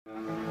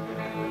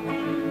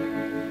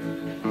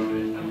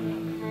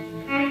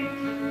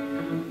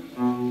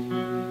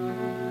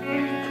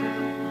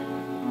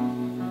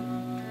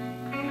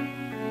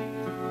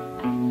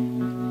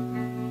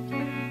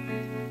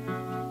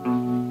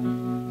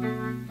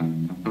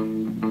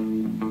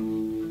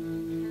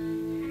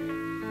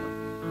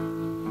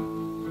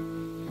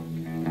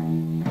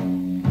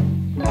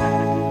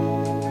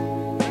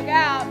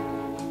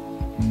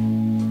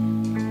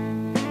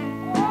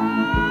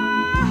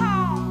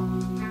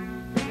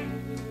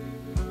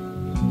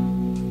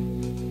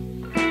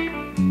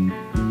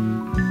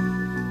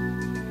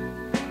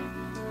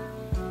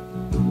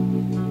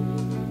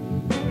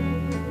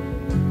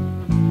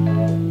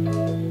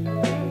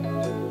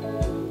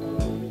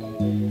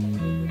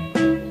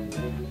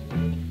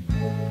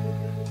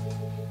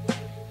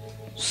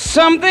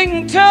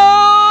Something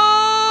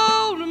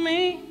told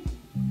me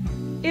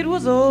it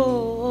was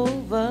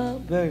over,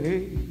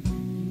 babe.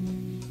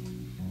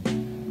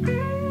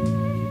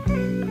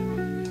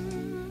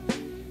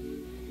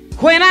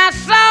 When I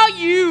saw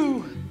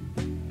you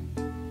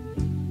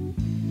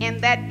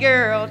and that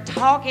girl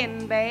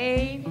talking,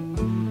 babe,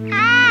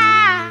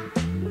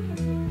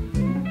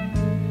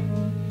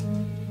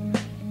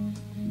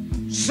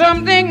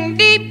 something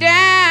deep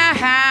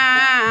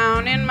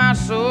down in my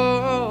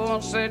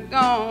soul said, go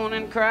on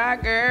and cry,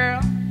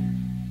 girl.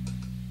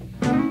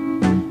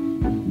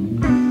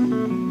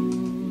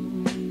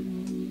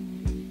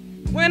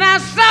 When I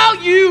saw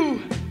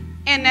you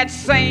and that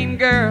same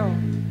girl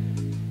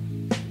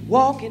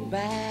walking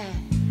by,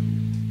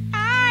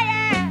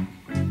 yeah.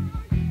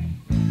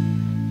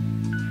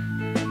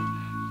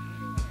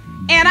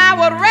 And I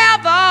would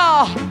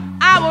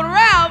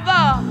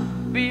rather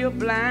be a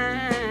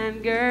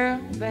blind girl,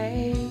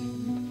 babe,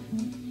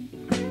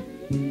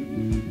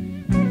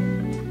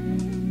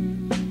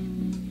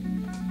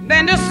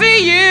 than to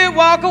see you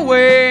walk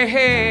away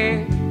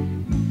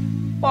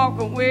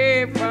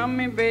from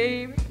me,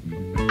 baby.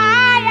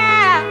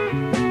 Yeah.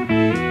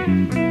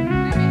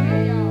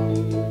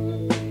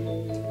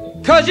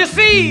 'Cause you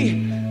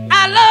see,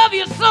 I love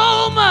you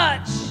so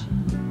much,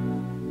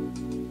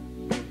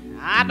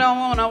 I don't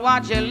wanna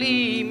watch you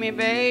leave me,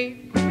 babe.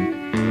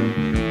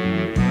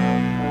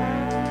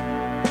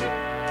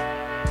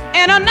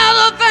 And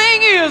another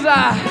thing is,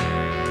 I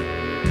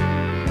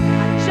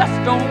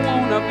just don't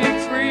wanna be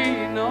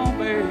free, no,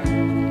 babe.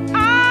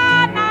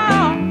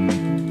 No.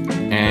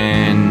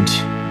 And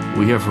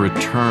we have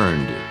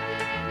returned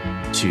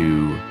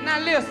to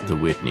Listen. the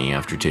Whitney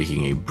after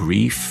taking a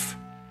brief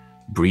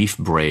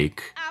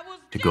break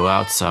to go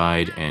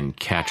outside and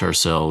catch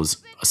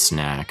ourselves a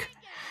snack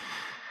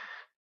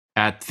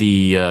at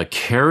the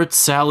carrot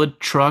salad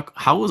truck.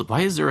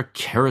 Why is there a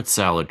carrot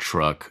salad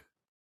truck?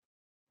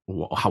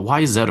 Why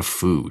is that a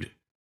food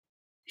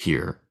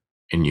here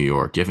in New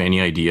York? Do you have any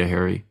idea,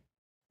 Harry?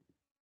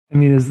 I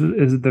mean, is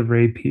it the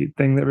Ray Peat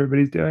thing that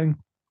everybody's doing?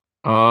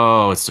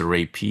 Oh, it's the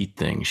Ray Peat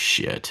thing.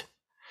 Shit.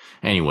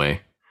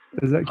 Anyway.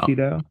 Is that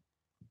keto?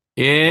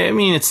 I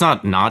mean, it's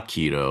not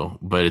keto,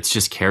 but it's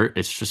just carrot.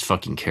 It's just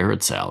fucking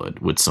carrot salad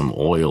with some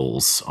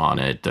oils on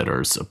it that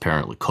are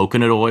apparently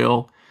coconut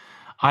oil.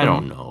 I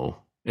don't know.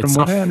 From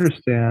what I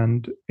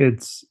understand,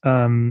 it's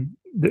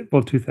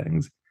two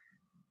things.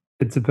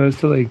 It's supposed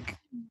to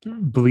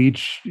not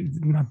bleach.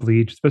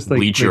 It's supposed to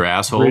bleach your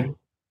asshole.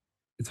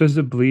 It's supposed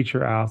to bleach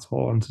your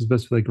asshole, and it's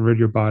supposed to rid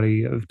your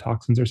body of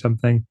toxins or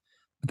something.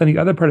 But then the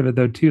other part of it,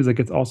 though, too, is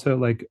it's also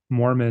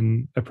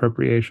Mormon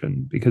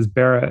appropriation, because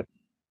Barrett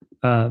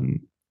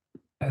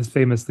has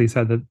famously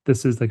said that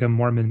this is a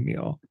Mormon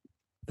meal,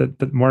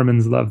 that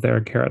Mormons love their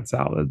carrot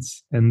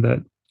salads, and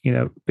that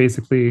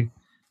basically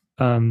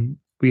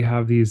we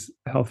have these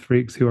health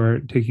freaks who are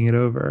taking it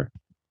over,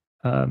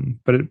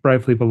 but it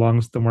rightfully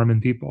belongs to the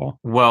Mormon people.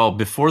 Well,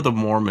 before the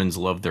Mormons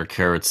loved their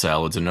carrot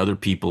salads, and other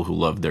people who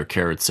love their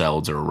carrot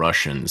salads are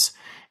Russians.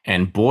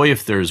 And boy,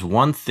 if there's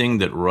one thing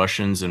that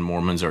Russians and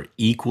Mormons are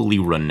equally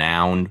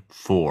renowned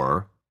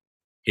for,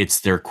 it's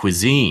their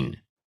cuisine,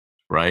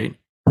 right?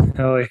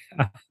 Oh,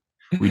 yeah.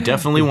 We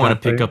definitely want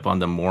to pick up on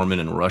the Mormon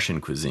and Russian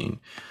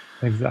cuisine.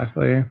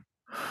 Exactly.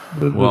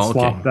 The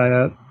slop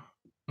diet.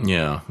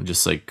 Yeah,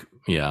 just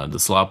the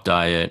slop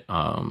diet.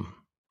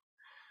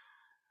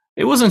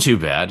 It wasn't too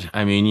bad.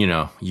 I mean,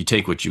 you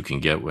take what you can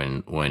get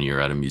when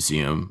you're at a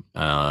museum,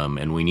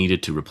 and we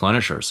needed to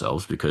replenish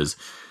ourselves, because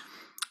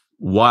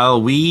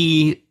while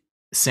we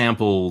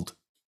sampled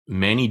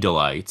many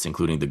delights,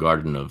 including the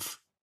Garden of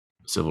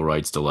Civil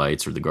Rights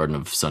Delights or the Garden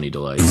of Sunny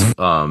Delights,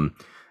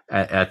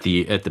 at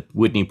the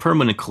Whitney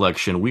Permanent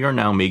Collection, we are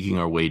now making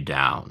our way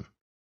down.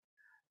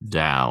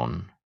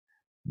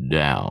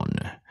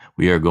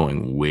 We are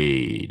going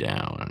way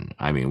down.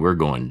 I mean, we're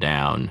going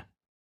down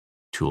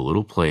to a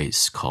little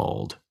place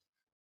called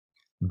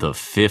the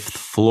 5th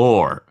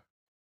floor.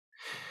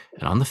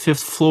 And on the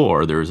 5th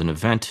floor, there is an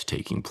event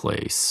taking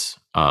place.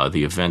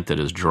 The event that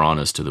has drawn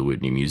us to the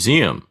Whitney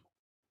Museum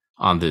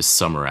on this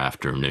summer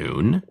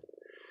afternoon.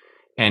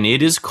 And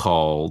it is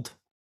called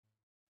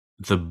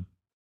the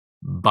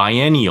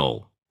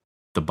Biennial.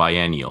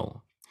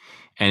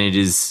 And it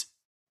is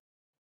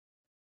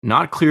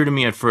not clear to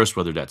me at first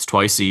whether that's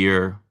twice a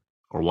year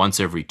or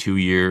once every 2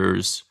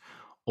 years,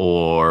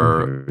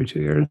 or every 2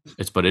 years.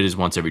 But it is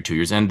once every 2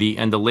 years. And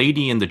the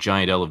lady in the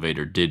giant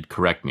elevator did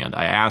correct me.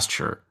 I asked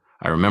her.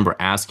 I remember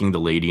asking the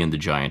lady in the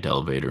giant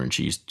elevator, and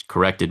she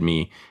corrected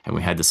me, and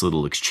we had this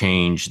little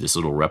exchange, this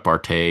little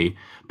repartee,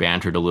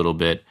 bantered a little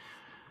bit.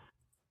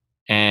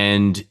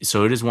 And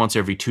so it is once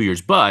every 2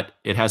 years, but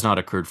it has not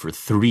occurred for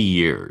 3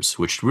 years,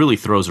 which really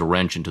throws a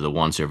wrench into the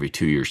once every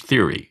 2 years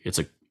theory. It's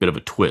a bit of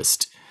a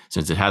twist,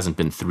 since it hasn't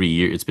been 3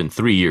 years. It's been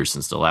 3 years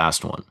since the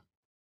last one.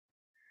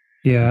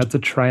 Yeah, it's a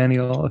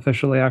triennial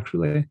officially,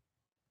 actually.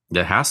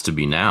 That has to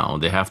be now.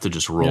 They have to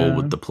just roll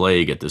with the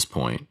plague at this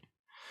point.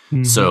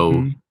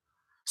 Mm-hmm.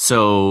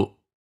 So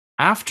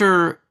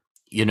after,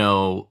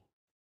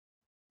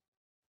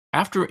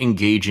 after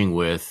engaging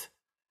with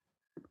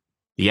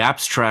the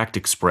abstract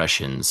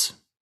expressions,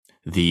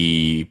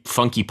 the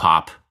funky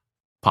pop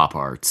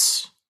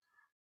arts,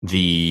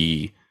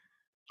 the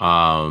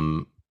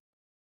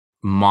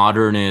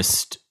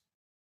modernist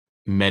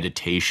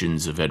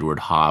meditations of Edward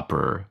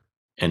Hopper,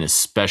 and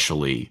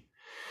especially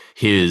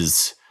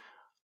his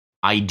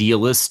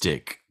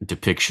idealistic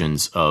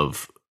depictions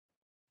of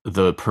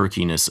the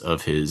perkiness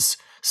of his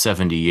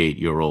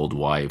 78-year-old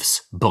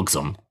wife's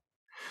bosom.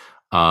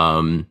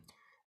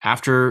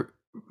 After,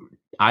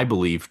 I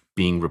believe,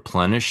 being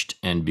replenished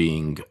and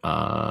being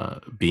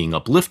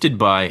uplifted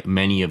by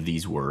many of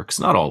these works,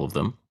 not all of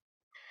them,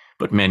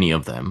 but many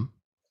of them,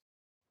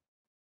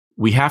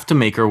 we have to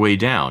make our way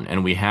down,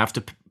 and we have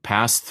to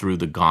pass through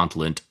the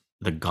gauntlet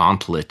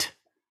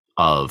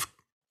of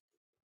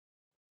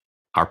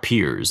our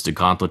peers, the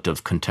gauntlet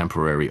of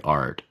contemporary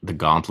art, the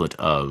gauntlet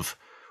of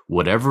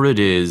whatever it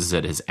is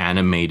that has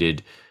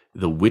animated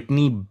the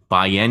Whitney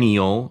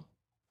Biennial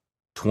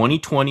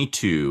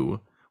 2022,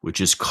 which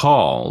is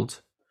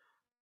called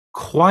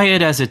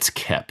Quiet as It's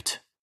Kept.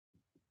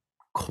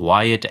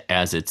 Quiet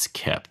as It's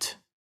Kept,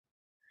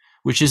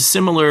 which is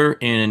similar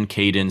in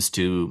cadence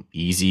to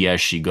Easy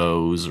as She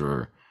Goes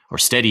or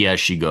Steady as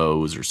She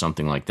Goes or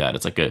something like that.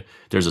 It's like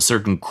there's a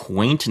certain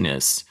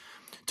quaintness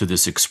to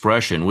this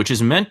expression, which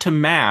is meant to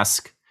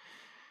mask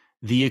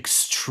the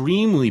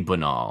extremely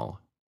banal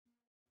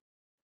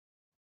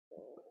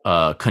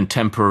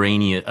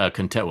contemporaneity.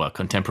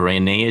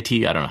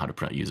 I don't know how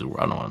to use it.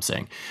 I don't know what I'm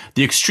saying.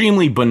 The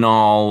extremely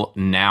banal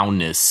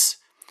nowness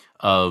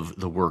of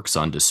the works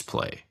on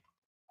display.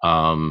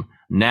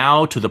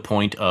 Now to the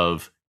point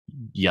of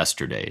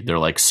yesterday. They're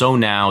like so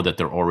now that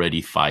they're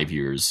already 5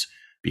 years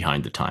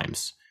behind the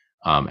times,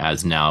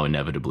 as now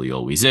inevitably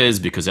always is,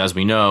 because as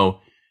we know,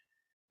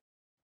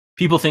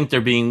 people think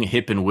they're being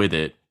hip and with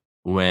it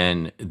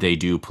when they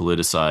do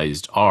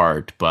politicized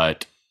art,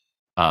 but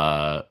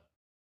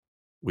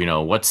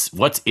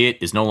what's it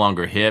is no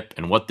longer hip,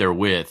 and what they're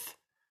with,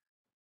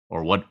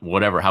 or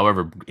whatever,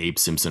 however Abe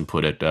Simpson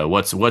put it,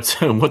 what's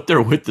what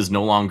they're with is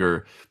no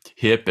longer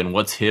hip, and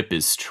what's hip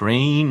is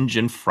strange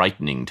and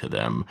frightening to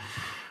them.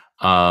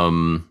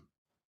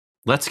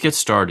 Let's get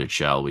started,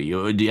 shall we?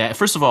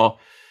 First of all,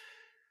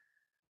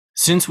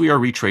 since we are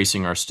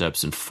retracing our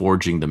steps and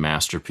forging the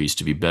masterpiece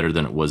to be better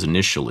than it was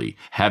initially,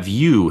 have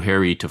you,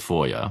 Harry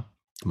Tafoya,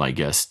 my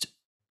guest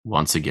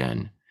once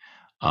again,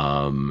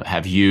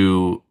 have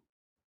you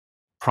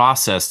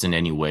processed in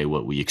any way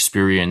what we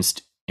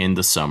experienced in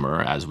the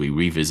summer as we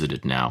revisit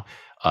it now?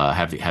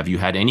 Have you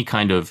had any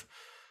kind of,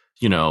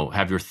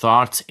 have your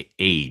thoughts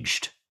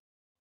aged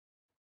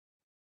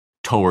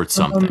towards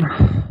something?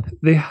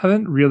 They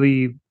haven't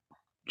really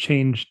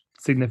changed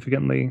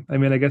significantly. I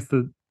mean, I guess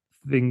the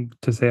thing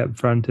to say up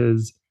front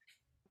is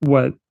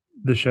what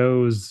the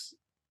show's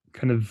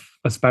kind of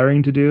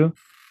aspiring to do.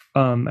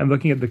 I'm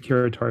looking at the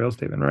curatorial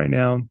statement right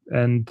now,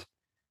 and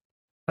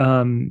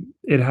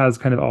it has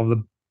kind of all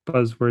the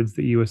buzzwords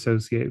that you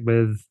associate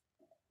with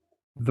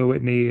the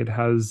Whitney. It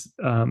has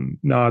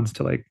nods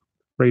to like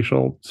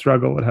racial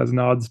struggle. It has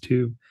nods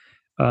to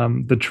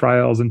the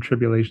trials and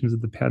tribulations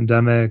of the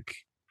pandemic,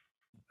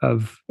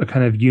 of a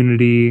kind of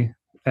unity,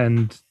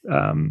 and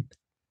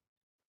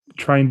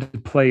trying to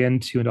play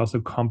into and also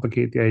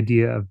complicate the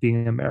idea of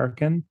being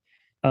American.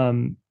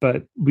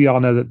 But we all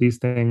know that these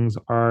things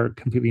are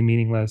completely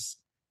meaningless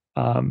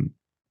on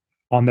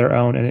their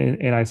own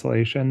and in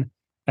isolation.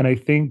 And I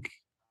think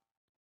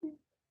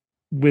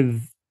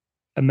with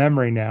a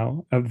memory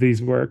now of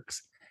these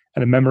works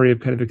and a memory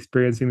of kind of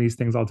experiencing these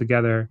things all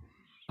together,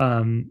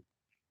 I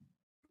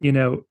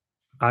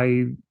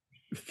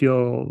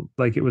feel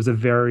like it was a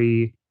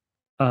very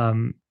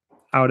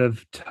out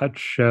of touch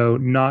show,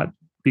 not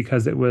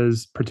because it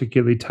was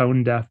particularly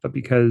tone deaf, but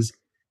because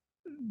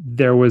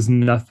there was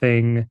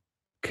nothing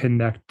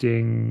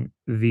connecting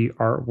the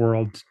art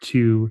world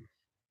to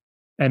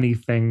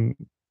anything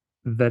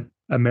that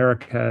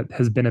America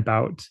has been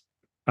about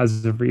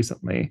as of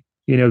recently.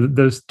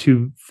 Those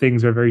two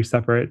things are very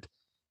separate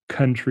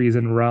countries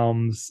and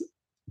realms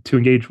to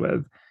engage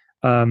with.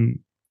 And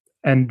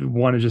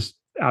one is just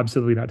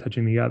absolutely not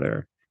touching the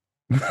other.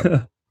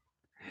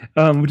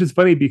 Which is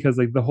funny because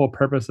like the whole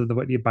purpose of the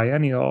Whitney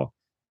Biennial,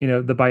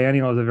 the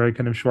biennial is a very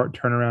kind of short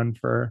turnaround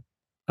for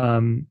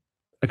a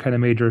kind of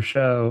major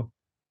show.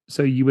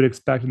 So you would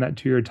expect in that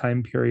 2-year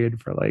time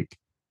period for like,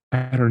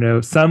 I don't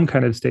know, some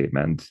kind of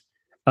statement.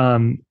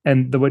 And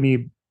the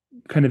Whitney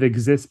kind of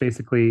exists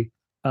basically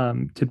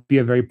to be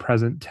a very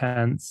present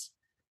tense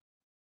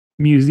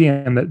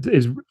museum that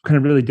is kind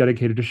of really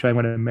dedicated to showing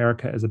what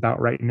America is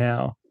about right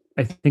now.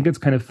 I think it's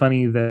kind of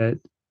funny that,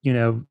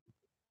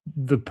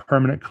 the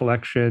permanent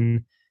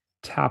collection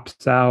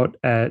taps out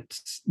at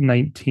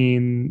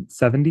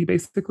 1970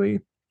 basically,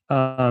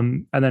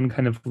 and then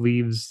kind of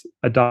leaves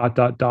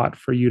a ...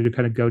 for you to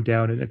kind of go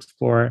down and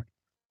explore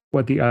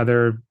what the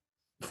other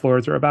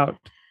floors are about.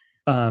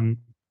 In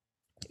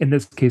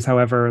this case,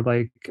 however,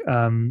 like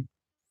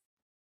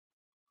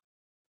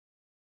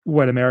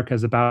what America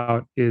is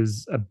about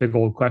is a big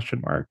old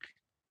question mark.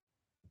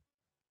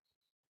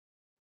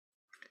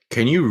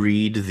 Can you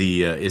read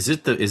the is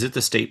it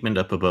the statement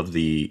up above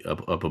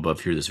up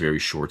above here, this very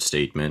short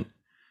statement?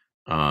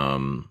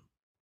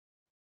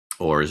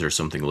 Or is there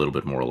something a little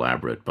bit more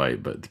elaborate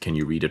but can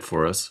you read it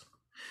for us?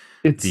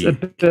 It's a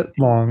The bit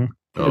long.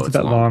 Oh, It's a it's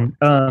bit long.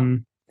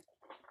 long.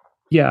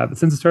 Yeah,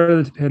 since the start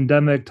of the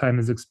pandemic, time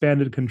has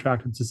expanded,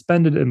 contracted,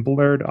 suspended, and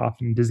blurred,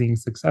 often in dizzying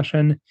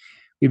succession.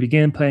 We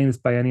began playing this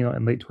biennial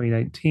in late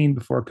 2019,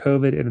 before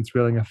COVID and its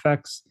reeling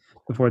effects,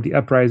 before the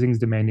uprisings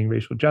demanding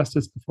racial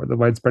justice, before the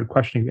widespread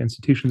questioning of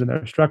institutions and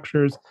their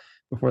structures,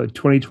 before the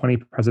 2020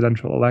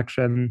 presidential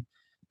election.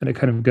 And it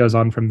kind of goes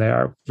on from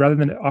there. Rather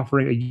than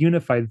offering a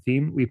unified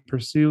theme, we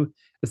pursue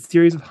a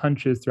series of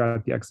hunches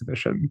throughout the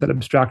exhibition. That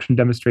abstraction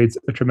demonstrates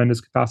a tremendous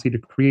capacity to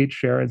create,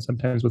 share, and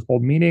sometimes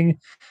withhold meaning.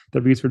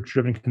 The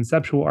research-driven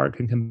conceptual art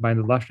can combine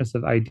the lushness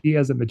of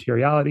ideas and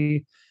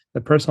materiality. The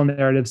personal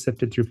narrative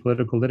sifted through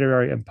political,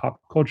 literary, and pop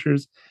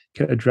cultures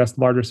can address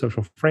larger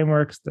social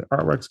frameworks. The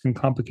artworks can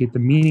complicate the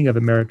meaning of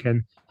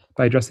American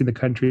by addressing the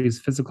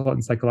country's physical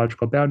and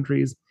psychological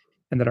boundaries,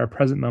 and that our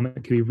present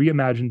moment can be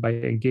reimagined by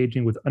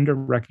engaging with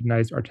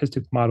under-recognized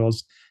artistic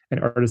models and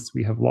artists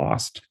we have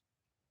lost.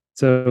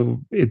 So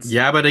it's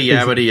Yabbada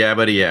basically,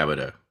 yabbada yabbada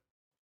yabbada.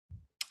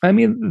 I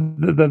mean,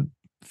 the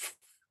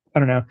I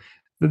don't know.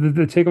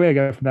 The takeaway I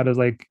get from that is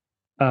like,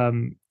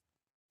 um,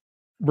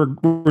 we're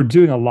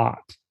doing a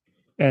lot,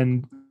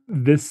 and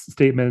this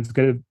statement is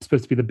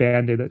supposed to be the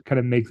band-aid that kind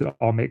of makes it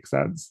all make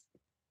sense.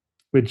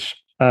 Which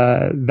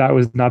that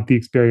was not the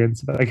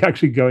experience, but like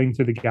actually going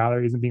through the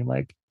galleries and being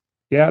like,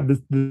 yeah,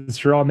 this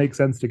sure all makes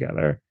sense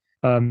together.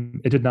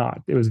 It did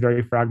not. It was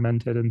very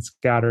fragmented and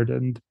scattered,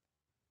 and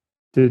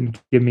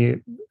didn't give me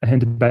a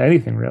hint about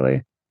anything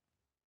really.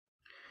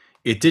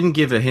 It didn't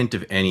give a hint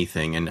of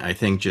anything, and I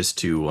think just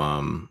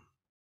to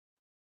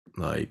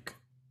like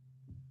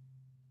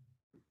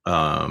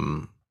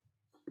um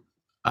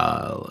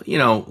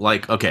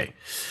like, okay,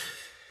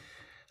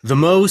 the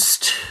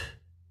most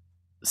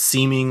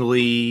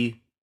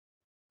seemingly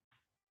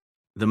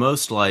the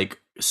most like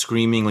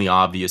screamingly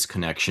obvious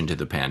connection to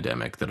the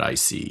pandemic that I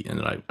see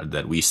and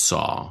that we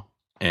saw,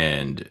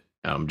 and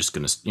I'm just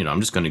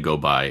gonna go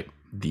by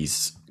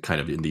these kind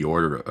of in the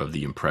order of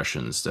the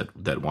impressions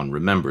that one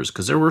remembers,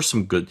 because there were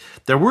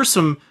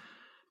some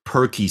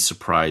perky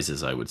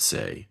surprises, I would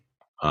say,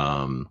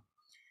 and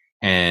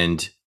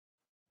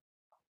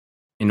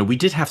we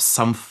did have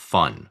some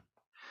fun.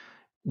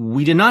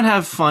 We did not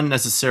have fun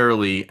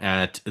necessarily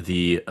at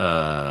the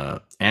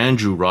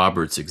Andrew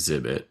Roberts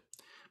exhibit,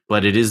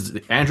 but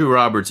Andrew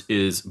Roberts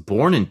is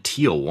born in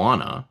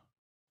Tijuana,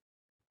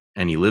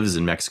 and he lives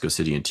in Mexico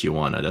City and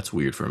Tijuana. That's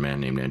weird for a man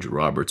named Andrew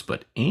Roberts,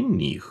 but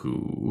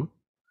anywho,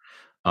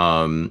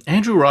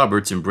 Andrew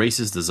Roberts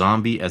embraces the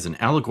zombie as an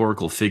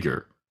allegorical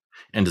figure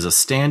and as a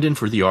stand-in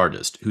for the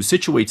artist, who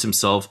situates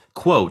himself,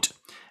 quote,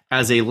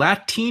 as a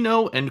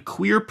Latino and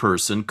queer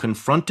person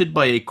confronted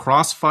by a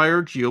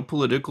crossfire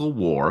geopolitical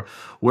war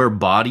where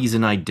bodies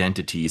and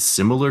identities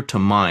similar to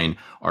mine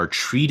are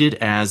treated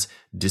as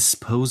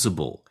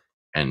disposable,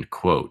 end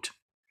quote.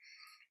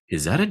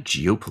 Is that a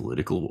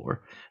geopolitical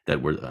war?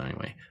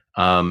 Anyway.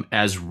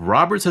 As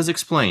Roberts has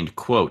explained,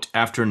 quote,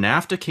 after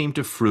NAFTA came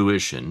to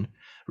fruition,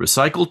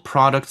 recycled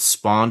products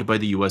spawned by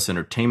the U.S.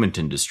 entertainment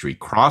industry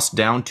crossed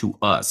down to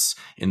us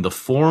in the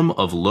form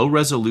of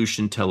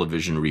low-resolution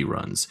television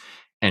reruns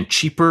and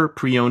cheaper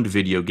pre-owned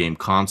video game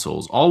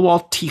consoles, all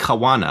while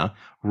Tijuana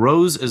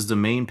rose as the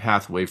main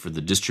pathway for the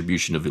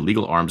distribution of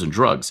illegal arms and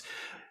drugs.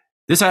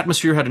 This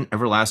atmosphere had an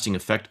everlasting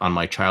effect on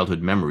my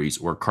childhood memories,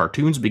 where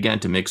cartoons began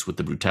to mix with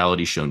the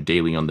brutality shown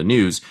daily on the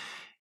news,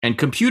 and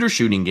computer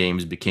shooting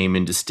games became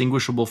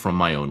indistinguishable from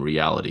my own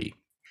reality.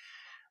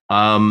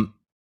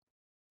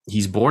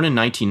 He's born in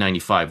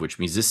 1995, which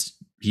means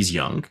he's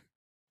young.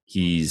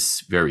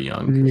 He's very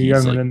young. He's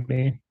younger than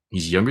me.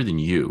 He's younger than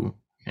you,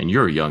 and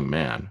you're a young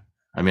man.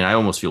 I mean, I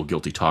almost feel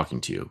guilty talking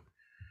to you.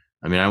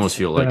 I mean, I almost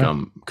feel like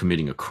I'm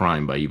committing a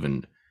crime by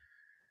even,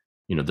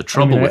 the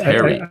trouble with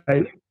Harry.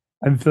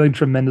 I'm feeling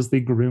tremendously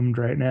groomed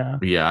right now.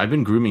 Yeah, I've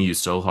been grooming you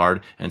so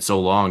hard and so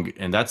long,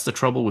 and that's the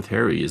trouble with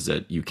Harry, is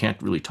that you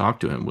can't really talk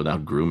to him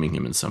without grooming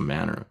him in some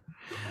manner.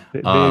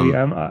 Baby,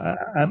 I'm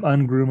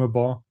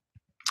ungroomable.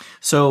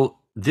 So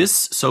this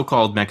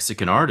so-called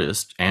Mexican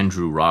artist,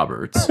 Andrew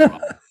Roberts,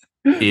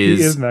 he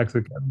is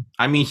Mexican.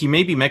 I mean, he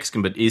may be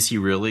Mexican, but is he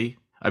really?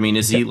 I mean,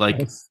 is he like?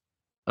 Yes.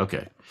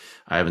 Okay,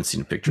 I haven't seen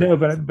a picture. No,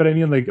 but I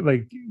mean,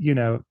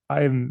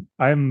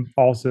 I'm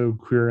also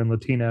queer and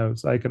Latino,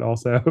 so I could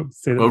also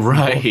say that. Oh,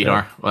 right.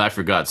 Well, I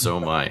forgot. So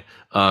am I.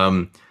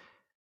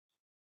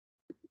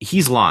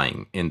 He's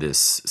lying in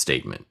this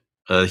statement.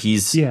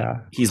 He's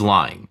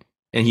lying,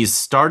 and he's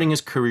starting his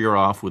career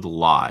off with a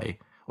lie,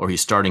 or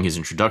he's starting his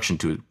introduction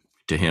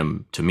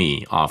to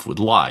me off with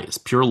lies,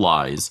 pure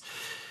lies.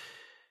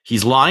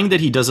 He's lying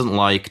that he doesn't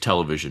like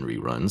television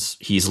reruns.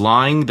 He's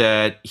lying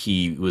that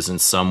he was in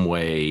some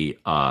way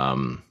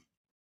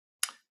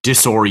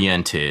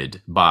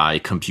disoriented by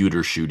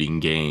computer shooting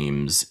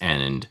games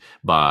and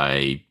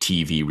by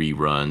TV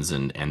reruns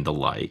and the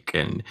like.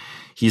 And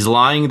he's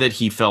lying that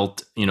he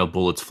felt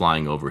bullets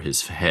flying over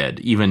his head,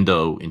 even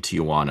though in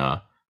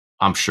Tijuana,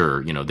 I'm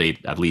sure, they,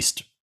 at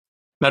least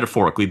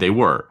metaphorically, they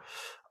were,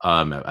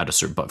 at a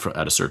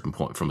certain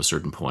point, from a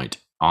certain point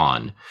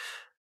on.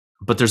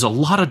 But there's a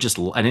lot of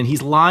and then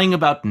he's lying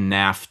about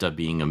NAFTA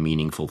being a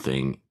meaningful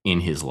thing in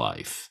his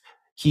life.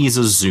 He's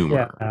a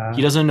Zoomer. Yeah.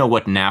 He doesn't know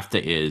what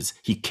NAFTA is.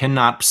 He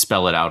cannot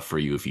spell it out for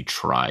you if he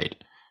tried.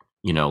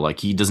 Like,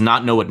 he does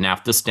not know what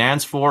NAFTA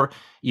stands for,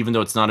 even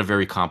though it's not a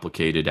very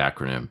complicated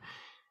acronym.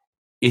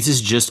 It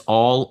is just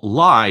all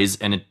lies,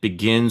 and it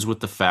begins with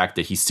the fact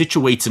that he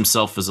situates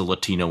himself as a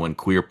Latino and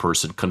queer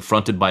person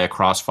confronted by a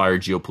crossfire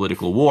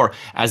geopolitical war,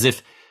 as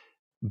if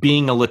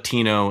being a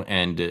Latino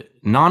and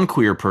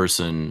non-queer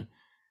person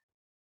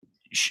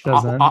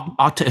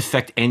ought to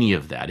affect any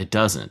of that. It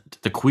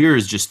doesn't. The queer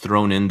is just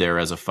thrown in there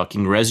as a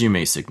fucking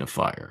resume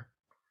signifier.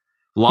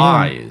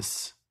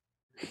 Lies.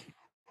 Yeah.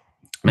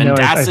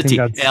 Mendacity.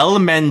 No, El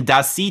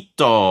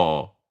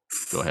Mendacito.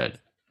 Go ahead.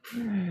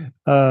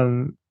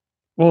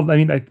 Well, I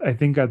mean, I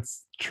think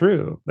that's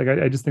true. Like,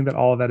 I just think that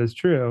all of that is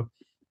true.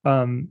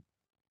 This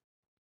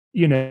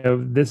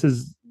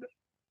is,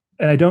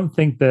 and I don't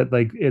think that,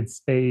 like,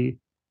 it's a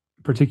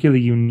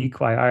particularly unique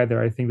lie either.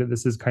 I think that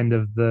this is kind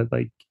of the,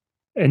 like,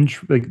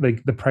 entry,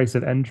 like the price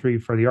of entry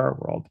for the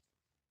art world.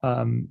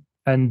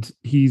 And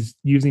he's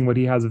using what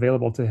he has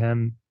available to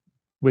him,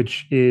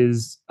 which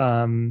is,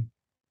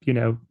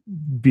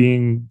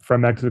 being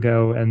from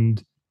Mexico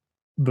and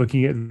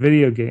looking at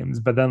video games.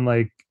 But then,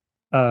 like,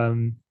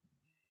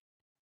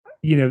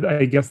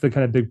 I guess the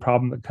kind of big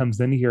problem that comes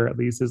in here, at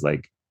least, is,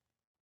 like,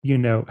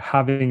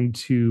 having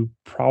to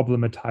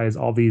problematize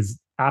all these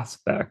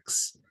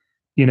aspects,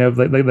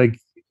 like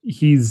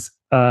he's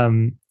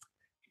a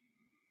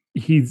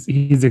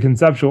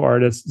conceptual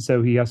artist,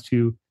 so he has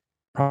to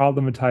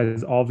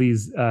problematize all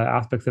these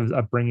aspects of his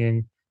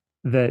upbringing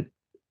that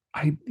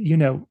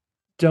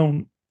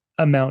don't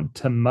amount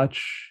to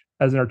much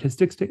as an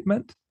artistic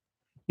statement.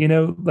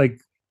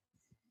 Like,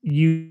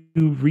 you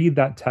read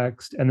that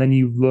text and then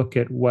you look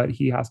at what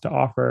he has to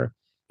offer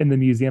in the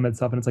museum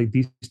itself, and it's like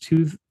these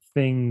two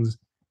things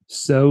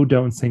so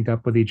don't sync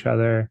up with each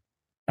other.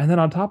 And then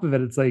on top of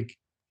it, it's like,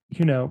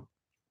 he's a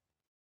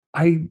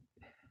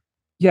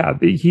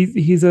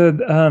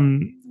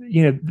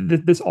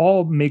this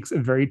all makes a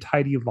very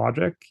tidy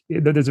logic.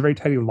 There's a very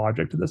tidy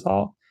logic to this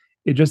all.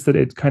 It's just that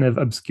it's kind of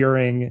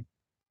obscuring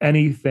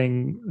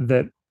anything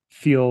that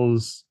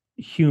feels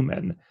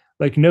human.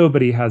 Like,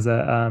 nobody has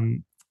a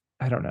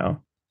I don't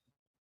know.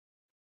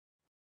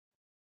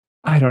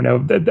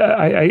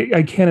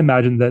 I can't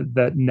imagine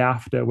that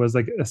NAFTA was,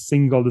 like, a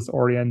single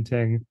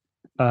disorienting,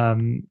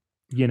 bullshit.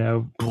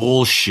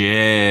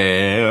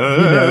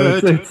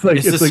 It's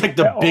like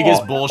the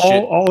biggest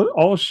bullshit.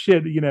 All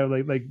shit,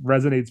 like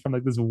resonates from,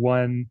 like, this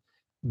one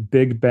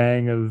big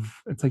bang of,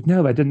 it's like,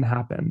 no, that didn't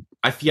happen.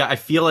 I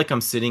feel like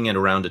I'm sitting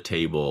around a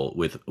table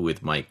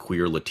with my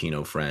queer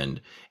Latino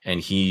friend, and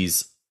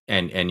he's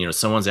and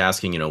someone's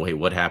asking, hey,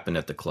 what happened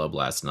at the club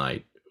last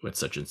night with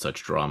such and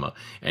such drama,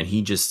 and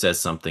he just says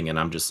something, and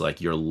I'm just like,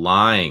 you're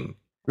lying.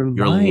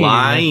 You're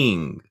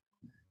lying.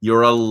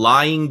 You're a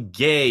lying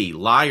gay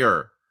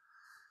liar.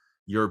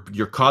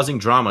 You're causing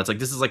drama. It's like,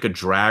 this is like a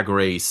drag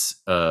race,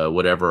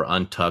 whatever,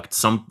 untucked,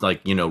 some, like,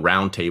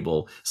 round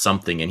table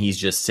something, and he's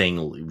just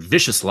saying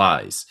vicious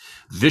lies.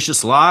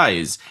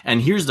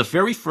 And here's the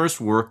very first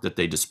work that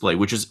they display,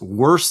 which is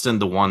worse than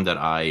the one that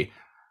I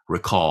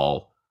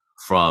recall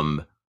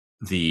from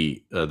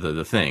the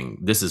thing.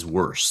 This is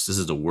worse. This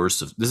is the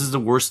worst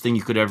thing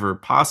you could ever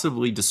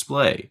possibly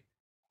display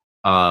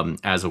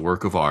as a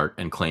work of art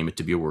and claim it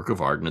to be a work of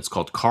art. And it's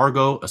called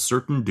Cargo: A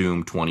Certain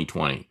Doom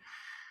 2020.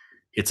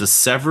 It's a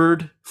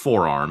severed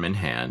forearm and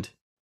hand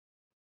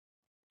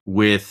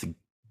with,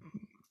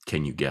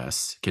 can you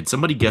guess? Can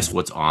somebody guess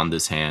what's on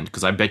this hand?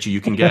 Because I bet you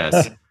can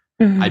guess.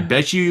 I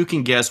bet you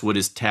can guess what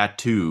is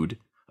tattooed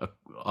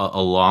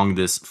along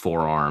this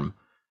forearm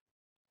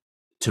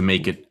to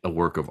make it a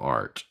work of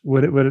art.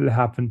 Would it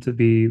happen to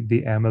be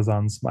the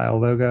Amazon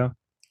smile logo?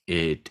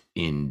 It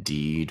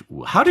indeed.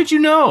 How did you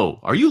know?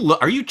 Are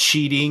you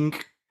cheating?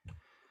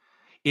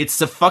 It's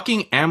the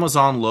fucking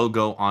Amazon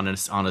logo on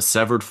a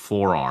severed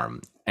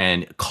forearm,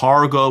 and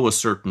Cargo: A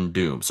Certain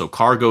Doom. So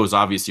cargo is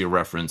obviously a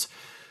reference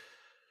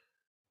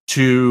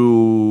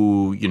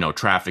to,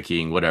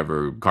 trafficking,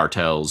 whatever,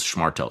 cartels,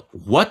 schmartel.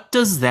 What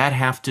does that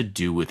have to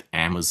do with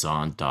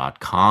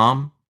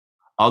Amazon.com,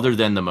 other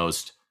than the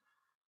most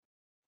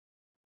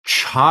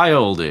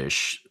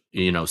childish,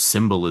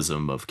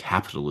 symbolism of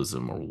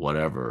capitalism or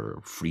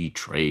whatever, free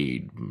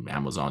trade,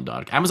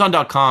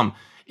 Amazon.com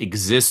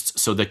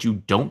exists so that you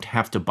don't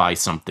have to buy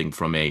something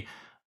from a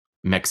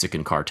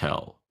Mexican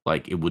cartel.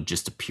 Like, it would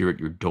just appear at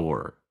your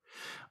door.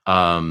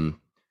 So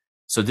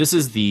this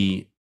is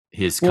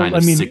his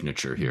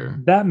signature here.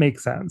 That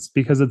makes sense,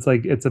 because it's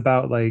like, it's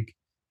about, like,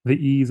 the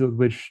ease with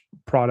which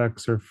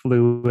products are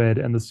fluid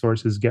and the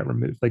sources get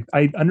removed. Like,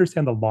 I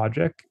understand the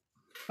logic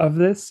of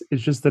this.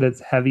 It's just that it's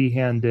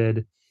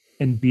heavy-handed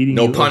and beating.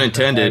 No pun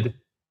intended.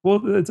 Well,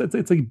 it's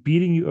like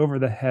beating you over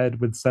the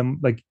head with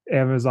some, like,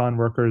 Amazon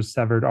worker's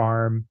severed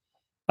arm,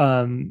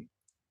 Um,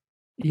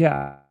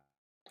 yeah,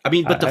 I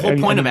mean, but the whole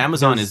point I of mean,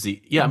 Amazon is there's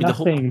the yeah. I mean, the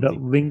whole nothing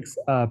that links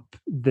up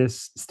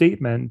this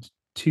statement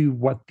to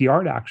what the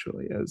art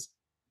actually is.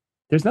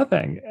 There's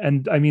nothing.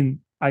 And I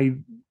mean, I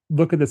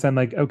look at this, I'm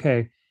like,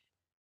 okay,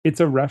 it's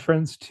a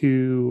reference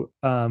to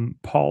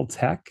Paul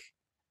Tech.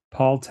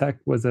 Paul Tech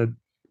was a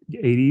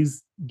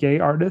 80s gay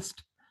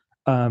artist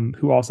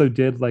who also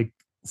did like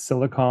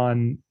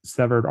silicon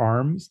severed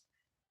arms.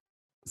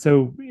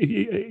 So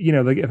you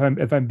know, like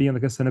if I'm being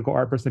like a cynical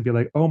art person, I'd be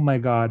like, oh my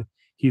god,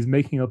 he's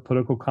making a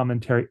political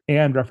commentary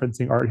and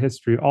referencing art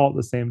history all at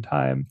the same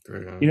time.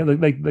 You know,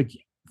 like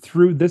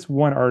through this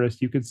one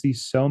artist, you could see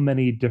so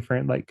many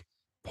different like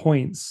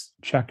points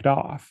checked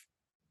off.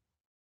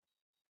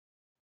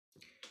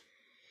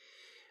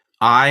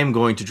 I'm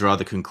going to draw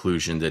the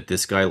conclusion that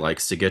this guy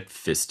likes to get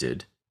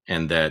fisted,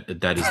 and that is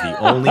the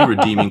only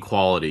redeeming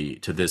quality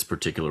to this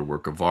particular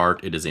work of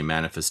art. It is a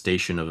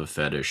manifestation of a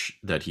fetish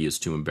that he is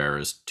too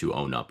embarrassed to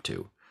own up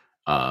to,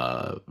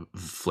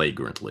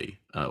 flagrantly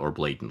or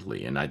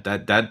blatantly, and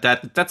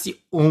that's the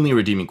only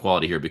redeeming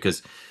quality here,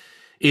 because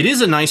it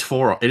is a nice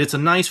forearm. It's a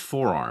nice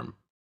forearm.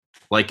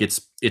 Like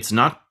it's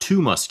not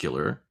too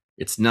muscular.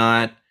 It's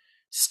not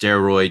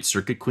steroid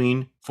circuit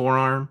queen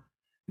forearm.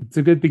 It's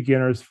a good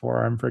beginner's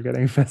forearm for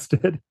getting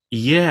fisted.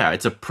 Yeah,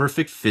 it's a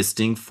perfect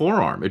fisting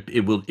forearm.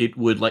 It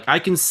would, like, I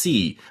can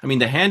see. I mean,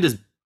 the hand is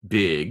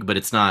big, but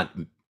it's not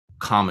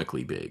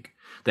comically big.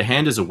 The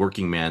hand is a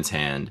working man's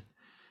hand,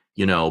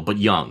 you know, but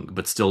young,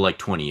 but still like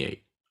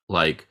 28.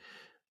 Like,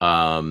 you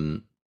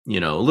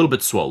know, a little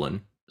bit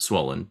swollen,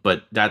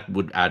 but that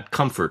would add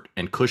comfort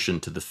and cushion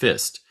to the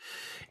fist.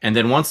 And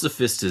then once the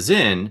fist is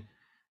in,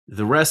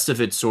 the rest of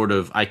it sort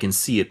of, I can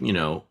see it, you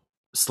know,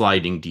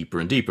 sliding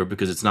deeper and deeper,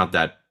 because it's not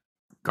that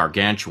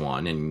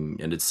gargantuan, and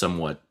it's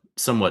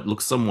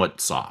looks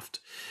somewhat soft.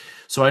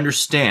 So I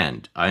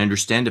understand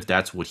if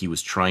that's what he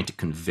was trying to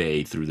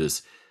convey through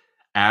this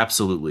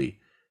absolutely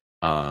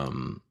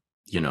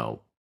you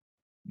know,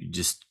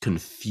 just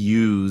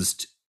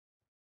confused,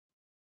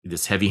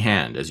 this heavy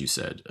hand, as you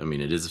said. I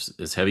mean, it is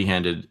as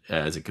heavy-handed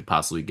as it could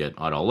possibly get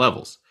at all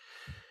levels.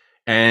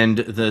 And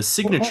the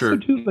signature,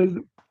 also too, like,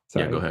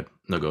 yeah, go ahead.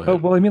 No, go oh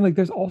ahead. well, I mean, like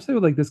there's also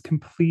like this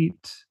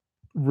complete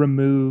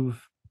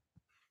remove.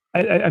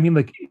 I mean,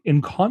 like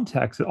in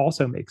context, it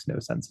also makes no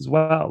sense as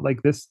well.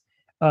 Like this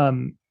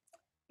um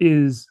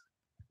is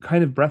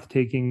kind of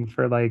breathtaking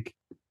for like,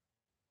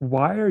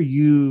 why are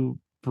you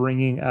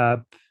bringing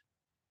up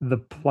the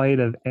plight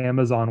of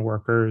Amazon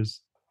workers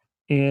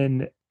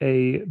in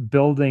a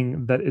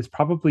building that is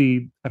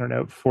probably, I don't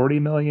know, 40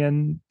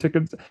 million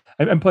tickets.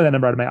 I'm pulling that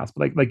number out of my ass,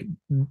 but like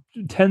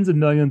tens of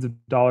millions of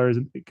dollars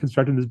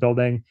constructing this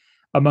building,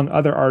 among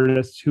other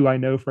artists who I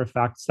know for a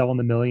fact sell in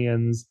the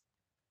millions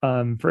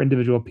for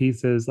individual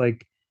pieces.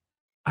 Like,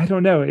 I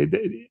don't know.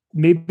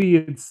 Maybe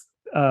it's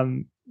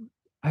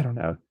I don't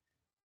know.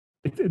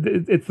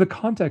 It's the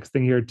context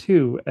thing here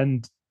too.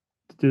 And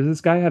does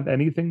this guy have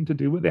anything to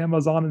do with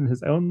Amazon in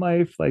his own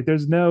life? Like,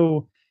 there's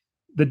no,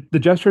 the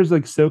gesture is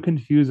like so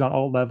confused on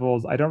all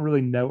levels. I don't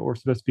really know what we're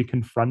supposed to be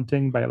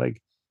confronting by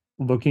like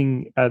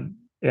looking at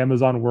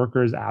Amazon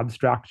workers'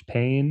 abstract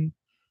pain.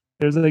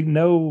 There's like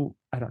no,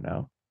 I don't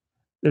know.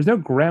 There's no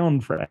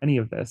ground for any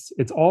of this.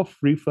 It's all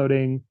free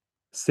floating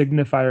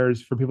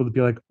signifiers for people to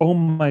be like, oh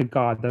my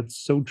God, that's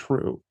so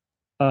true.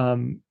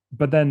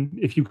 But then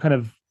if you kind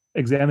of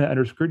examine it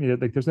under scrutiny,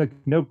 like there's like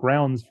no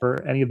grounds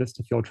for any of this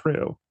to feel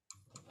true.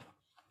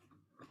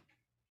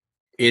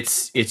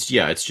 It's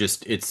yeah,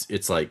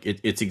 it's like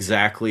it's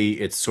exactly,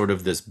 it's sort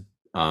of this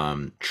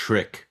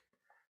trick,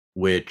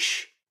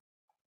 which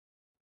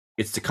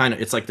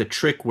it's like the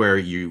trick where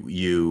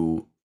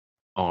you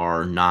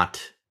are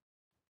not,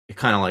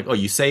 kind of like, oh,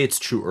 you say it's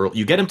true early,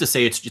 you get him to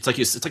say it's like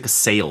a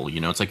sale, you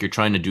know, it's like you're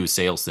trying to do a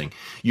sales thing.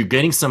 You're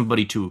getting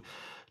somebody to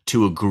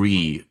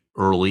agree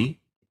early,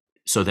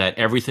 so that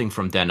everything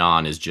from then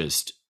on is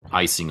just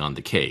icing on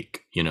the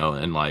cake, you know,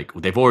 and like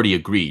they've already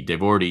agreed,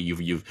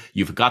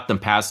 you've got them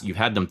past, you've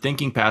had them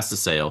thinking past the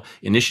sale.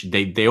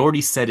 Initially, they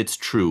already said it's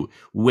true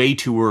way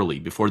too early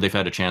before they've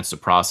had a chance to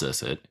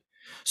process it.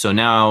 So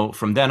now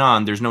from then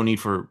on, there's no need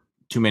for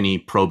too many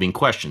probing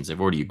questions.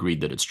 They've already agreed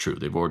that it's true.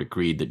 They've already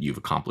agreed that you've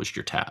accomplished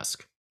your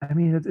task. I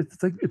mean,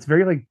 it's like it's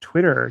very like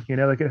Twitter, you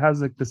know, like it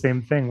has like the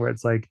same thing where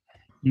it's like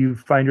you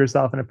find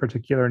yourself in a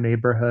particular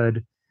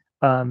neighborhood,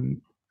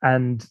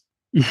 and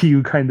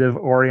you kind of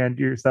orient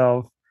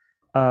yourself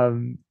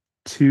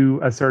to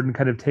a certain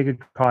kind of take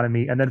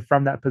economy, and then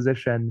from that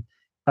position,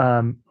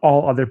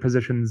 all other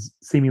positions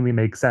seemingly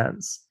make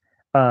sense.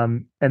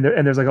 And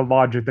there's like a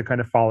logic that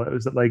kind of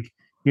follows that, like,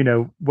 you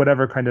know,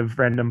 whatever kind of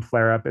random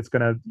flare up,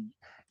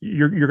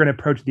 you're gonna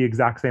approach the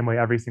exact same way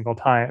every single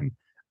time.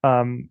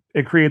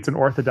 It creates an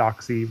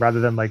orthodoxy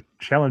rather than like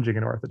challenging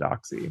an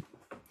orthodoxy.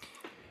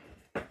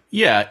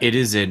 Yeah,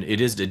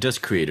 it does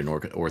create an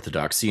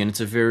orthodoxy, and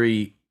it's a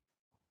very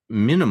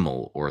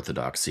minimal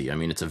orthodoxy. I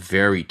mean, it's a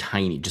very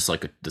tiny, just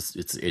like it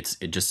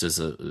just as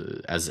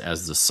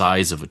the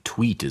size of a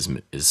tweet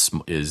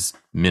is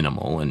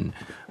minimal, and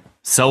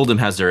seldom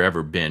has there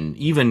ever been,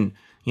 even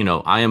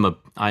I am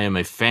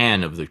a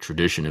fan of the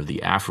tradition of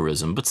the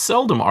aphorism, but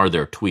seldom are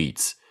there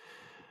tweets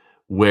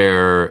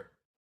where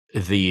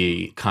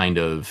the kind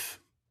of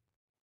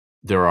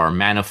there are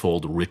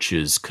manifold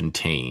riches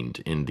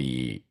contained in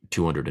the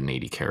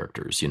 280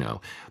 characters.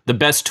 The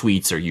best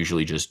tweets are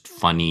usually just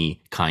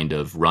funny kind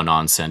of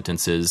run-on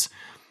sentences,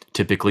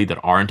 typically that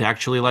aren't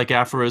actually like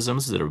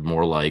aphorisms, that are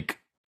more like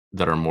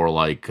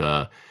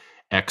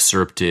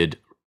excerpted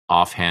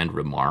offhand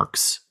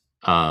remarks.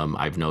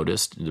 I've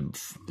noticed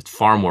it's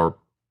far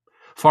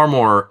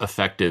more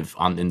effective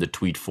in the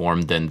tweet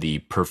form than the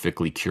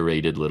perfectly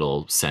curated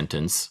little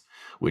sentence,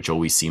 which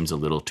always seems a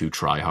little too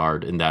try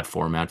hard in that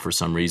format for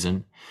some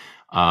reason.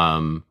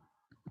 Um,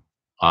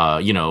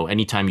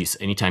 anytime you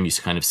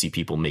kind of see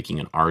people making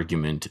an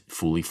argument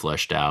fully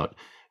fleshed out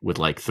with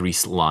like 3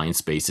 line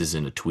spaces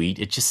in a tweet,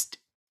 it just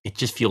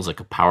feels like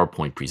a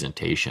PowerPoint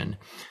presentation.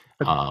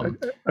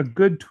 A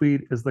good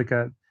tweet is like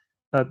a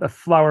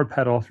flower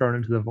petal thrown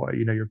into the void.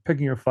 You're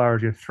picking your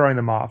flowers, you're throwing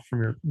them off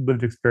from your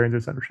lived experience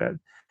or some shit.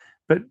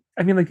 But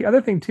I mean, like the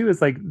other thing too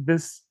is like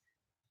this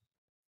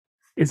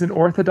is an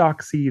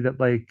orthodoxy that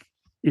like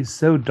is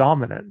so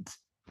dominant.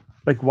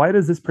 Like, why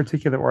does this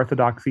particular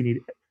orthodoxy need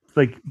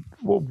like?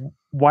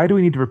 Why do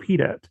we need to repeat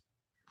it?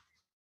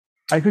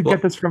 I could Well,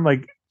 get this from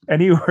like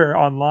anywhere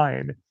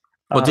online.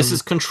 well, this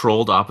is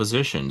controlled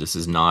opposition. This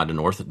is not an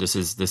ortho. This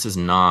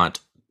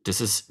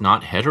is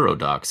not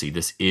heterodoxy.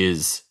 This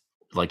is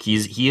like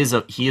he is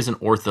an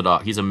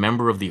orthodox. He's a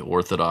member of the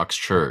Orthodox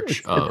Church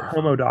It's of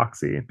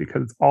homodoxy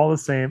because it's all the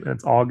same and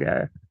it's all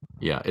gay.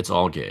 yeah. It's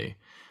all gay.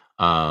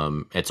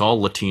 It's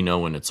all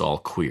Latino and it's all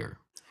queer.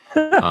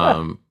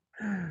 Um,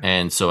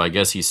 and so I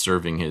guess he's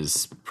serving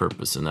his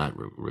purpose in that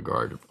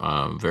regard.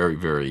 Very,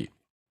 very,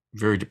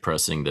 very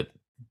depressing that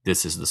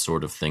this is the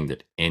sort of thing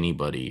that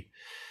anybody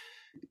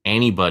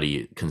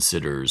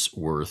considers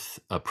worth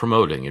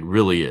promoting. It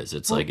really is.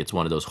 It's like it's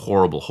one of those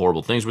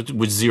horrible things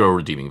with zero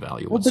redeeming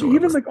value Well, but whatsoever.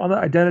 even like on the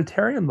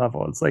identitarian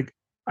level, it's like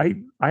I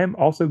am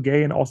also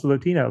gay and also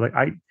Latino. Like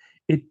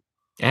it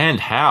And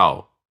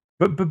how?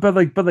 but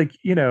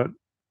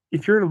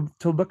if you're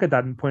to look at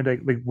that and point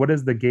like what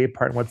is the gay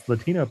part and what's the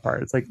Latino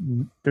part? It's like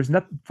there's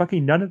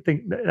nothing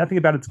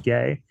about it's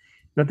gay,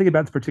 nothing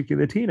about it's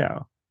particularly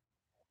Latino.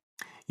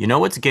 You know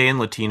what's gay and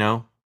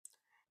Latino?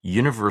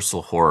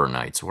 Universal Horror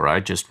Nights, where I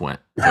just where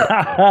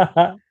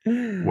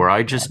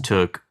I just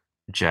took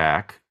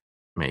Jack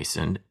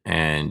Mason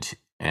and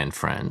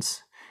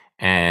friends,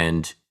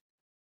 and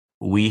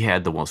we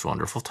had the most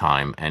wonderful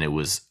time. And it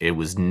was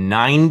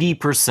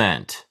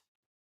 90%,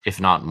 if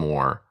not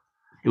more.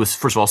 It was,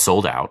 first of all,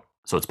 sold out,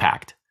 so it's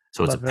packed.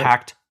 So it's Love a it.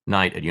 packed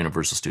night at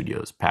Universal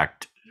Studios.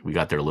 Packed. We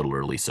got there a little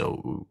early,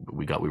 so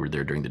we were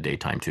there during the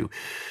daytime too.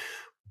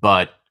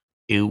 But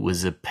it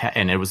was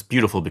and it was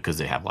beautiful because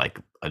they have like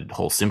a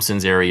whole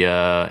Simpsons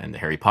area and the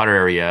Harry Potter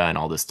area and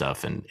all this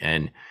stuff,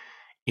 and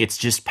it's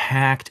just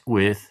packed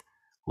with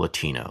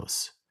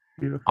Latinos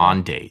Beautiful.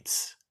 on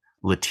dates.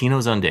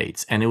 Latinos on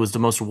dates. And it was the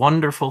most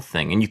wonderful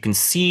thing. And you can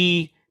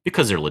see,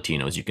 because they're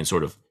Latinos, you can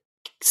sort of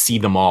see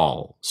them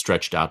all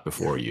stretched out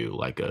before you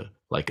like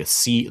a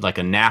sea, like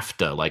a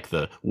NAFTA, like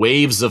the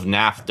waves of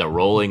NAFTA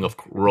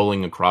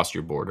rolling across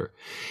your border.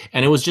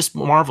 And it was just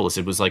marvelous.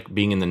 It was like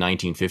being in the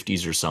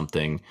 1950s or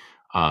something.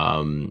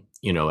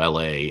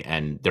 LA,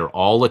 and they're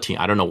all Latino.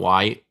 I don't know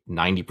why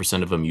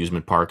 90% of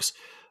amusement parks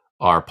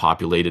are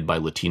populated by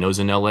Latinos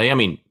in LA. I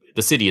mean,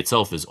 the city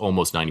itself is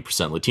almost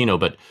 90% Latino,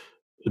 but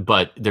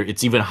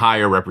it's even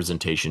higher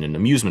representation in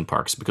amusement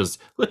parks because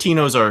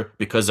Latinos are,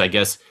 because I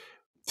guess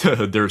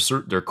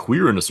they're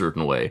queer in a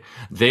certain way.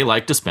 They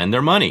like to spend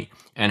their money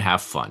and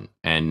have fun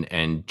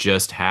and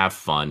just have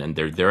fun, and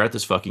they're at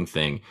this fucking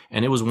thing,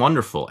 and it was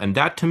wonderful. And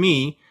that to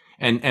me,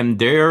 and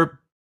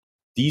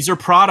these are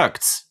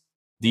products.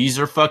 These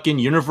are fucking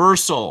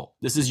Universal.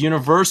 This is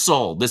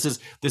Universal. This is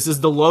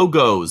the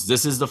logos.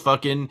 This is the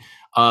fucking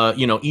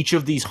each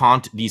of these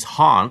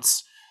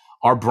haunts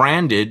are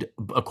branded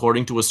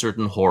according to a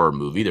certain horror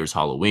movie. There's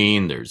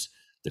Halloween, there's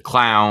The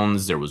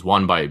Clowns, there was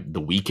one by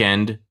The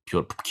Weeknd,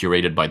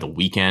 curated by The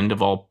Weeknd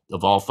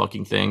of all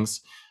fucking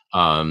things.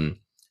 They're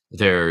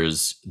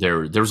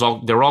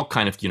all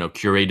kind of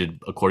curated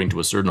according to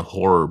a certain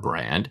horror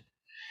brand.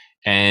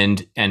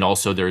 And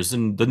also there's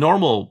the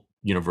normal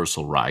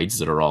Universal rides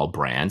that are all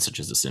brands, such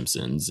as The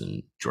Simpsons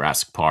and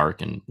Jurassic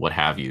Park and what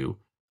have you.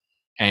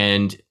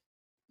 And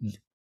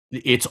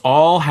it's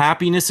all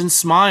happiness and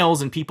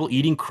smiles and people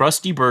eating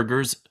crusty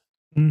burgers.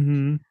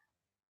 Mm-hmm.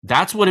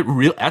 That's what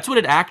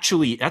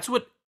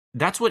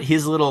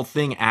his little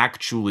thing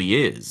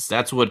actually is.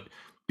 That's what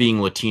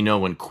being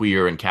Latino and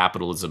queer and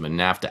capitalism and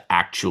NAFTA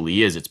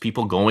actually is. It's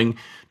people going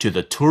to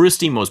the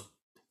touristy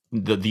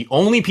the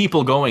only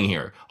people going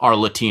here are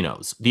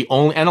Latinos.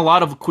 And a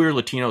lot of queer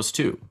Latinos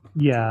too.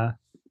 Yeah.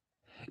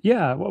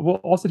 Well,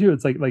 also too,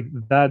 it's like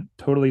that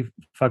totally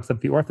fucks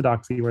up the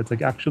orthodoxy where it's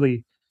like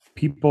actually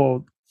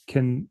people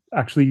can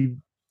actually,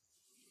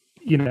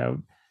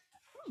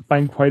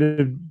 find quite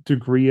a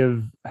degree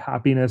of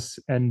happiness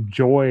and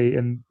joy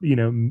in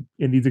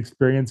these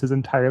experiences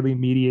entirely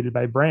mediated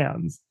by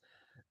brands.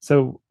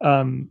 So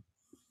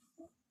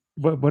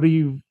what do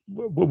you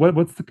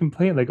what's the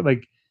complaint?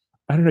 Like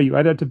I don't know, you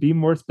either have to be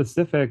more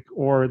specific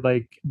or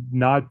like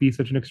not be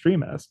such an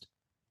extremist.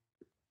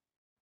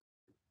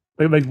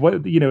 Like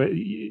what, you know,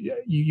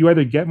 you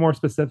either get more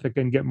specific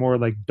and get more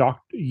like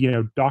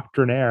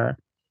doctrinaire,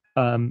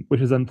 which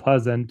is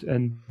unpleasant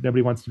and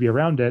nobody wants to be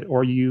around it,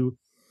 or you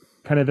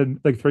kind of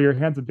like throw your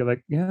hands and be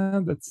like, yeah,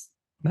 that's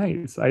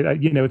nice.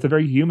 You know, it's a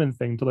very human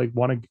thing to like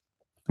want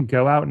to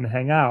go out and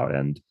hang out,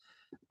 and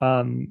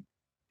um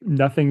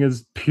nothing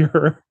is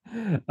pure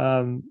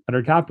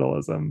under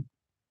capitalism.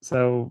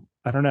 So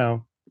I don't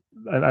know.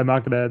 I'm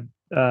not gonna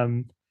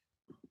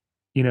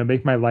you know,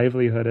 make my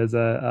livelihood as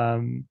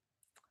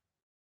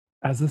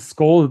a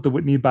skull at the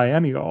Whitney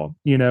Biennial,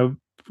 you know,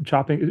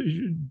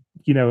 chopping,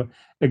 you know,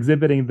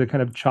 exhibiting the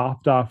kind of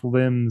chopped off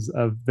limbs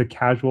of the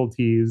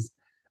casualties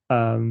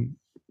um,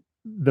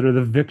 that are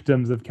the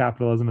victims of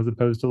capitalism, as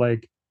opposed to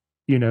like,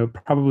 you know,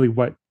 probably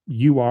what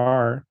you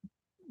are,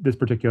 this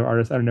particular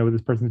artist. I don't know what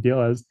this person's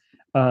deal is,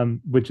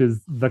 which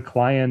is the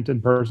client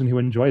and person who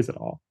enjoys it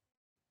all.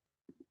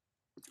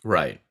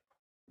 Right.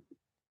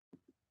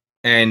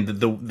 And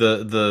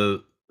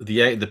the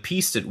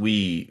piece that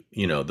we,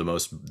 you know,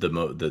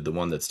 the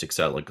one that sticks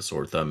out like a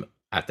sore thumb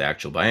at the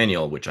actual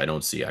biennial, which I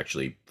don't see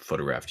actually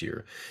photographed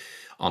here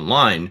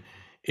online,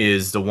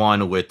 is the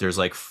one with there's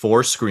like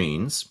four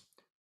screens.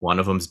 One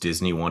of them's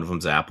Disney, one of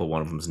them's Apple,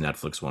 one of them's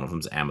Netflix, one of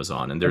them's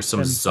Amazon, and there's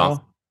That's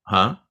some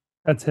huh?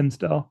 That's him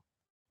still.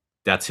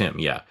 That's him,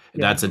 yeah.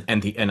 Yeah. That's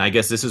and I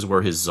guess this is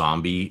where his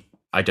zombie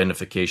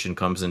identification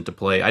comes into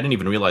play. I didn't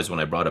even realize when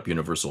I brought up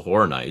Universal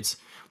Horror Nights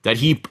that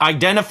he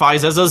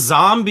identifies as a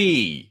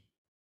zombie.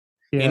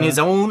 Yeah. In his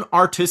own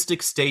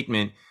artistic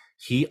statement,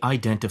 he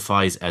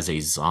identifies as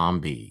a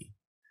zombie.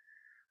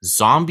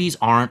 Zombies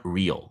aren't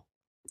real.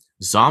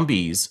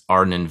 Zombies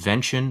are an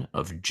invention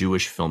of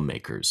Jewish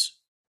filmmakers.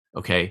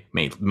 Okay,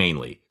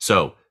 mainly.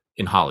 So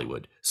in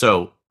Hollywood.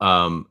 So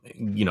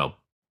you know,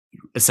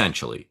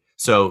 essentially.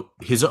 So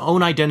his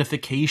own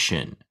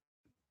identification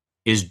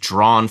is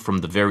drawn from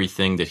the very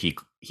thing that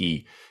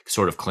he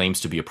sort of claims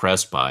to be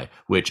oppressed by,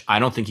 which I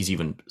don't think he's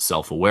even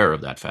self-aware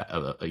of that fact.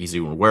 He's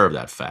even aware of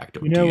that fact.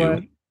 You know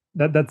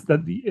what?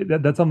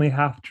 That's only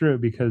half true,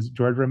 because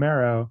George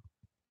Romero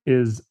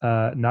is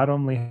not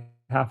only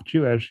half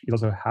Jewish, he's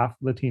also half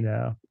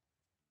Latino.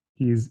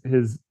 His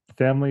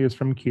family is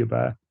from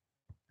Cuba.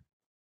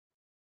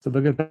 So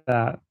look at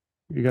that.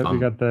 We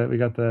got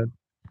the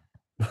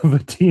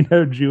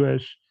Latino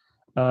Jewish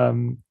I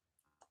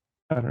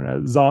don't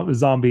know,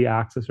 zombie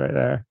axis right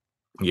there.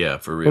 Yeah,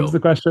 for real. What was the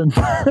question?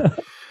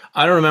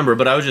 I don't remember,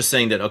 but I was just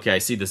saying that, okay, I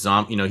see the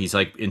zombie, you know, he's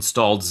like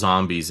installed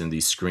zombies in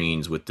these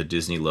screens with the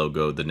Disney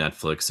logo, the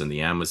Netflix, and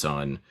the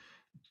Amazon.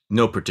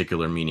 No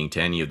particular meaning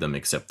to any of them,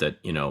 except that,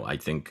 you know, I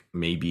think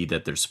maybe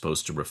that they're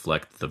supposed to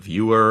reflect the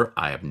viewer.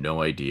 I have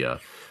no idea.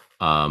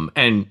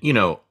 And, you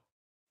know,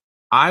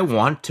 I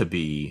want to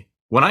be,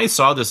 when I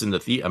saw this in the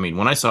theater, I mean,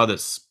 when I saw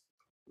this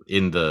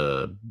in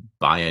the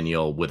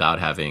biennial without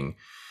having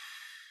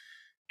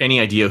any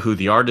idea who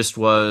the artist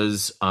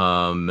was,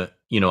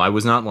 you know, I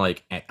was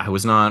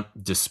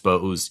not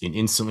disposed and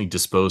instantly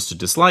disposed to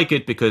dislike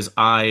it, because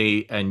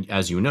and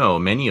as you know,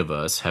 many of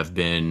us have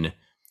been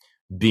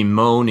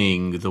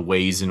bemoaning the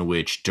ways in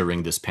which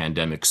during this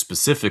pandemic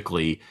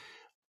specifically,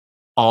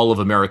 all of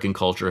American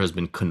culture has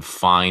been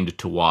confined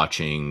to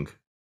watching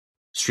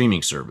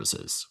streaming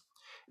services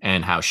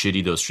and how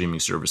shitty those streaming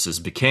services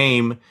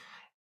became.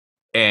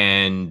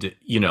 And,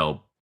 you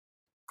know,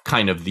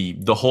 kind of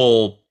the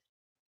whole,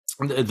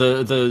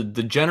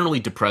 the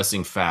generally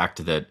depressing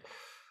fact that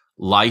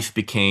life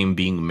became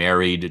being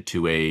married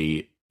to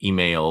a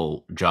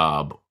email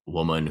job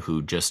woman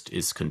who just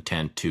is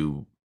content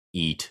to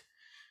eat,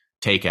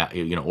 take out,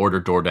 you know, order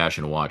DoorDash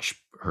and watch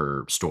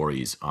her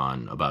stories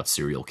on about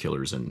serial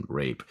killers and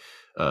rape,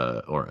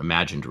 or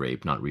imagined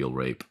rape, not real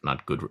rape,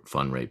 not good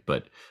fun rape,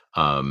 but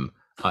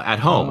at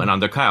home and on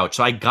their couch.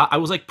 So I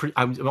was like,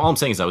 all I'm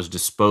saying is I was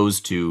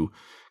disposed to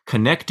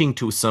connecting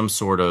to some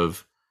sort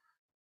of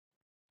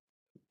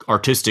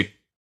artistic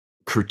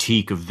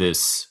critique of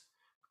this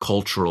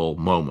cultural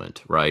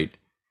moment, right?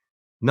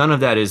 None of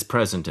that is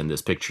present in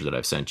this picture that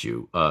I've sent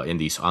you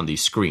on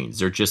these screens.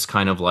 They're just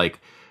kind of like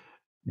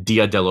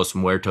Dia de los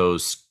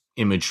Muertos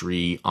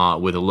imagery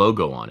with a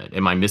logo on it.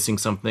 Am I missing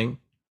something?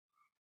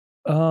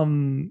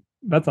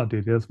 That's not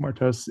Dia de los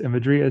Muertos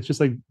imagery. It's just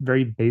like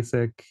very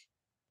basic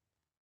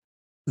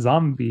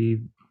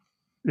zombie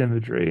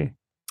imagery.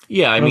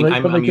 Yeah, I mean,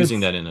 I'm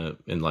using that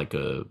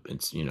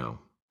it's, you know.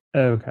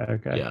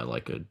 Okay. Yeah,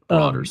 like a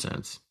broader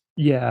sense.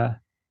 Yeah,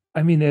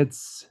 I mean,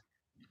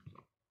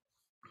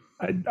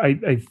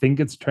 I think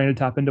it's trying to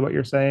tap into what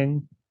you're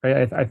saying,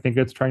 right? I think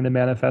it's trying to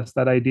manifest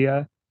that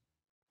idea.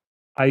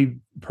 I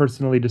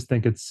personally just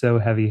think it's so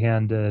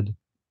heavy-handed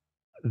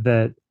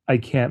that I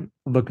can't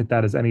look at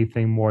that as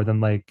anything more than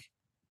like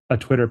a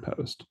Twitter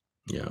post.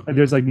 Yeah. Like,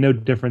 there's like no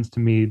difference to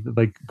me,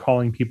 like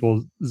calling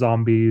people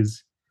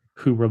zombies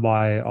who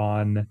rely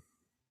on,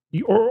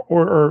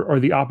 or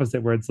the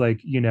opposite, where it's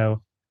like, you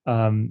know,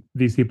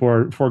 these people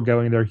are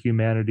foregoing their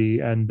humanity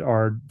and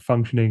are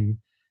functioning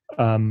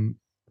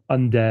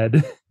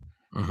undead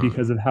Hmm.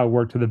 because of how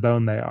worked to the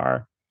bone they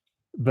are.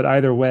 But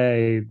either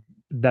way,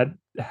 that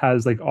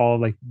has like all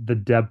like the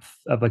depth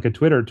of like a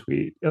Twitter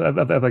tweet of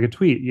like a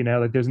tweet, you know,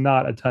 like there's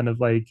not a ton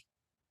of like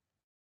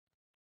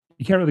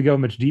you can't really go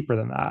much deeper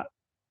than that.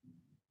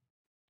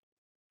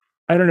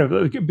 I don't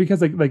know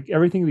because like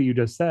everything that you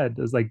just said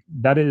is like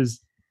that is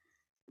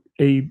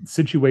a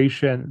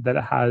situation that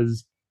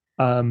has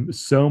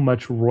so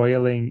much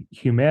roiling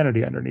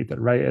humanity underneath it,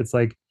 right? It's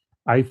like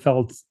I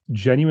felt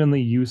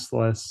genuinely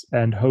useless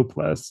and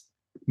hopeless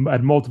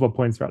at multiple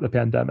points throughout the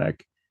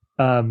pandemic.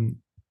 Um,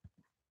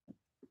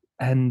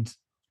 and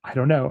I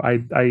don't know,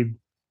 I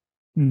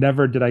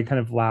never did I kind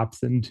of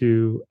lapse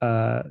into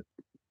um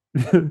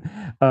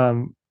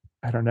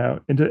I don't know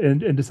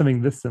into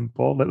something this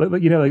simple,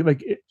 like you know,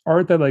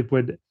 art that like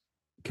would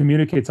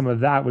communicate some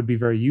of that would be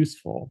very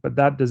useful, but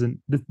that doesn't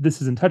this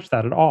doesn't touch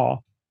that at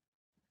all.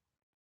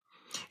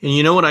 And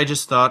you know what I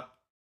just thought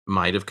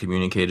might have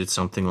communicated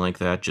something like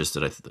that? Just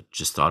that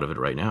just thought of it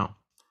right now.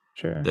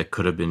 Sure. That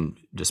could have been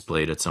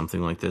displayed at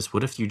something like this.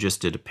 What if you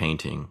just did a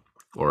painting,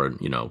 or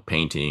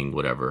painting,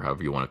 whatever,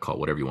 however you want to call it,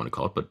 whatever you want to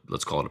call it, but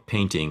let's call it a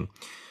painting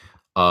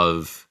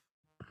of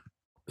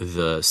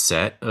the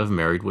set of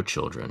Married with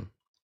Children,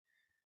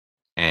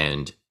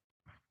 and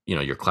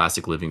your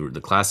classic living room,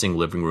 the classic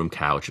living room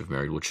couch of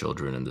Married with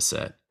Children, and the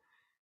set,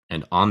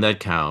 and on that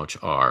couch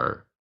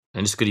are,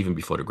 and this could even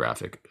be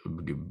photographic,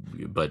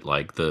 but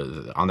like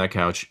on that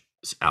couch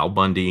is Al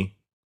Bundy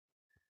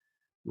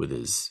with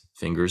his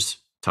fingers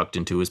tucked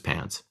into his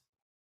pants,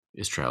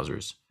 his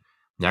trousers.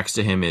 Next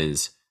to him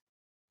is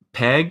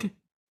Peg,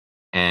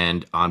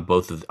 and on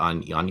both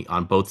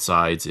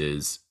sides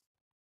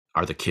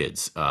are the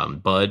kids,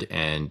 Bud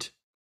and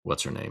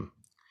what's her name?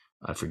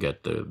 I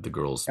forget the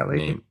girl's Kelly.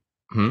 name.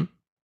 Hmm?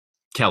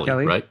 Kelly,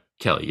 Kelly. right?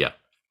 Kelly, yeah.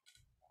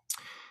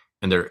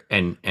 And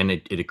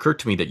it occurred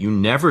to me that you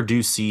never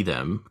do see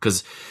them,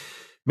 because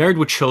Married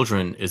with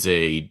Children is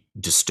a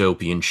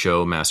dystopian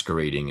show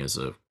masquerading as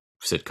a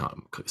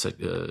sitcom,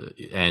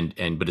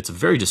 but it's a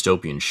very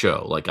dystopian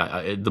show. Like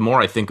the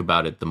more I think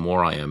about it, the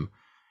more I am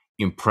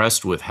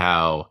impressed with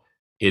how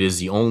it is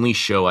the only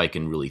show I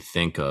can really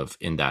think of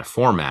in that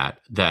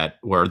format that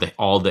where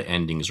all the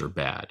endings are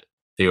bad.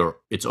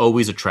 It's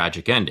always a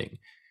tragic ending.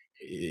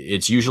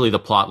 It's usually the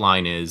plot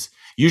line is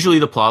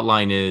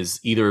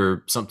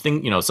either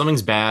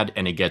something's bad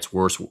and it gets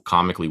worse,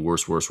 comically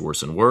worse,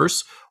 and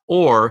worse,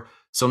 or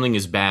something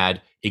is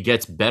bad, it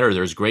gets better,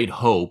 there's great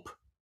hope,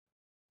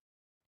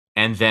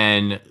 and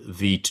then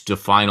the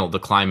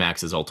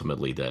climax is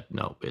ultimately that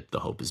no, the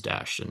hope is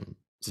dashed and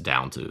it's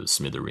down to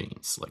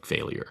smithereens, like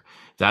failure.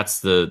 That's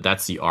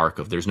the arc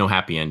of, there's no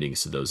happy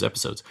endings to those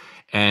episodes.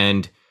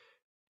 And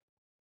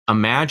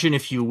imagine,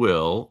 if you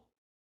will,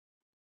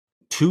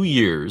 2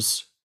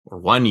 years or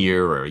 1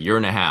 year or a year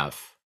and a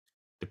half,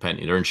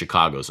 depending, they're in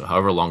Chicago, so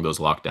however long those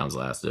lockdowns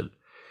lasted,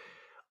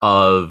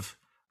 of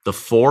the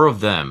four of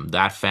them,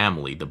 that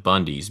family, the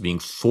Bundys, being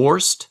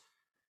forced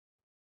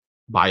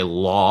by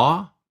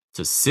law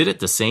to sit at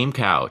the same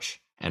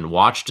couch and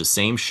watch the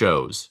same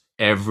shows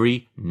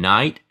every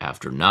night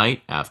after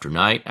night after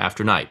night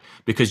after night,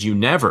 because you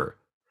never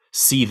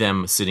see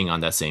them sitting on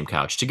that same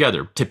couch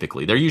together.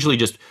 Typically, they're usually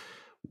just,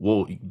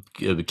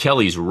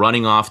 Kelly's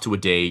running off to a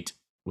date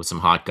with some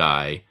hot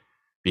guy,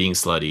 being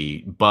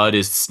slutty. Bud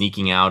is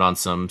sneaking out on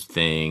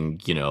something.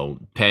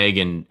 Peg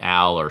and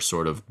Al are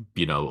sort of,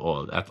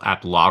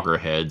 at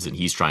loggerheads, and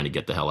he's trying to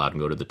get the hell out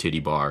and go to the titty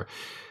bar.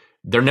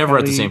 They're never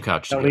at the same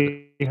couch together.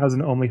 Kelly has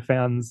an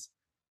OnlyFans.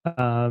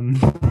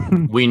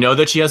 We know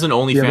that she has an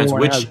OnlyFans,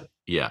 which,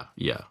 yeah,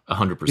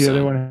 100%. The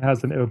other one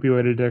has an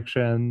opioid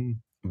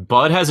addiction.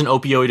 Bud has an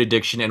opioid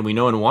addiction, and we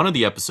know in one of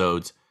the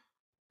episodes,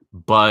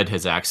 Bud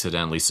has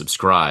accidentally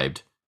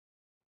subscribed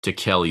to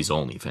Kelly's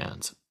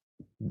OnlyFans,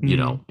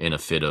 in a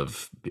fit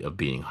of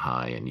being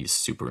high, and he's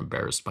super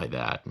embarrassed by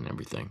that and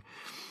everything.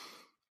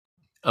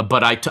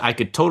 But I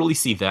could totally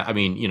see that. I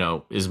mean,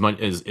 as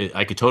much as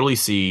I could totally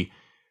see,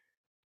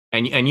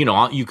 and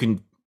you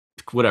can,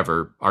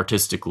 whatever,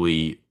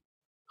 artistically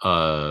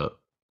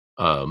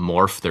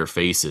morph their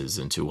faces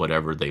into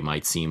whatever they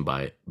might seem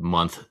by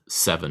month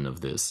 7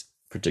 of this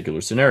particular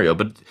scenario.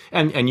 But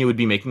and you would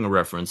be making a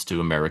reference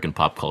to American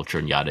pop culture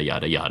and yada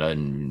yada yada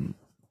and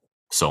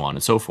so on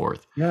and so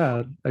forth.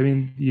 Yeah, I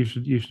mean, you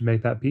should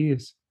make that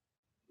piece.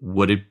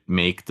 Would it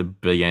make the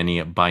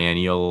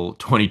biennial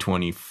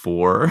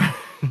 2024?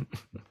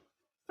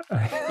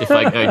 If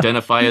I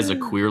identify as a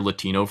queer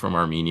Latino from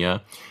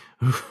Armenia,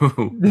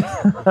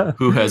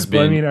 who has been,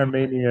 well, I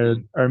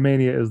mean,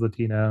 Armenia is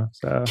Latino,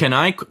 so can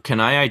I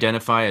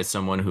identify as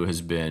someone who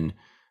has been,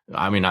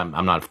 I mean,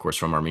 I'm not, of course,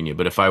 from Armenia,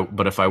 but if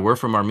I were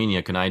from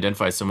Armenia, can I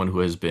identify as someone who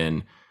has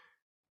been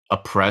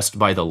oppressed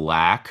by the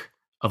lack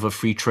of a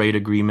free trade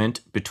agreement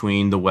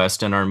between the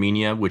West and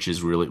Armenia, which has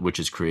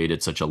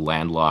created such a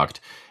landlocked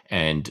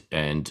and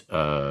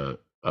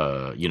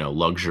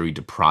luxury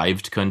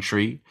deprived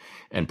country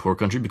and poor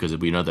country, because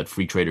we know that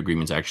free trade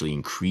agreements actually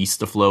increase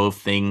the flow of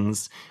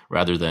things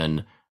rather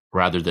than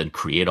rather than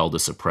create all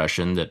this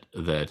oppression that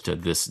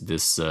this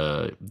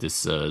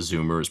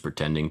Zoomer is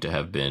pretending to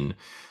have been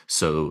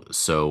so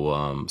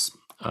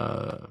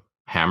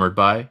hammered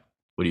by.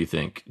 What do you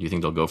think? Do you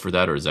think they'll go for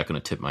that, or is that going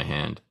to tip my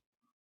hand?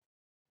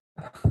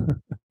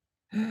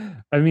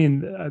 I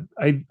mean,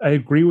 I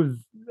agree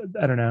with.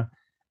 I don't know.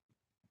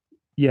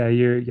 Yeah,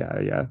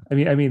 yeah.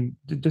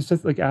 Just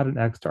like add an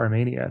X to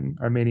Armenian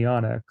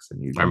X,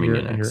 and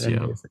Armenian you're X, in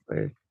yeah.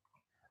 basically.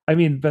 I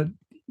mean, but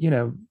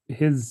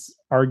his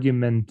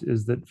argument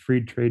is that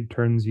free trade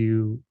turns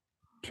your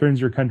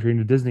country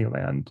into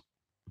Disneyland,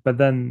 but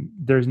then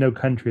there's no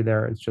country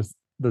there. It's just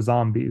the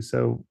zombies.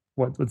 So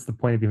what's the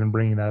point of even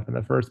bringing that up in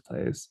the first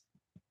place?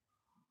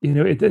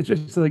 It's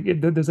just like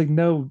there's like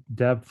no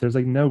depth. There's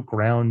like no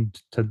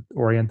ground to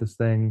orient this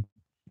thing.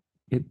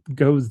 It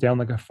goes down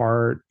like a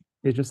fart.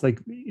 I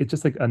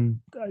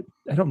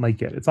don't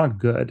like it. It's not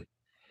good.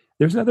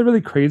 There's another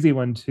really crazy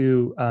one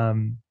too.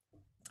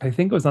 I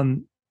think it was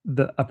on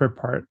the upper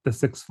part, the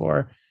sixth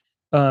floor.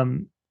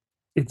 Um,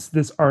 it's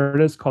this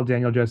artist called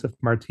Daniel Joseph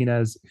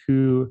Martinez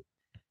who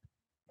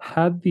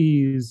had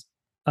these.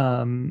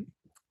 Um,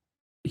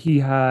 he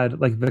had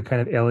like the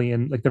kind of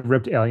alien, like the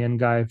ripped alien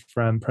guy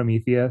from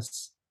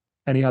Prometheus,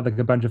 and he had like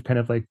a bunch of kind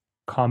of like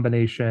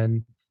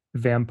combination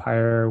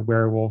vampire,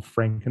 werewolf,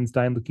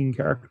 Frankenstein looking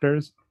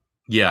characters.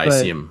 Yeah, I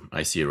see But him.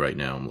 I see it right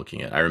now. I'm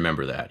looking at. I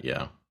remember that.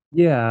 Yeah.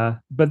 yeah,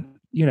 but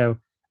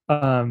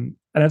and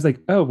I was like,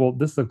 oh well,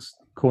 this looks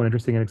cool and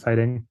interesting and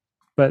exciting.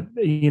 But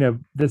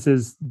this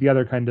is the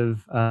other kind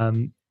of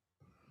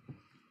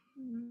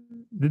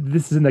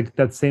this is in like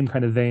that same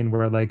kind of vein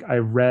where like I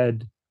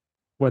read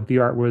what the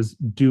art was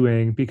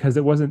doing because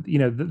it wasn't,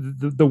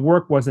 the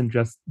work wasn't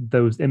just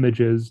those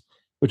images,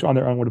 which on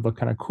their own would have looked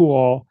kind of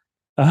cool.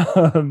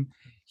 Um,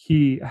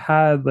 he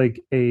had like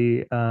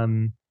a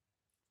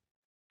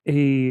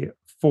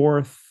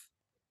fourth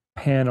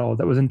panel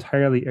that was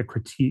entirely a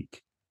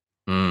critique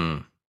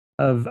Mm.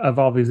 of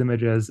all these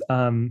images.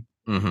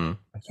 Hmm.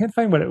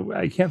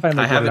 I can't find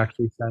I like what have it it.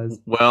 actually says.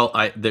 Well,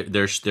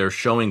 they're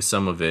showing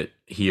some of it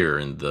here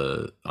in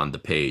the on the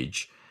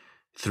page.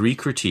 Three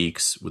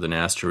critiques with an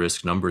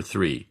asterisk number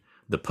three.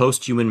 The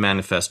Post-Human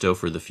Manifesto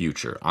for the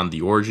Future on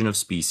the Origin of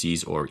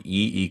Species, or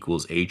E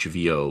equals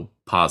HVO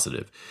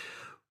positive.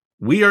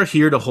 We are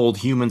here to hold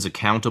humans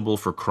accountable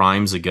for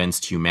crimes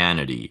against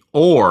humanity,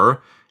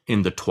 or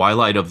in the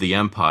twilight of the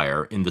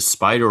empire, in the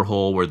spider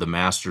hole where the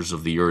masters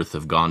of the earth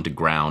have gone to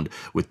ground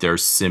with their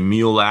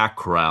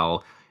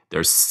simulacral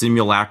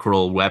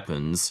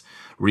weapons,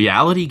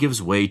 reality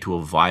gives way to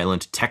a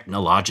violent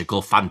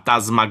technological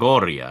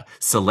phantasmagoria,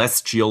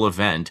 celestial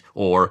event,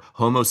 or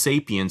Homo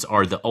sapiens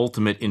are the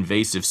ultimate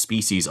invasive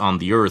species on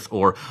the earth,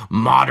 or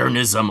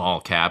modernism, all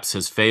caps,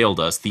 has failed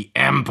us, the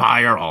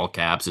empire, all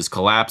caps, is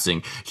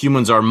collapsing,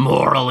 humans are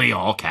morally,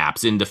 all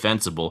caps,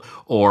 indefensible,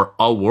 or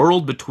a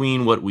world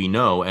between what we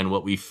know and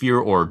what we fear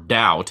or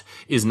doubt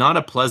is not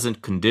a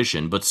pleasant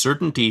condition, but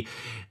certainty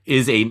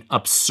is an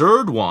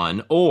absurd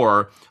one,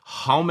 or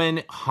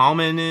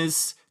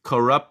homines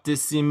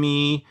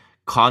corruptissimi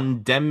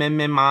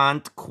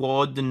condemnement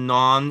quod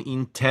non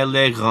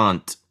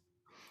intellegant.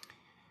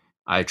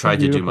 I Some tried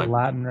to do beautiful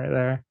my. Latin right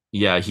there.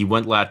 Yeah, he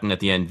went Latin at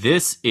the end.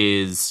 This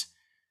is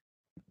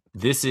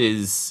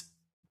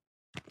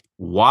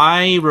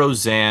why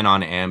Roseanne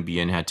on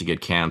Ambien had to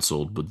get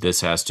canceled, but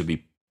this has to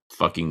be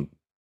fucking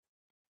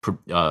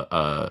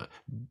uh,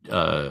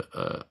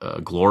 uh,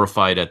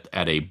 glorified at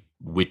a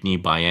Whitney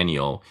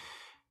biennial.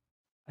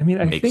 I mean,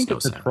 I Makes think no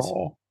it's a sense.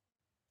 troll.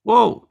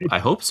 Whoa, It, I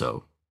hope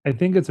so. I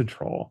think it's a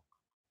troll.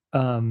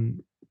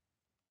 Um,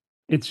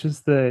 it's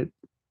just that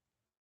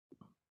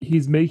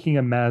he's making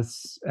a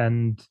mess,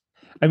 and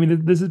I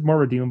mean, this is more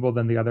redeemable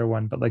than the other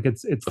one, but like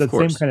it's Of that same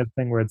course. kind of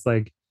thing where it's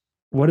like,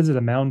 what does it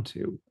amount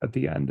to at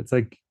the end? It's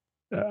like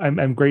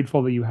I'm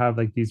grateful that you have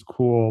like these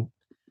cool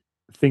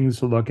things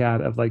to look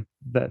at of like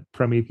that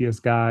Prometheus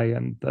guy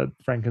and the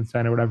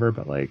Frankenstein or whatever,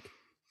 but like,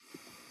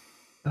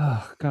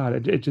 oh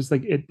god, it just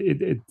like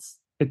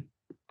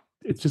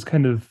it's just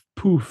kind of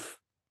poof.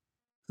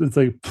 It's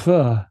like,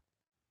 pho,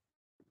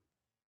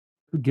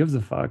 who gives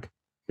a fuck?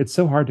 It's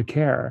so hard to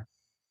care.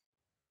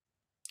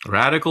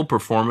 Radical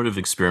performative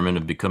experiment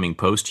of becoming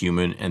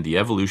post-human and the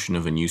evolution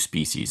of a new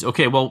species.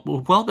 Okay, well,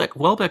 Welbeck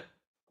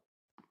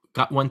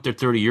went there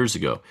 30 years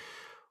ago.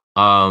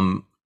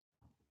 Um,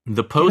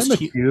 the Do you know post.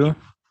 Mathieu?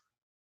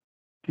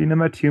 Do you know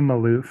Mathieu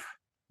Malouf?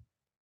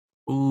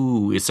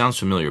 Ooh, it sounds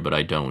familiar, but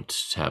I don't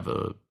have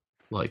a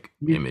like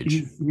image.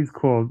 He's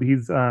cool.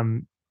 He's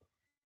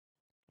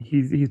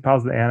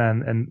pals with Anna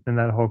and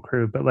that whole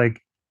crew. But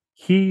like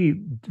he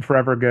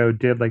forever ago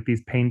did like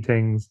these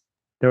paintings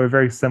that were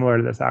very similar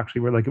to this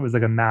actually, where like it was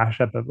like a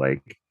mashup of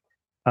like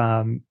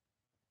um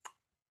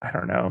I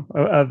don't know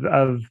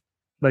of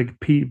like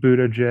Pete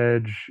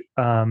Buttigieg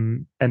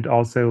and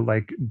also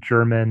like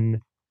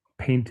German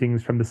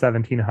paintings from the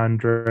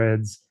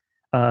 1700s.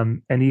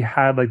 And he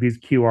had like these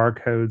QR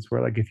codes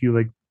where like if you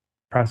like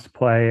pressed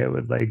play, it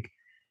would like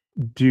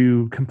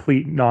do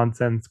complete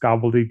nonsense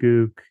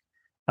gobbledygook,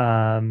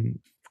 um,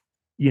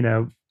 you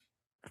know,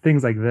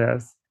 things like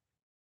this.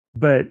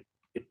 but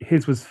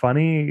his was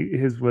funny.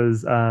 His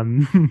was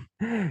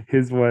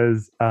his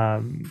was I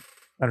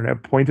don't know,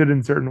 pointed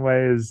in certain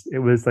ways. It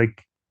was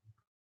like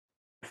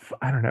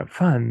I don't know,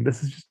 fun.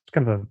 This is just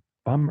kind of a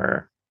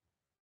bummer.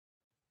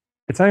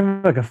 It's not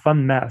even like a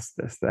fun mess,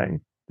 this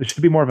thing. This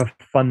should be more of a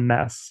fun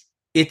mess.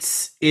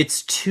 It's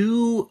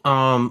too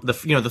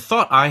the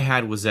thought I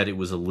had was that it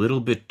was a little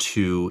bit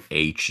too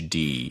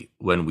HD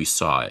when we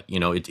saw it.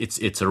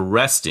 It's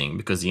arresting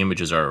because the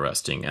images are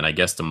arresting, and I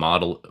guess the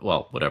model,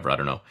 well, whatever, I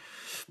don't know.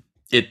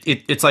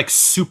 It's like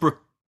super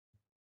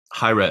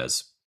high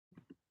res,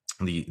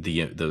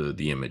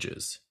 the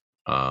images.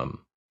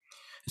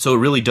 So it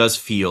really does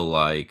feel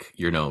like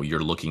you're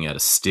looking at a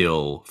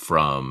still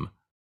from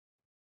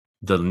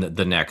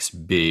the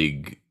next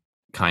big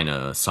kind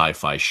of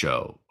sci-fi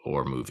show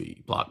or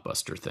movie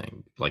blockbuster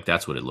thing. Like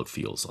that's what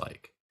feels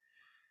like.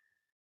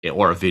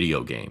 Or a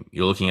video game.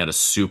 You're looking at a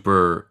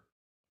super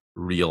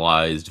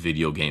realized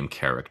video game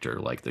character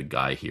like the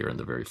guy here in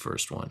the very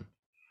first one.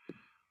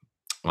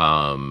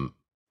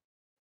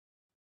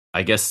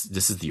 I guess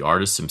this is the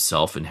artist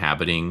himself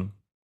inhabiting.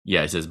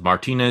 Yeah, it says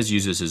Martinez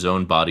uses his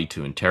own body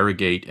to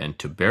interrogate and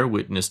to bear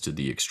witness to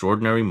the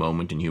extraordinary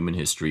moment in human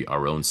history,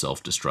 our own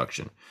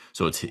self-destruction.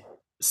 So it's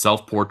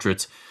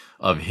self-portraits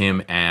of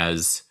him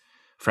as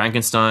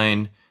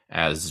Frankenstein,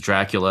 as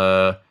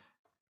Dracula,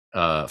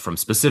 from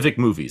specific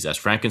movies, as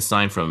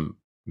Frankenstein from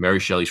Mary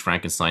Shelley's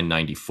Frankenstein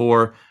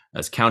 94,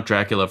 as Count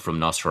Dracula from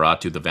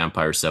Nosferatu the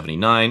Vampire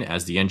 79,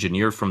 as the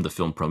engineer from the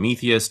film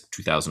Prometheus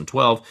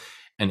 2012,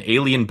 an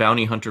alien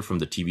bounty hunter from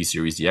the TV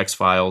series The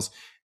X-Files,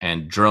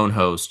 and drone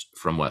host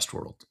from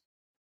Westworld.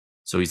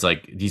 So he's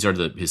like, these are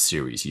his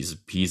series.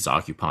 He's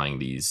occupying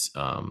these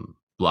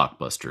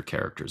blockbuster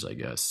characters, I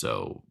guess.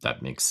 So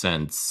that makes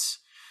sense.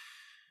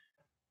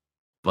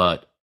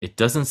 But it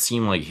doesn't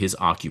seem like his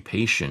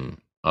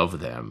occupation of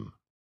them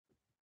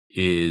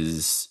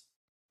is.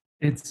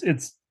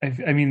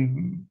 I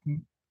mean,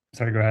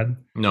 sorry, go ahead.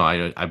 No,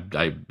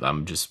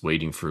 I'm just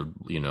waiting for.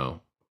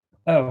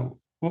 Oh,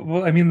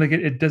 well, I mean, like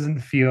it doesn't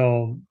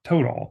feel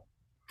total.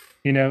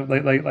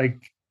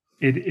 Like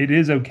it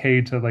is okay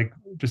to like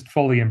just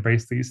fully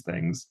embrace these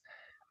things,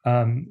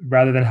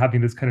 rather than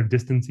having this kind of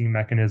distancing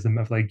mechanism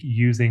of like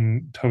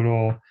using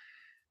total,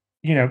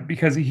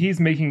 because he's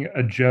making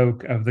a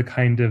joke of the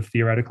kind of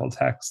theoretical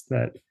text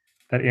that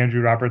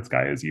Andrew Roberts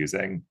guy is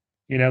using.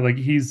 Like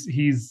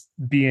he's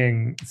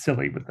being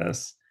silly with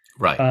this,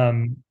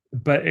 right.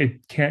 But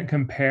it can't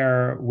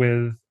compare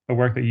with a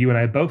work that you and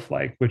I both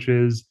like, which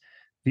is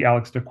the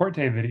Alex de Corte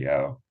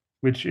video,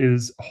 which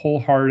is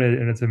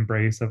wholehearted in its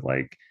embrace of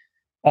like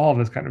all of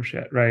this kind of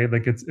shit, right?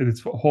 Like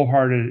it's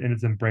wholehearted in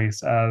its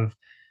embrace of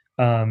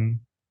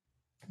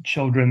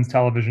children's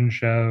television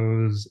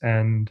shows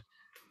and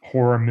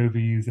horror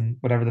movies and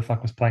whatever the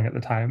fuck was playing at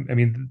the time. I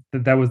mean,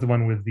 that was the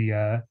one with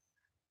the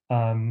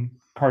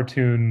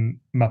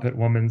cartoon Muppet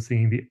woman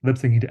singing the lip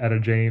syncing to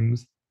Etta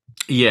James.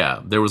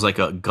 Yeah, there was like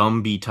a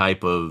Gumby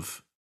type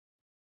of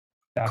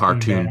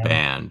cartoon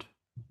band.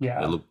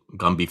 Yeah,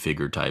 Gumby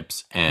figure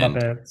types and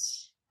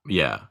Muppets.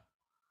 Yeah.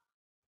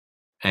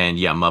 And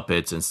yeah,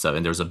 Muppets and stuff.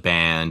 And there's a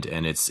band,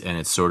 and it's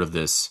sort of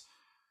this,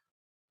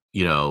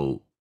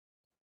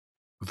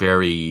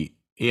 very,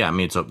 yeah. I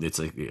mean, it's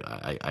like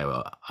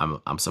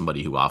I'm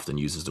somebody who often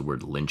uses the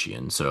word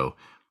Lynchian, so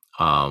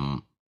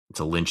it's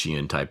a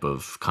Lynchian type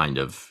of kind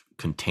of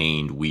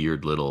contained,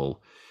 weird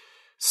little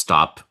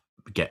stop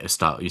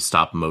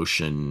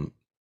motion.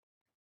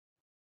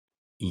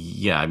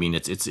 Yeah, I mean,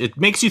 it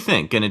makes you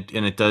think, and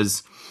it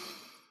does.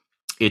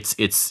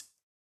 It's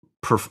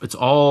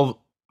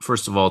all.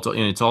 First of all,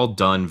 it's all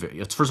done.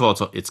 First of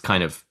all,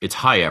 it's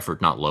high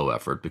effort, not low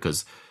effort,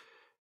 because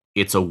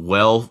it's a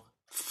well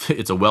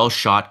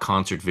shot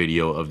concert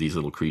video of these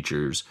little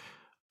creatures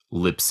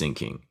lip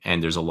syncing,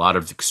 and there's a lot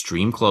of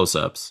extreme close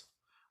ups,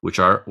 which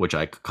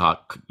I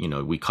caught.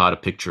 We caught a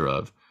picture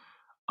of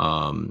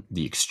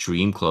the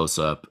extreme close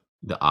up.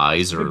 The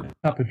eyes are good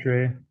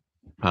puppetry.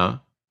 Huh?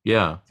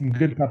 Yeah, some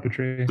good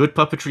puppetry. Good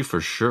puppetry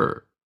for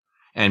sure,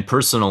 and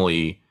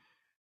personally,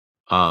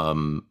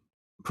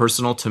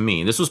 personal to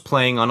me, this was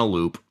playing on a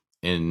loop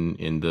in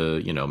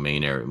the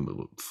main area,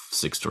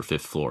 6th or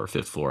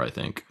 5th floor, I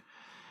think.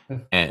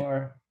 Fifth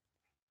floor.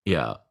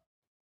 Yeah,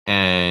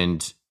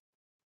 and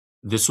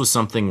this was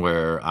something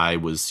where I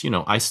was,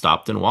 I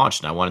stopped and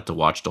watched, and I wanted to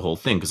watch the whole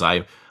thing because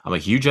I'm a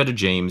huge Etta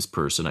James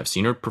person. I've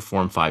seen her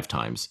perform 5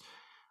 times,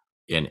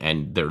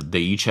 and they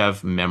each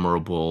have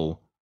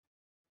memorable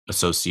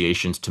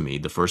associations to me.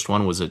 The first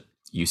one was at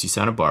UC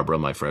Santa Barbara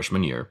my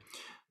freshman year.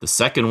 The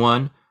second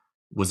one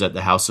was at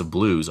the House of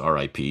Blues,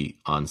 RIP,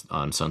 on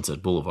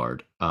Sunset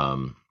Boulevard,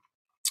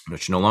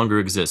 which no longer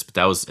exists. But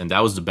that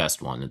was the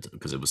best one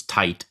because it was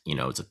tight.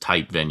 It's a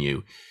tight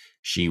venue.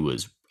 She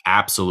was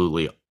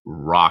absolutely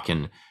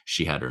rocking.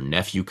 She had her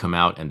nephew come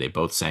out, and they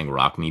both sang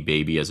 "Rock Me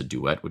Baby" as a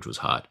duet, which was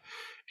hot.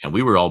 And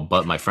we were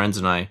my friends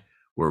and I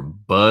were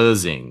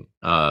buzzing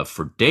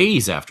for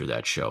days after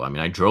that show. I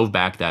mean, I drove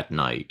back that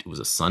night. It was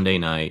a Sunday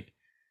night.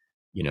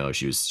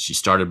 She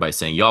started by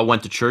saying, "Y'all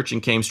went to church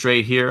and came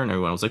straight here," and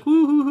everyone was like,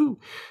 "Woo hoo hoo."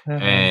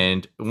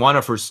 And one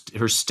of her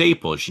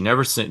staples, she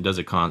never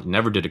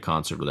never did a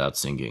concert without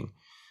singing.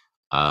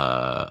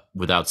 I'd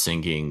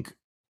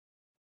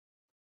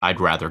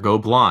Rather Go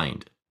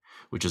Blind,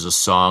 which is a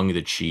song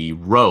that she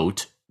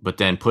wrote but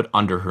then put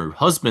under her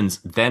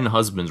then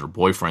husband's or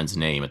boyfriend's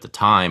name at the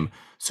time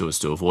so as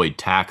to avoid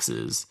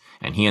taxes.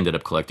 And he ended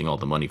up collecting all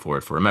the money for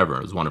it forever.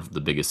 It was one of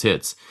the biggest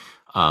hits.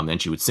 And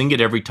she would sing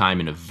it every time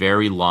in a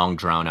very long,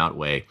 drawn out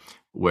way,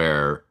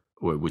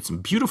 with some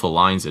beautiful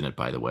lines in it,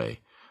 by the way.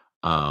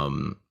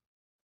 And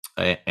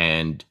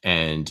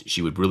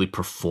she would really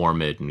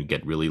perform it and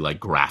get really like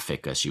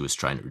graphic as she was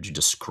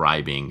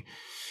describing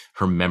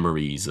her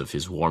memories of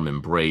his warm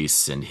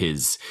embrace and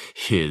his,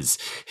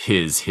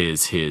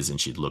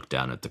 and she'd look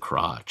down at the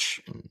crotch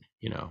and,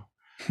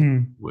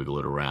 wiggle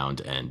it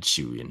around, and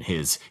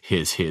his,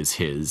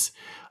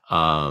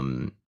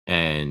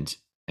 and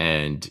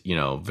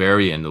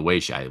very, and the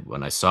way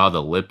when I saw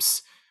when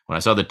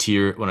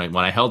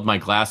I held my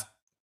glass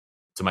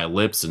to my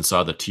lips and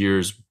saw the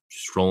tears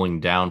rolling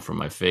down from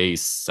my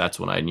face, that's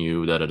when I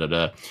knew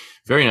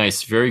very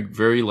nice, very,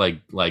 very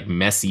like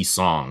messy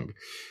song.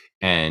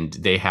 And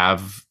they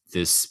have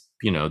this,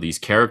 these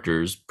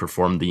characters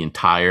perform the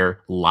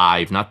entire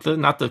live, not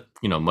the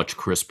much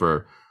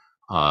crisper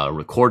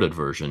recorded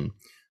version,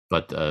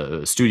 but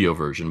studio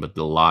version, but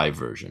the live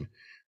version.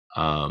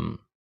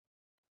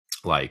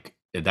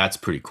 That's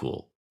pretty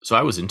cool. So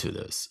I was into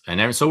this,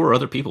 and so were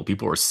other people.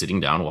 People were sitting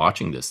down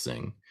watching this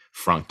thing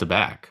front to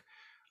back.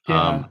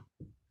 Yeah.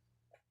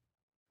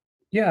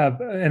 Yeah,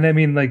 and I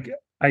mean, like,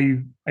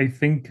 I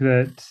think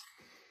that,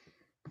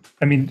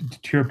 I mean,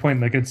 to your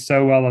point, like, it's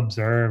so well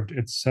observed,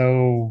 it's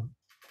so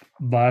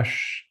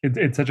lush,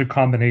 it's such a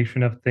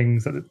combination of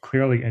things that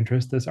clearly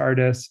interest this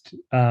artist.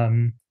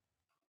 I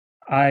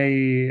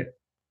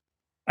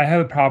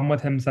have a problem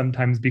with him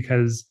sometimes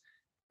because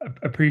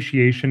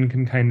appreciation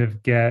can kind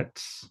of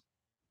get,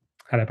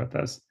 how do I put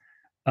this?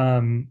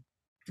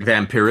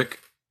 Vampiric?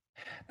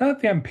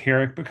 Not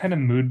vampiric, but kind of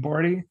mood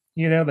boardy,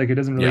 like it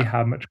doesn't really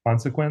have much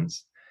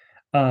consequence.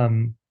 But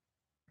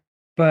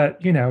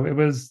it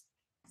was,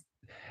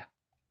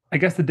 I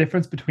guess the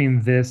difference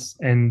between this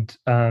and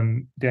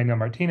Daniel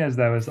Martinez,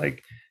 though, is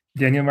like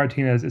Daniel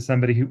Martinez is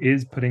somebody who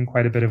is putting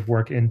quite a bit of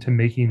work into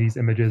making these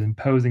images and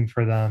posing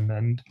for them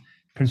and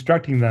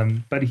constructing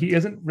them, but he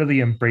isn't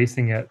really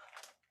embracing it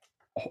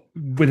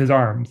with his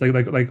arms,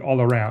 like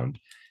all around.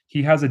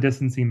 He has a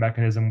distancing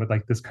mechanism with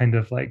like this kind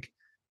of like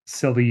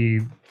silly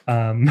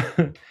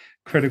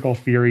critical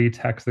theory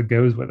text that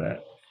goes with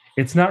it.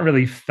 It's not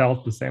really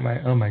felt the same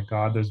way. Oh my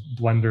God, there's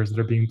blenders that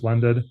are being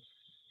blended.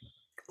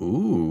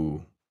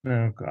 Ooh.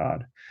 Oh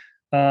God.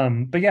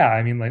 But yeah,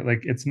 I mean,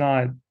 like it's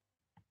not,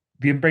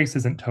 the embrace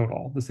isn't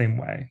total the same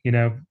way.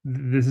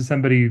 This is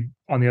somebody,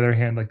 on the other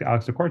hand, like the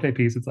Alex DeCorte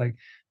piece, it's like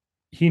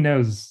he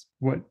knows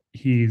what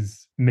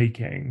he's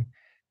making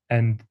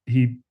and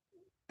he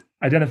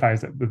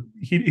identifies it with,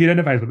 he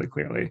identifies with it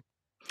clearly.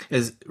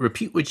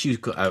 Repeat what you,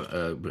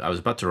 I was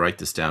about to write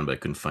this down, but I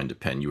couldn't find a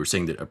pen. You were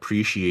saying that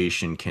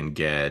appreciation can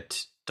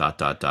get ...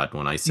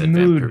 when I said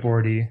mood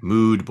boardy.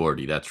 Mood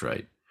boardy, that's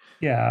right.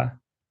 Yeah.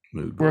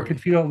 Mood boardy. Where it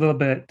could feel a little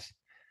bit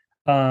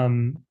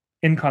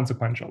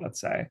inconsequential, let's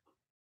say.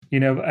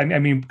 I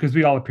mean, because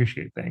we all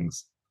appreciate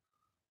things.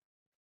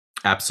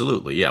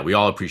 Absolutely. Yeah, we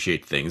all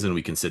appreciate things and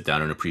we can sit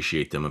down and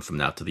appreciate them from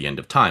now to the end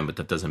of time, but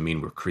that doesn't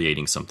mean we're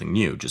creating something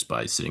new just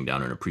by sitting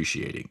down and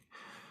appreciating.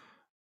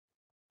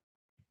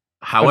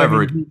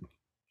 However,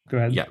 go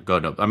ahead. Yeah, go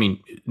no. I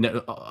mean,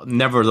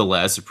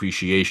 nevertheless,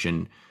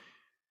 appreciation.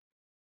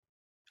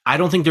 I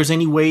don't think there's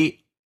any way.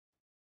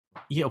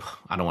 I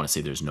don't want to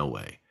say there's no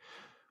way,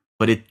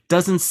 but it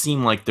doesn't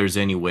seem like there's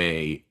any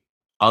way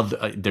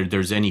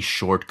there's any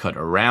shortcut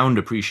around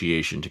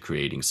appreciation to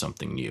creating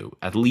something new,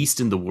 at least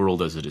in the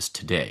world as it is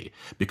today,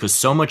 because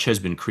so much has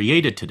been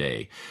created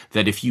today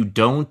that if you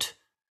don't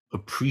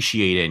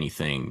appreciate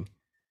anything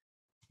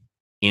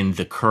in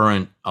the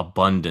current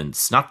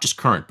abundance, not just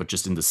current, but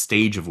just in the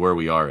stage of where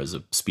we are as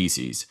a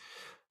species,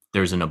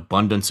 there's an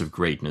abundance of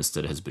greatness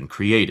that has been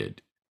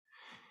created.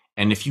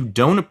 And if you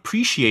don't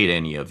appreciate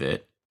any of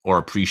it or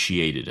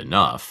appreciate it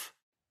enough,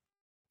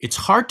 it's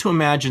hard to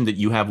imagine that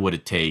you have what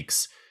it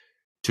takes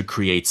to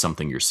create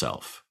something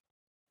yourself.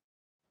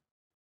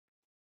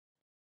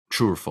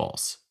 True or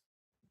false?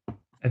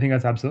 I think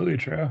that's absolutely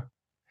true.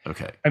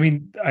 Okay. I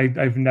mean,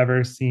 I've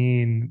never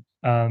seen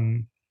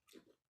an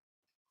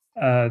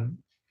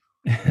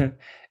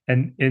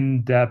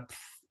in-depth,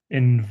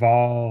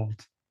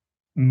 involved,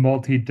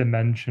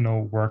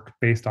 multi-dimensional work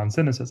based on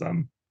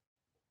cynicism.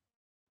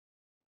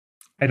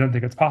 I don't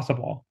think it's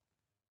possible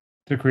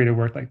to create a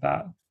work like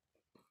that.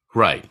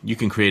 Right. You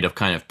can create a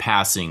kind of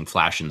passing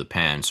flash in the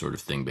pan sort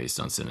of thing based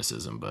on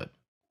cynicism, but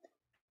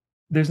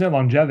there's no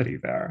longevity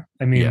there.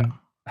 I mean,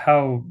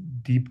 how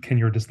deep can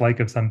your dislike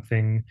of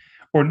something,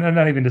 or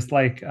not even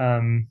dislike,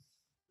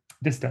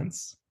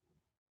 distance?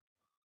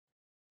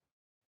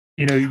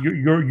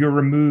 Your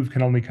remove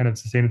can only kind of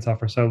sustain itself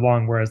for so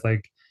long, whereas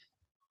like,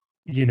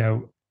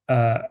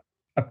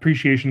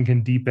 appreciation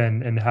can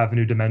deepen and have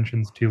new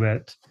dimensions to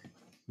it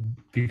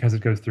because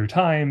it goes through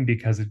time,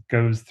 because it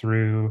goes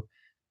through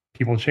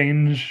people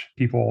change,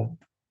 people,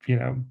 you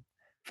know,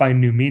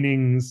 find new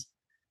meanings.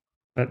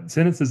 But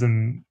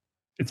cynicism,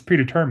 it's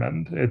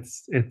predetermined.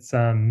 It's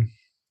I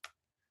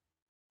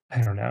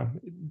don't know.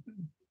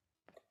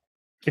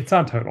 It's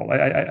not total.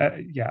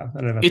 Yeah, I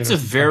don't know if It's a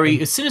cynicism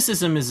very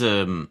cynicism is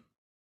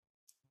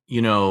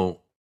you know,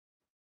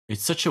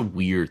 it's such a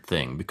weird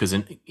thing because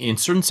in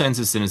certain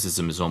senses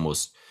cynicism is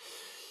almost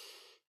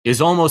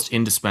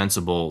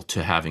indispensable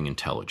to having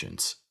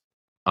intelligence.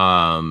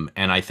 And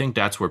I think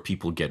that's where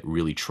people get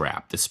really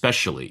trapped,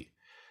 especially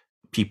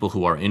people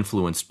who are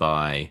influenced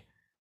by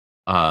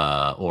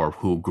or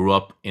who grew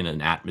up in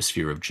an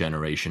atmosphere of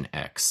Generation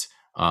X.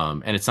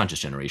 And it's not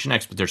just Generation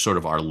X, but they're sort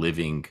of our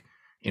living,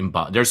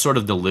 they're sort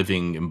of the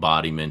living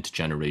embodiment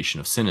generation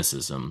of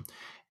cynicism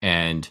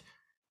and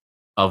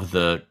of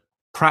the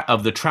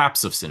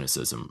traps of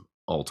cynicism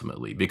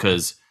ultimately,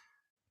 because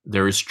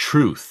there is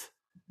truth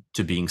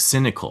to being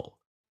cynical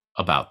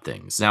about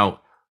things.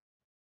 Now,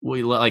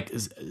 we like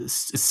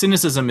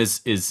cynicism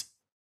is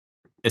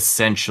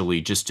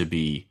essentially just to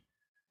be,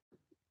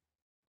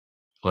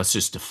 let's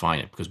just define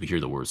it because we hear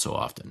the word so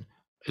often.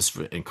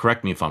 And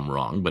correct me if I'm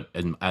wrong, but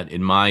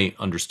in my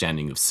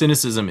understanding of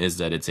cynicism is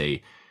that it's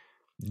a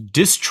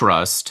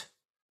distrust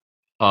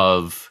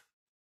of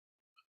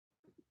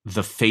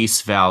the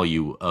face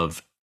value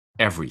of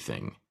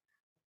everything.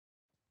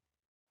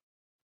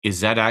 Is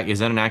that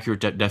an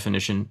accurate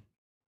definition?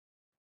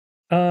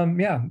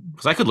 Yeah,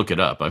 because I could look it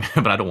up, but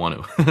I don't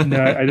want to. No,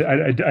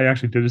 I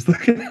actually did just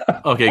look it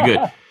up. Okay, good.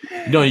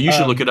 No, you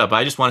should look it up.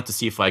 I just wanted to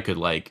see if I could,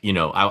 like,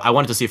 I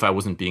wanted to see if I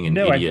wasn't being an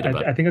idiot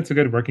about it. I think it's a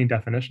good working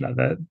definition of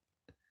it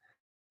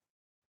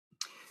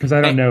because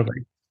I don't know.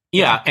 Like,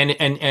 yeah,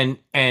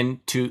 and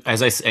to,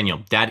 as I said,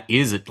 and that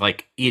is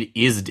like, it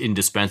is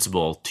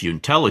indispensable to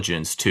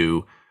intelligence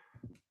to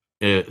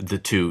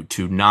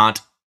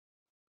not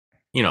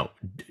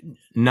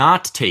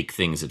not take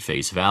things at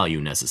face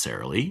value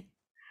necessarily.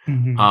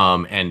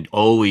 Mm-hmm. And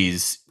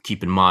always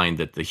keep in mind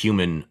that the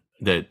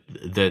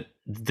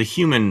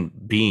human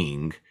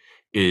being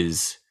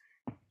is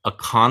a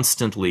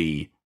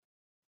constantly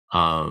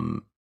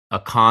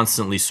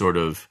sort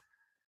of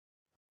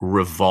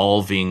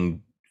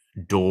revolving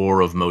door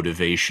of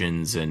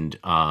motivations and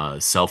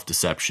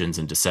self-deceptions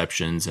and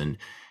deceptions, and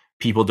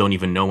people don't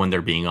even know when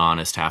they're being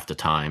honest half the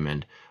time,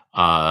 and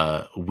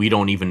we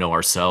don't even know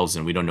ourselves,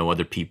 and we don't know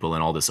other people,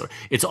 and all this.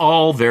 It's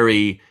all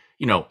very,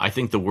 I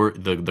think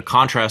the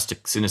contrast to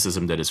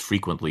cynicism that is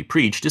frequently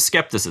preached is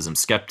skepticism.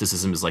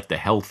 Skepticism is like the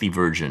healthy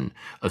version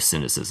of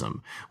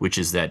cynicism, which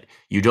is that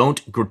you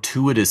don't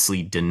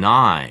gratuitously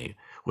deny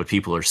what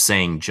people are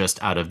saying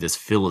just out of this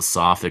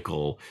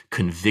philosophical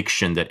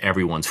conviction that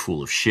everyone's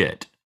full of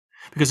shit.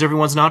 Because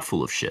everyone's not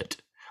full of shit.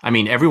 I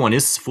mean, everyone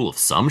is full of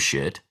some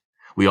shit.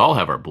 We all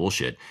have our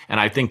bullshit. And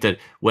I think that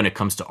when it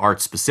comes to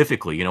art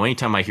specifically,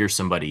 anytime I hear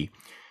somebody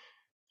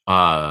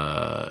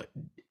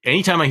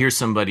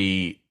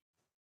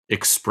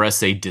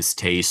express a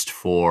distaste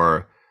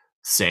for,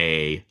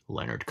 say,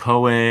 Leonard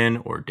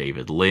Cohen or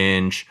David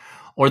Lynch,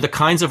 or the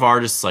kinds of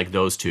artists like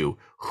those two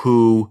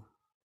who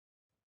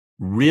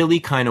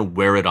really kind of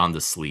wear it on the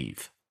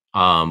sleeve.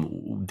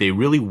 They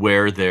really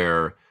wear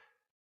their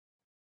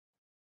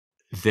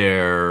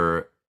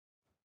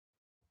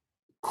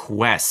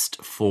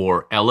quest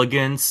for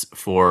elegance,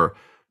 for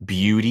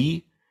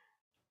beauty,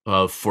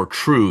 for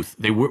truth.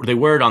 They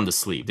wear it on the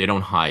sleeve. They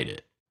don't hide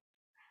it.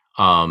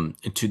 And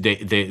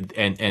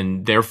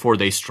therefore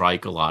they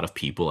strike a lot of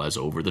people as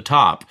over the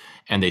top,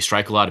 and they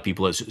strike a lot of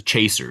people as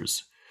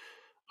chasers,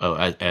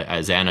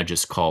 as Anna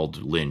just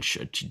called Lynch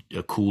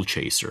a cool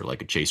chaser,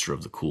 like a chaser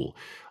of the cool,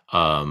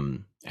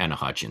 Anna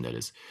Hatchian, that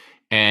is.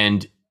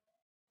 And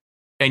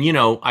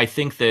I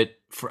think that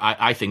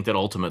I think that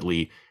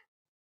ultimately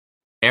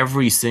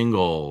every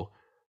single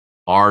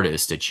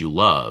artist that you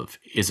love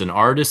is an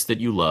artist that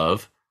you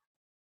love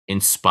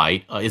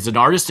is an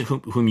artist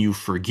whom you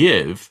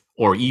forgive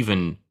or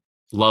even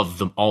love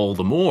them all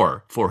the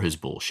more for his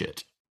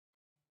bullshit.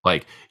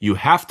 Like, you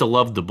have to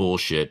love the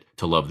bullshit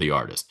to love the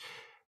artist,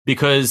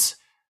 because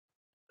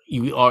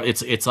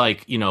it's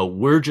like, we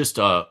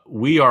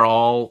are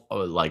all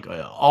like,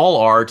 all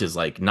art is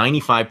like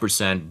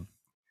 95%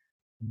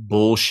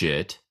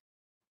 bullshit,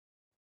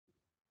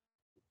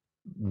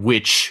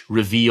 which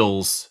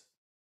reveals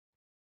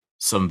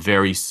some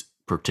very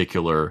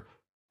particular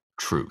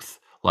truth.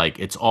 Like,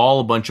 it's all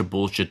a bunch of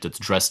bullshit that's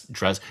dressed.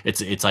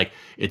 It's like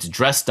it's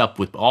dressed up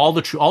with all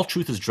the all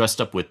truth is dressed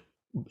up with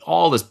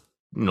all this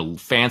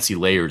fancy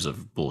layers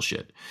of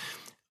bullshit.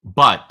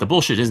 But the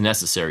bullshit is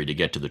necessary to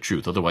get to the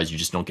truth. Otherwise, you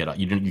just don't get out.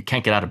 You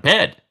can't get out of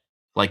bed.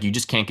 Like, you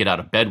just can't get out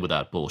of bed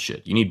without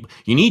bullshit. You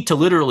need to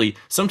literally,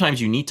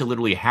 sometimes you need to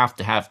literally have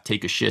to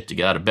take a shit to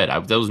get out of bed.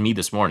 That was me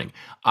this morning.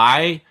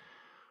 I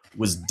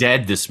was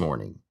dead this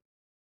morning.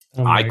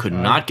 Oh, I could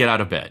not get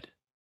out of bed.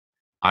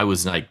 I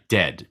was like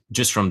dead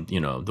just from,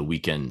 the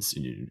weekend's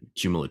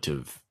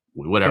cumulative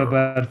whatever.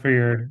 Bad for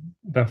your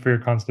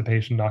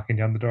constipation knocking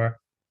down the door.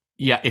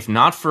 Yeah, if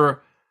not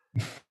for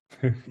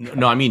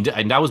No, I mean,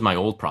 and that was my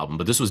old problem,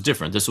 but this was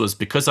different. This was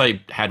because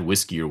I had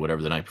whiskey or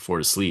whatever the night before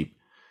to sleep.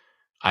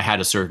 I had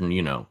a certain,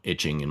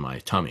 itching in my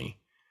tummy.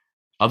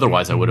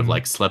 Otherwise, I would have Mhm.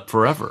 like slept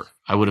forever.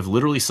 I would have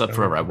literally slept So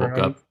forever. I woke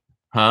gross. up,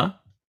 huh?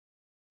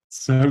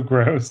 So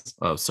gross.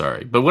 Oh,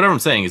 sorry. But what I'm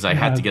saying is I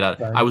had to Yeah, get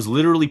out. I sorry. was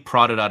literally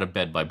prodded out of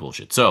bed by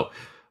bullshit. So,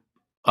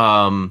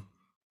 um,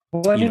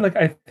 Well, I you mean, know, like,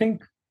 I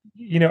think,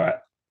 you know,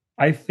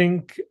 I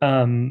think,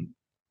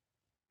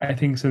 I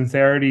think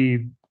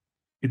sincerity,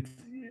 it's,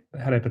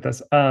 how do I put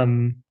this?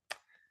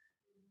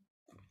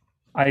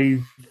 I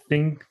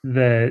think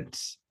that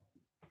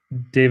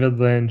David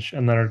Lynch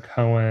and Leonard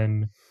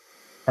Cohen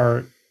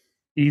are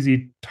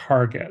easy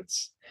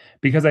targets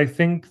because I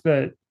think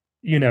that,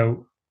 you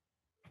know,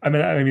 I'm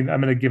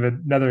going to give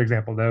another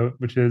example though,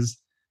 which is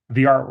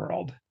the art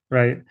world,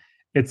 right?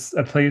 It's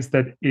a place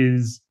that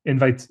is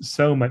invites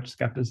so much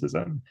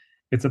skepticism.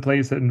 It's a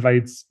place that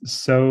invites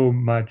so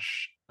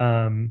much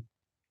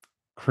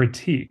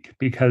critique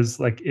because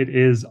like it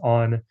is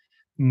on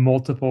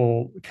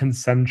multiple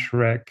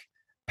concentric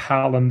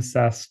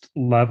palimpsest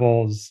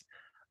levels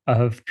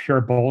of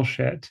pure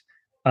bullshit,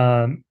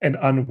 an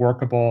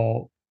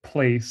unworkable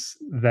place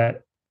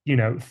that you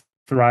know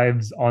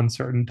thrives on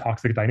certain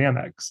toxic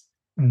dynamics.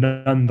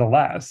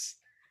 Nonetheless,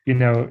 you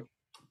know,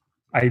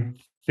 I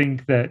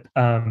think that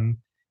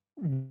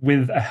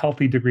with a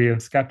healthy degree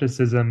of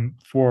skepticism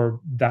for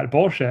that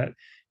bullshit,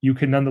 you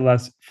can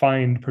nonetheless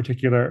find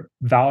particular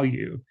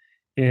value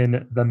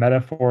in the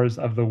metaphors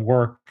of the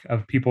work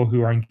of people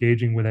who are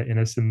engaging with it in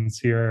a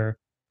sincere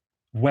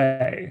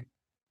way.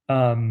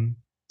 Um,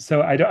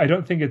 so I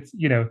don't think it's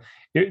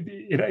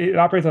it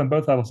operates on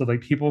both levels. So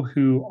like people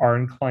who are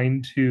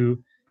inclined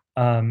to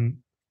um,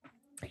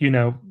 you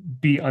know,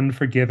 be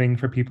unforgiving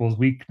for people's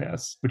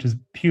weakness, which is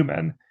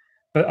human.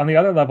 But on the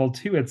other level,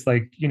 too, it's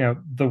like, you know,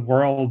 the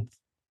world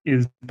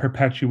is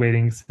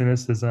perpetuating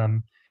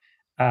cynicism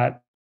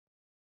at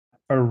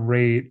a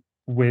rate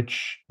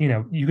which, you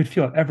know, you could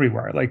feel it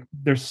everywhere. Like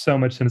there's so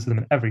much cynicism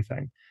in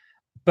everything.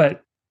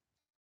 But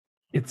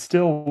it's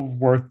still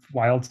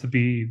worthwhile to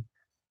be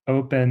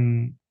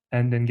open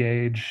and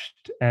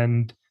engaged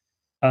and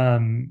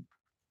um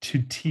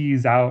to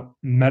tease out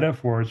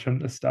metaphors from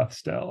this stuff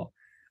still.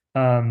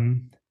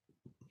 Um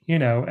you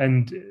know,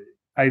 and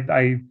I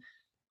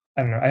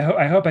don't know.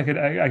 I hope I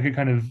could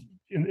kind of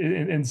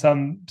in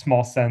some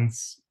small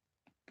sense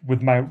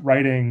with my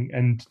writing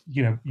and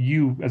you know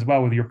you as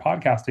well with your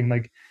podcasting,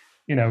 like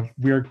you know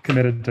we're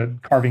committed to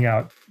carving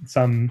out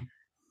some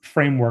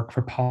framework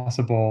for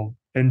possible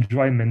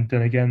enjoyment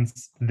and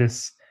against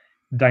this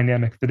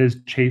dynamic that is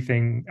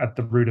chafing at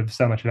the root of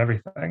so much of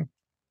everything.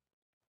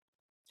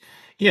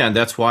 yeah, and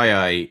that's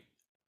why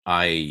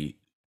I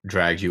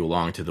dragged you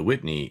along to the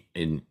Whitney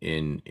in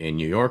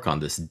New York on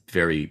this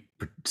very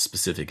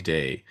specific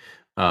day,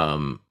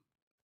 um,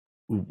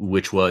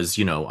 which was,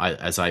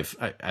 as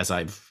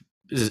I've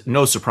is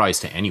no surprise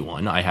to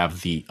anyone. I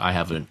have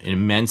an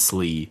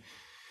immensely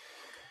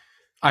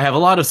I have a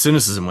lot of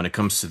cynicism when it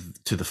comes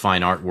to the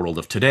fine art world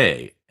of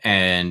today,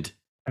 and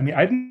I mean,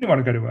 I didn't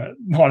want to go to it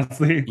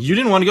honestly. you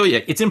didn't want to go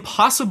yet. It's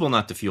impossible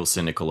not to feel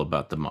cynical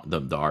about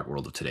the art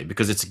world of today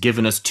because it's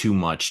given us too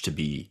much to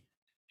be.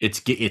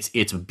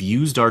 It's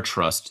abused our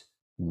trust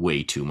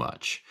way too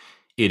much.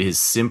 It is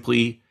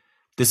simply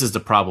this is the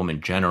problem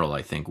in general.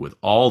 I think with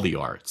all the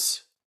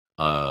arts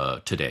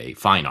today,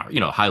 fine art,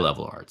 high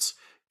level arts,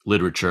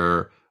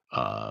 literature,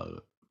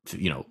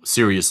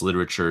 serious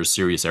literature,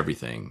 serious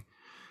everything.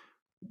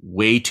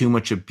 Way too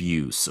much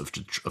abuse of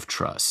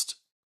trust,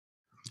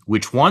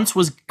 which once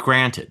was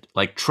granted.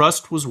 Like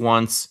trust was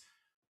once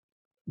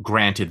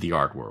granted the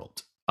art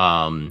world.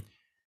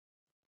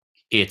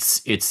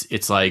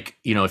 It's like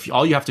if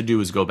all you have to do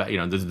is go back.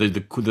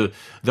 The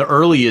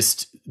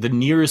earliest, the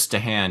nearest to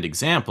hand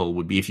example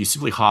would be if you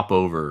simply hop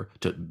over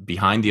to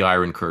behind the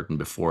Iron Curtain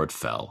before it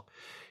fell,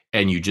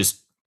 and you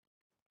just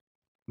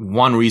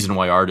one reason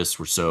why artists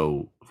were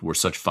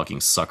such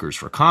fucking suckers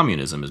for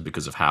communism is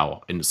because of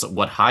how in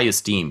what high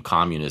esteem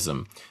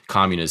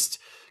communist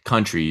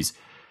countries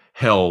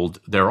held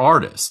their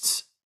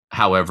artists.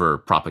 However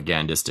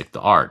propagandistic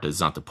the art is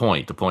not the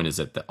point. The point is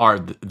that the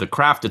art, the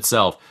craft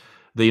itself,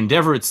 the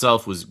endeavor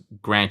itself was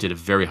granted a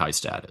very high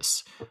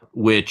status,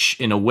 which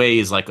in a way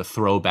is like a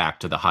throwback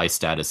to the high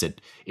status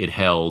it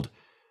held.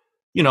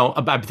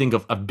 I think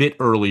of a bit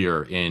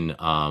earlier in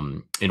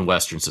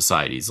Western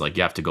societies. Like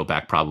you have to go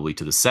back probably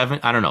to the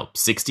I don't know,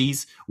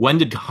 60s.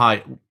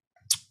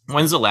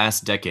 When's the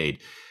last decade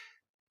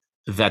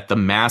that the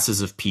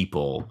masses of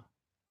people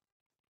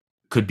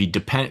could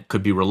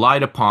be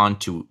relied upon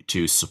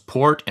to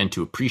support and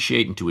to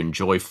appreciate and to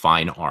enjoy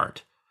fine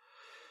art?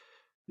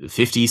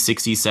 50s,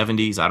 60s,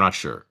 70s, I'm not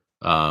sure.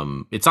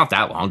 It's not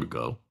that long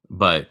ago,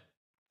 but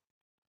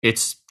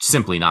it's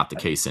simply not the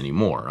case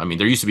anymore. I mean,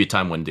 there used to be a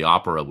time when there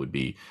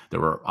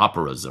were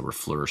operas that were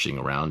flourishing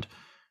around,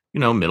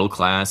 middle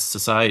class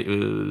society,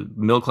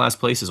 middle class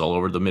places all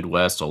over the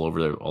Midwest, all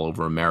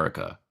over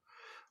America.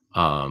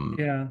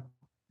 Yeah,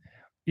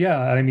 yeah.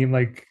 I mean,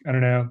 like I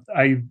don't know.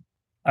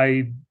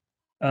 I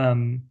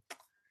um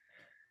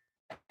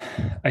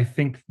I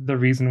think the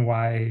reason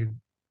why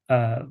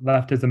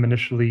leftism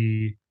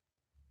initially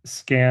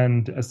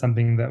scanned as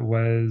something that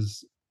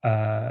was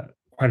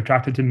quite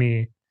attracted to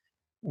me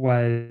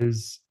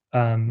was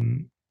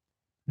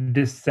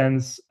this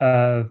sense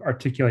of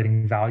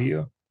articulating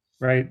value,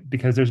 right?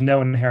 Because there's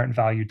no inherent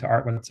value to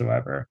art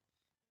whatsoever,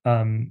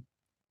 um,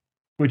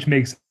 which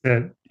makes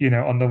it,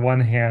 on the one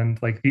hand,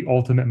 like the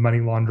ultimate money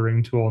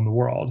laundering tool in the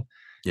world.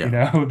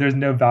 Yeah. There's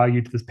no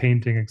value to this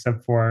painting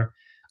except for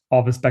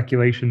all the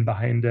speculation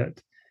behind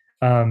it.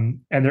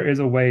 And there is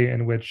a way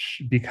in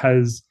which,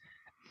 because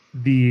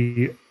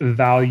the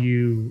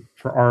value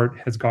for art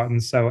has gotten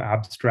so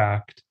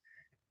abstract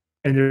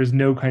and there's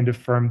no kind of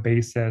firm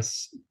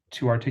basis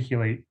to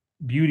articulate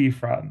beauty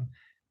from,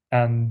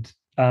 and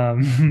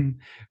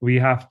we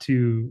have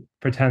to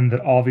pretend that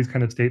all these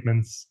kind of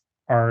statements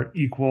are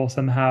equal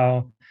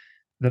somehow,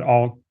 that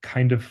all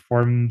kind of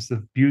forms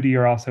of beauty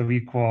are also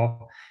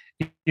equal.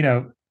 you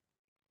know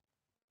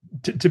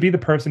to be the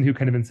person who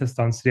kind of insists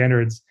on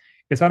standards,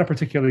 it's not a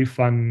particularly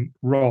fun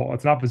role.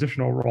 It's an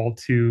oppositional role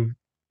to,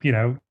 you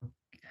know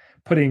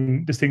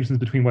putting distinctions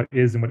between what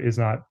is and what is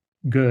not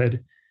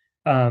good.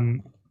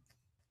 um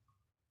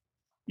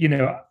you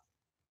know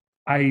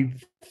I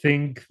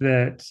think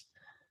that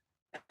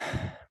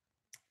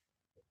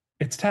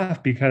it's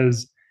tough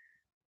because,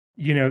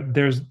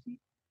 there's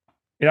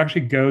it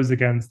actually goes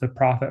against the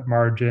profit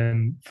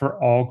margin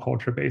for all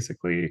culture,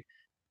 basically,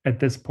 at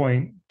this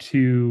point,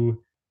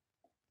 to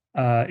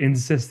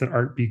insist that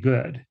art be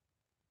good,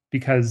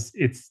 because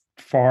it's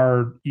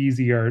far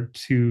easier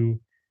to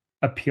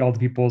appeal to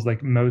people's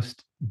like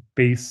most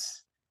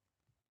base,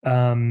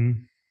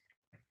 um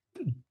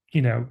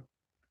you know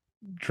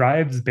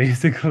drives,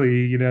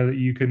 basically, that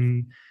you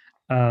can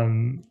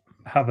um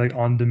have like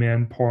on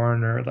demand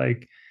porn, or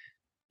like,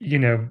 you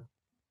know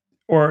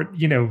or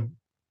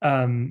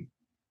um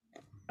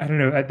I don't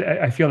know.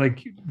 I feel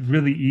like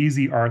really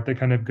easy art that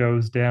kind of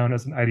goes down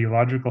as an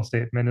ideological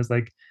statement is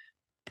like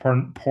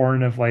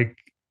porn of, like,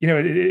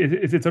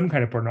 it's its own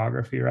kind of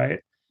pornography, right?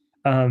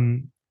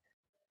 um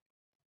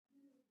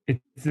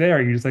it's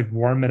there, you just like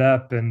warm it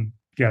up and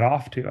get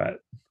off to it.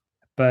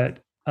 But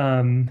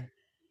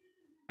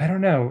I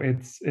don't know,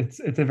 it's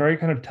a very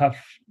kind of tough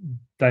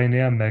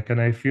dynamic, and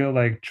I feel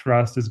like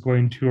trust is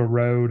going to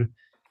erode,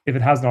 if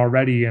it hasn't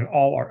already, in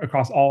all art,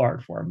 across all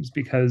art forms,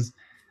 because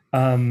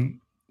um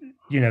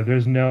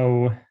there's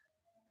no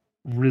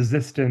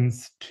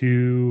resistance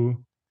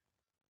to,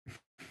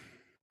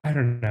 I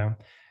don't know,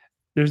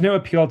 there's no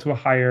appeal to a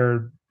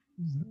higher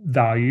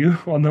value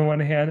on the one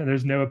hand, and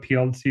there's no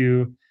appeal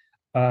to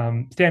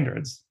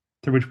standards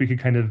through which we could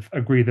kind of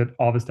agree that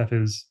all this stuff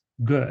is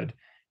good.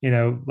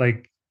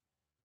 Like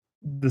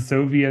the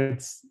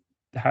Soviets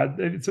had,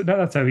 it's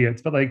not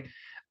Soviets, but like,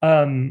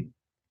 um,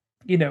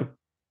 you know,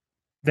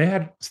 they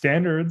had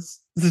standards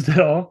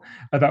still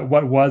about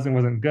what was and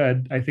wasn't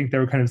good. I think they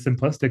were kind of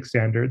simplistic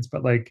standards,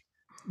 but like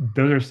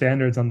those are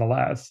standards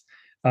nonetheless.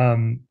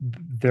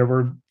 There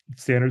were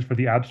standards for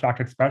the abstract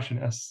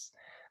expressionists.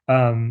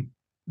 Um,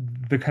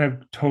 the kind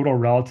of total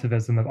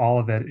relativism of all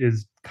of it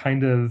is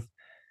kind of,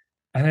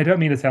 and I don't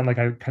mean to sound like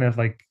I kind of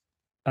like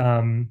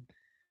um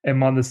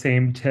am on the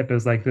same tip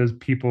as like those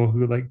people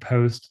who like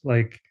post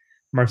like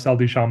Marcel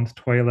Duchamp's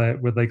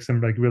toilet with like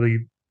some like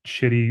really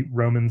shitty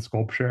Roman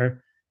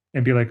sculpture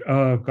and be like,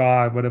 oh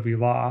God, what have we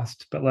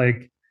lost? But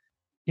like,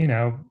 you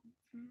know,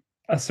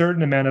 a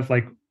certain amount of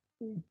like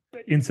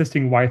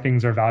insisting why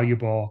things are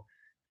valuable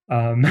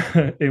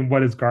in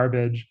what is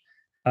garbage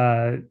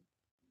uh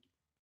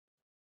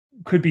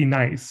could be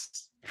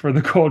nice for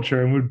the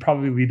culture and would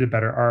probably lead to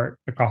better art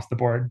across the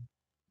board.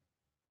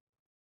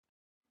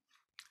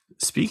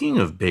 Speaking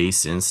of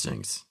base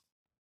instincts,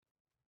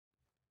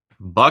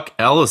 Buck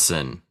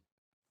Ellison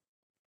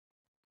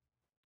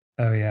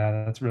Oh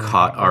yeah, that's really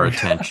caught our awkward.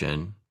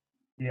 attention,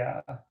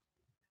 Yeah.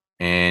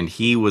 and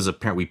he was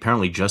we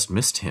apparently just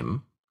missed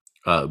him.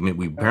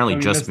 We apparently Oh,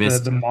 you just missed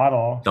missed the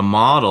model. the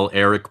model,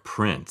 Eric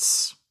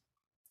Prince.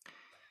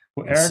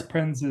 Well, Eric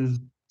Prince is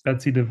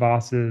Betsy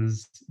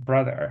DeVos's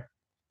brother.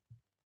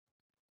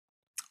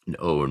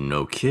 Oh,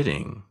 no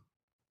kidding.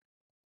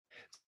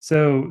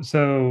 So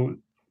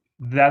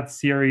that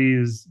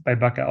series by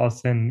Buck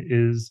Ellison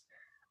is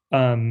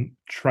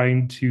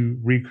trying to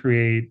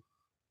recreate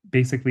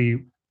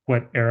basically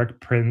what Eric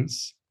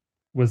Prince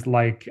was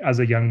like as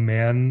a young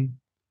man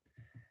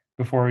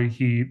before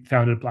he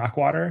founded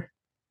Blackwater.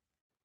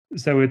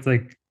 So it's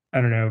like,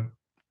 I don't know,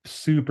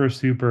 super,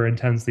 super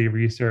intensely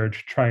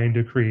researched, trying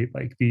to create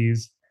like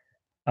these,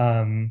 I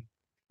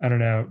don't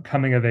know,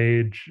 coming of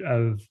age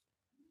of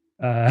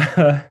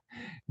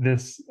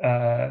this,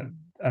 I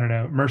don't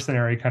know,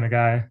 mercenary kind of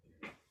guy.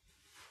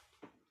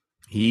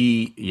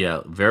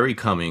 Yeah, very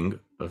coming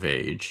of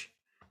age.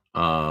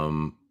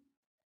 CUMMING.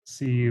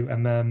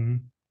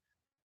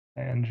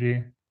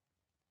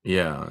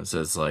 Yeah, it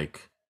says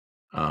like,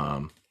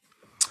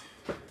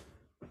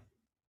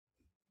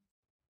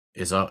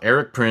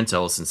 Eric Prince,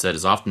 Ellison said,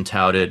 is often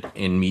touted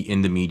in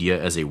the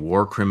media as a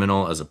war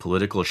criminal, as a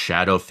political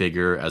shadow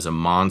figure, as a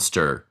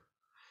monster.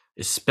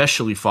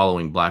 especially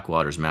following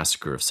Blackwater's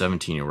massacre of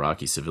 17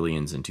 Iraqi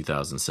civilians in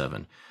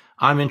 2007.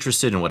 I'm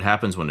interested in what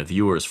happens when a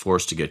viewer is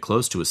forced to get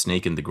close to a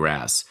snake in the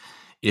grass.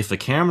 If a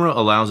camera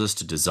allows us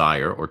to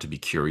desire or to be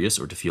curious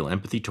or to feel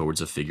empathy towards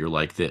a figure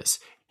like this.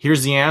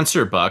 Here's the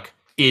answer, Buck.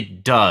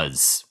 It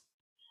does.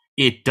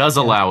 It does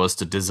allow us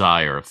to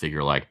desire a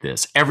figure like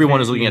this. Everyone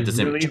is looking at this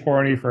image. Really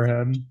horny for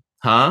him.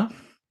 Huh?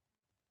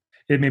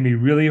 It made me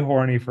really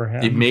horny for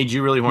him. It made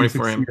you really horny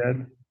for him?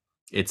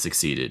 It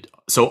succeeded.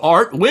 So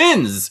art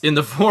wins in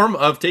the form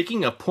of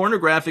taking a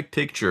pornographic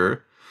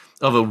picture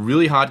of a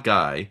really hot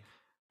guy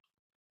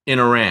in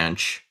a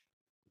ranch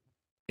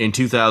in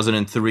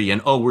 2003.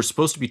 And we're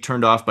supposed to be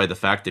turned off by the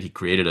fact that he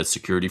created a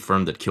security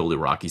firm that killed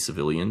Iraqi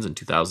civilians in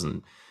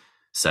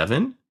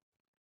 2007?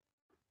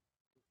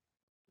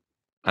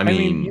 I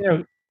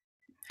mean,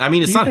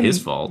 it's not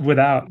his fault.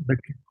 Without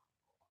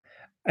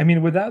like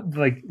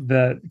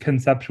the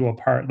conceptual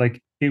part,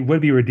 like it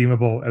would be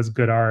redeemable as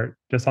good art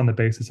just on the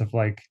basis of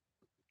like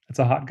it's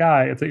a hot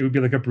guy. It would be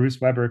like a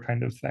Bruce Weber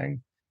kind of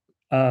thing.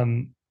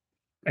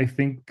 I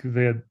think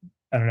the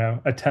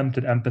attempt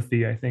at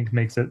empathy, I think,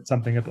 makes it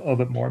something a little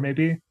bit more,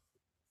 maybe.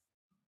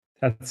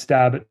 That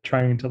stab at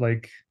trying to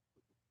like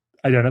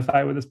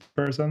identify with this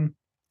person.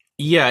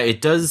 Yeah,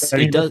 it does.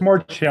 It's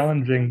more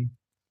challenging.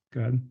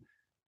 Good.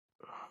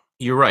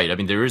 You're right. I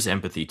mean, there is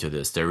empathy to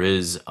this. There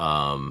is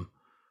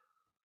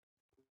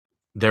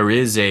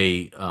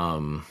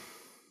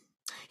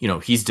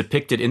he's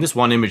depicted in this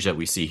one image that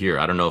we see here.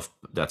 I don't know if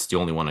that's the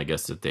only one, I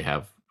guess, that they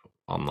have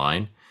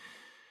online.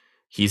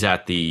 He's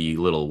at the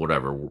little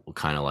whatever,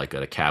 kind of like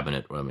at a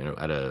cabinet. I mean,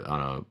 on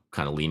a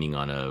kind of leaning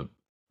on a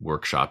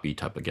workshop-y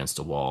type against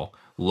a wall,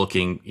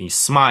 looking. He's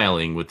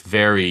smiling with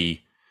no.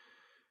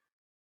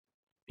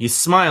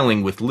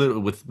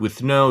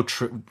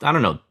 I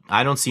don't know.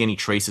 I don't see any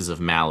traces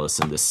of malice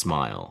in this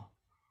smile.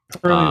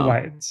 Pearly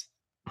whites.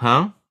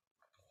 Huh?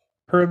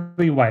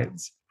 Pearly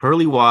whites.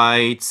 Pearly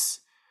whites.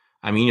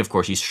 I mean, of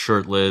course, he's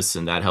shirtless,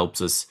 and that helps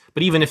us.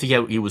 But even if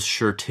he was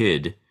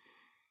shirted,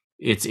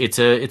 it's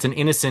an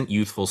innocent,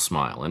 youthful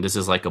smile, and this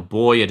is like a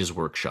boy at his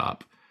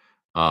workshop,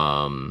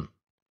 building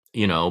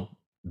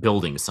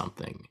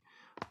something.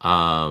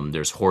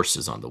 There's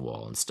horses on the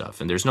wall and stuff,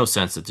 and there's no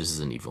sense that this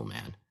is an evil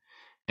man.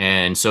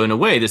 And so, in a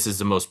way, this is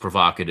the most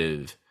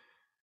provocative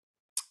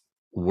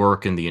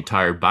work in the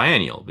entire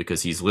biennial,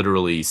 because he's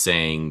literally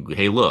saying,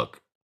 "Hey,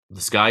 look,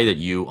 this guy that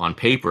you, on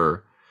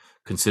paper,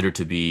 consider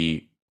to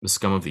be the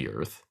scum of the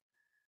earth,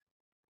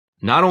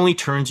 not only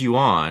turns you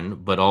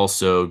on, but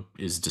also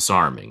is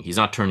disarming. He's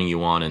not turning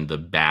you on in the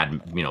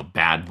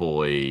bad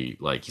boy,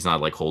 like he's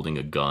not like holding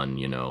a gun,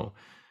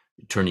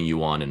 turning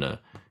you on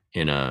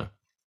in an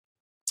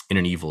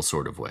evil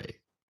sort of way.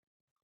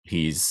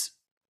 He's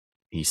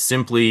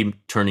simply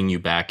turning you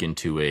back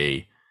into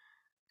a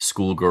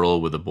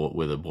schoolgirl with a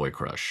boy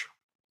crush."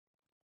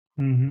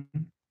 Mm-hmm.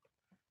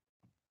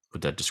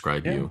 Would that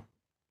describe you?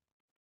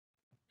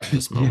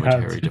 This moment,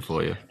 Harry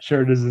Tafoya.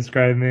 Sure does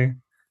describe me.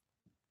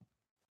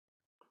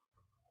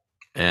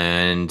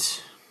 And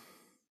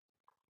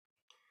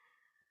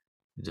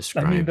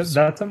describes.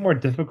 That's a more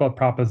difficult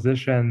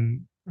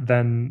proposition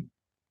than,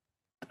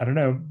 I don't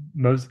know,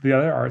 most of the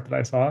other art that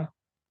I saw.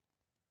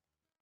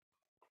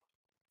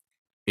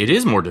 It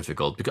is more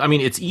difficult because,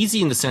 it's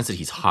easy in the sense that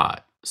he's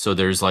hot, so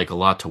there's like a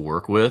lot to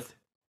work with.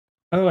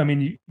 Oh,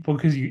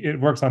 because it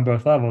works on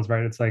both levels,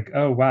 right? It's like,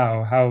 oh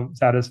wow, how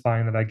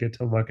satisfying that I get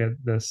to look at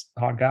this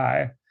hot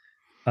guy.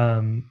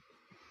 But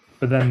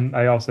then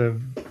I also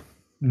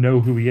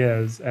know who he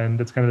is, and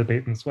it's kind of the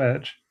bait and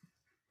switch.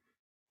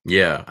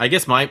 Yeah, I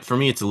guess for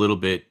me it's a little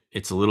bit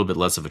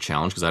less of a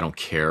challenge because I don't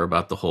care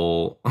about the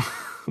whole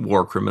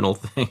war criminal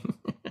thing.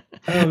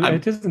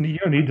 It doesn't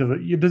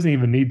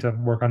even need to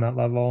work on that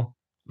level.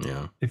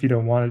 Yeah, if you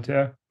don't want it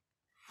to.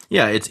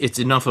 Yeah, it's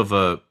enough of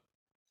a.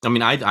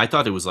 I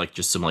thought it was like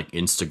just some like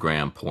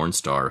Instagram porn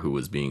star who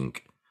was being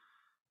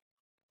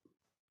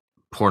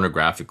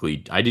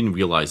pornographically. I didn't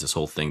realize this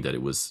whole thing I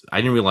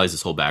didn't realize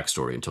this whole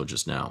backstory until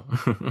just now.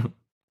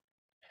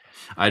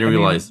 I didn't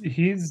realize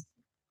he's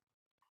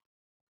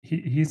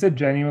a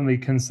genuinely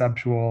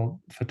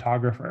conceptual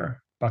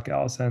photographer, Buck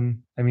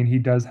Ellison. He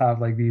does have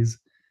like these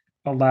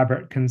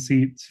elaborate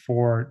conceits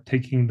for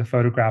taking the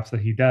photographs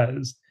that he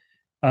does.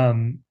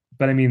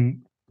 But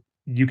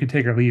you could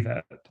take or leave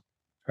it,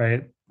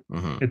 right?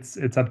 Mm-hmm.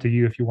 It's up to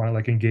you if you want to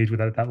like engage with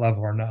it at that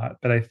level or not.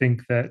 But I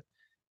think that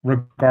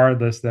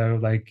regardless, though,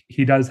 like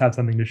he does have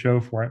something to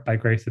show for it by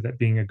grace of it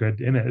being a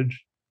good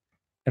image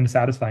and a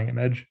satisfying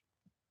image.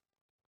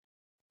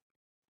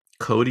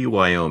 Cody,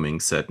 Wyoming,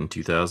 set in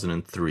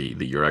 2003,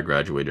 the year I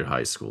graduated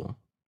high school.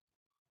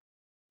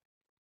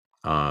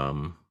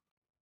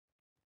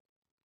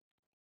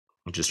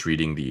 Just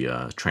reading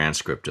the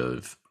transcript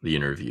of the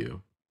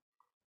interview.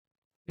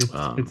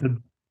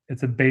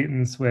 It's a bait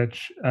and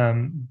switch,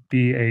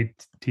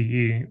 BATE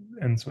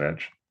and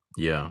switch.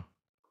 Yeah,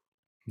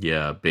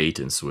 bait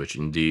and switch,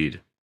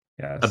 indeed.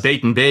 Yes, a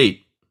bait and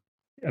bait,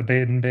 a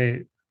bait and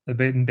bait,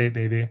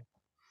 baby.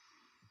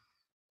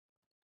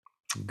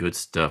 Good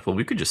stuff. Well,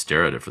 we could just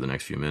stare at it for the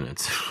next few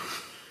minutes.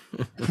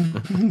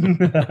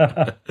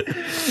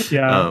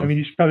 Yeah, I um, mean,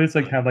 you should probably just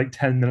like have like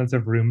 10 minutes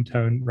of room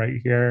tone right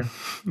here.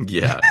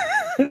 yeah,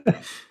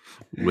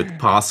 with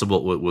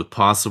possible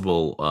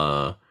possible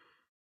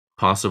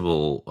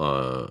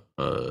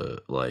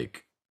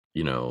like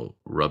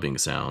rubbing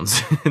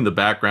sounds in the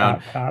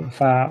background, Fap,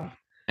 fap,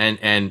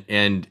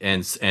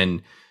 fap.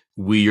 and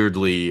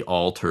weirdly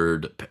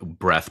altered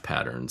breath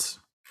patterns.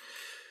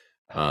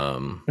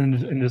 Um,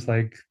 And just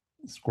like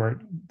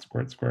squirt,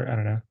 squirt, squirt. I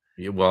don't know.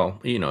 yeah, well,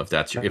 if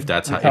that's your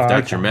That's how if I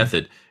that's your come.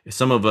 method,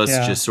 some of us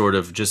Yeah. just sort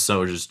of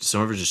some of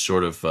us just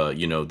sort of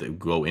they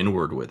go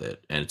inward with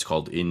it, and it's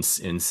called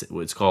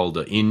it's called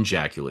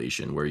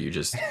injaculation, where you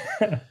just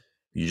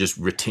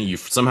retain, you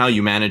somehow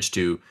you manage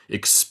to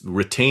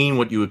retain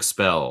what you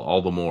expel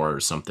all the more, or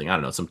something. I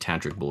don't know, some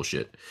tantric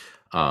bullshit.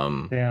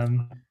 um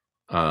Damn.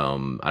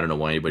 I don't know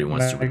why anybody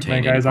wants to My retain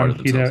any guy's part on of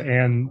themselves.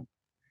 keto and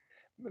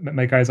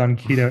my guy's on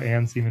keto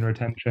and semen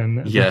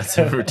retention. Yeah, it's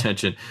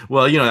retention.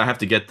 Well, I have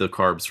to get the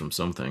carbs from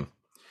something.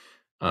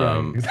 Yeah.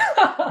 um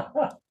A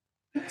lot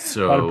of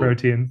so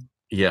protein.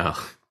 yeah.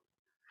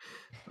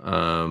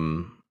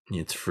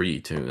 It's free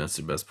too, that's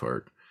the best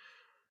part.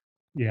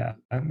 Yeah,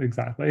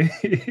 exactly.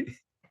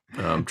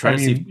 I Trying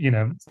to see if,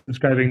 mean,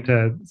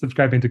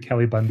 subscribing to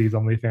Kelly Bundy's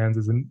OnlyFans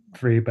isn't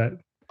free, but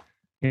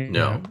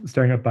no,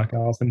 staring at Buck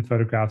Allison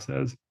photographs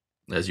as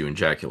you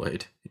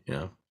ejaculate.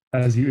 Yeah.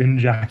 as you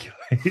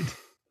ejaculate.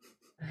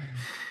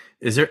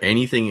 Is there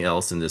anything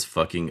else in this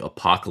fucking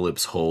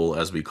apocalypse hole,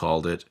 as we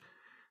called it?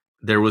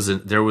 There was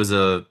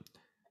a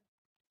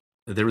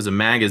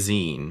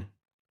magazine.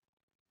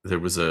 There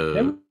was There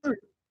a were,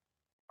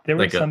 there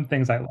were like a some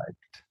things I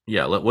liked.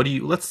 yeah.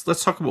 Let's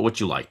talk about what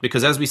you like,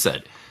 because as we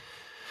said,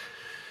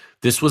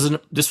 this was a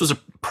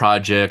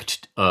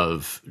project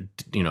of,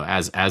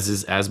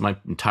 as my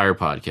entire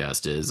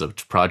podcast is, a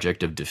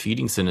project of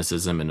defeating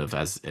cynicism, and of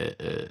as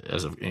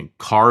of in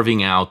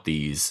carving out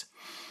these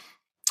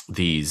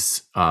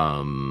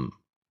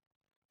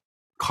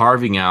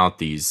carving out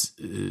these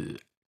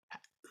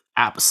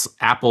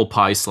apple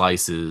pie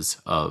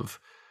slices of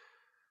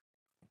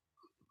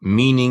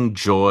meaning,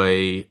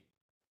 joy,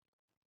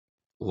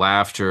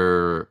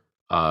 laughter,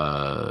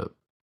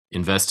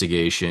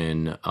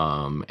 investigation,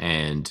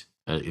 and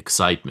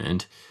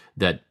excitement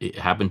that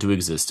happened to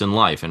exist in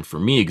life, and for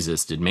me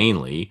existed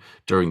mainly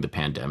during the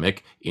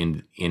pandemic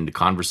in the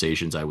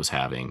conversations I was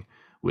having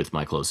with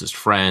my closest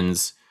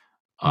friends,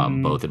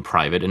 both in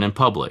private and in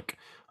public.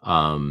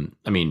 I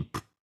mean,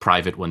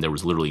 private when there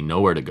was literally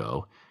nowhere to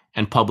go,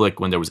 and public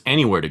when there was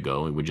anywhere to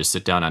go. We would just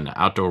sit down at an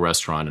outdoor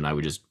restaurant, and we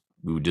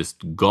would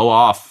just go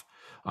off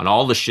on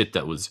all the shit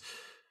that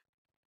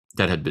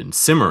had been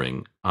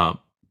simmering,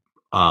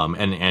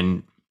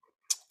 and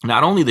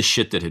not only the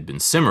shit that had been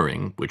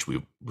simmering, which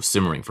was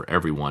simmering for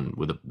everyone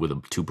with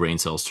two brain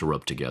cells to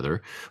rub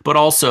together, but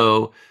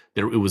also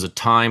it was a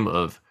time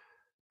of,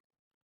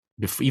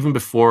 even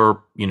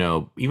before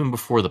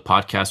the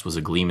podcast was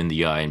a gleam in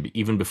the eye, and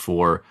even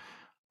before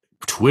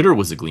Twitter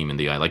was a gleam in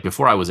the eye, like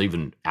before I was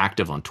even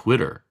active on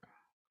Twitter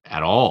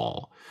at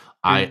all,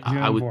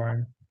 I would,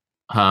 Born.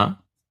 huh?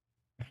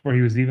 Before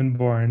he was even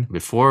born.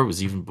 Before it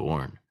was even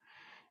born,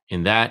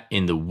 in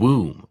the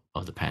womb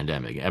of the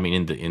pandemic. I mean,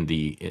 in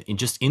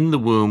the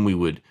womb, we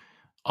would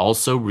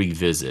also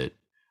revisit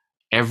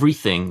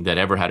everything that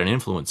ever had an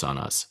influence on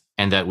us,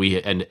 and that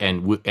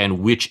and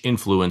which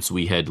influence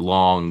we had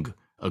long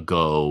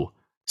ago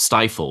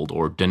stifled,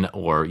 or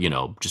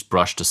just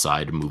brushed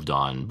aside and moved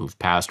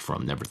past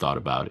from, never thought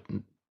about it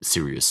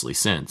seriously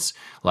since,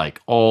 like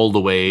all the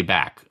way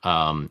back,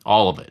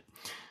 all of it.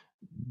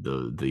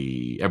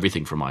 The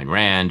everything from Ayn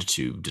Rand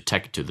to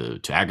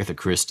Agatha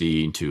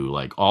Christie, to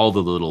like all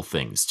the little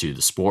things, to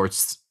the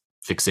sports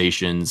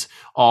fixations,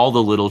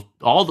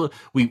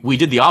 we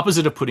did the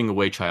opposite of putting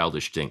away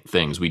childish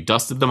things. We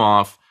dusted them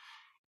off,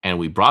 and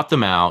we brought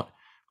them out,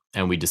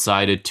 and we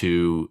decided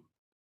to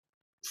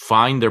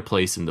find their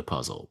place in the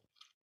puzzle.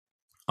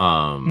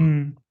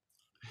 And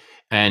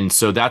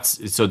so it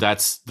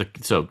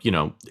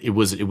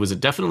was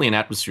definitely an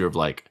atmosphere of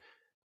like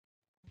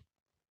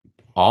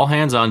all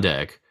hands on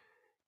deck.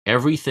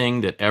 Everything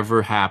that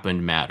ever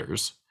happened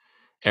matters.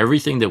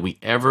 Everything that we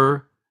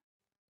ever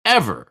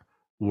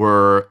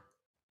were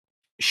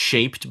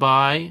shaped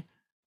by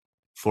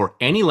for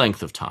any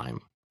length of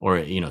time, or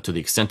to the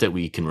extent that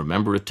we can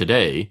remember it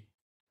today,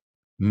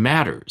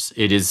 matters.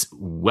 It is,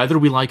 whether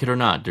we like it or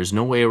not. There's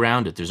no way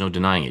around it. There's no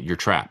denying it. You're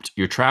trapped.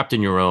 You're trapped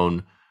in your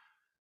own.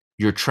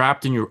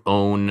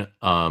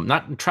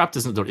 Not trapped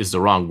is the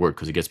wrong word,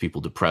 because it gets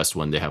people depressed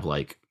when they have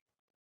like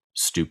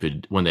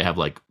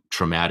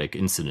traumatic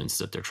incidents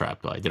that they're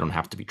trapped by. They don't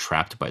have to be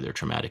trapped by their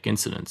traumatic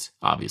incidents,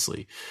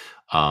 obviously.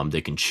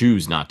 They can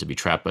choose not to be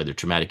trapped by their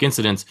traumatic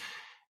incidents,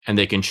 and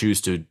they can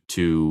choose to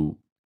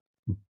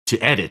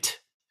edit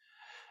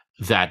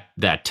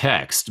that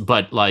text.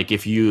 But like,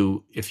 if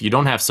you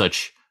don't have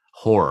such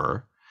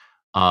horror,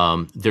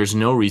 there's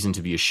no reason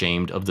to be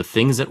ashamed of the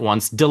things that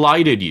once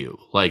delighted you.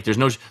 Like there's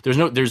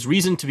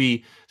reason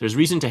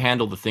to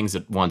handle the things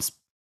that once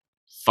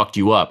fucked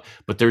you up,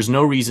 but there's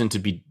no reason to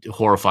be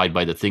horrified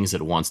by the things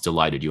that once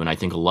delighted you. And I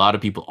think a lot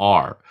of people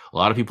are. A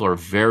lot of people are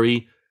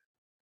very,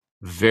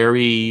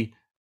 very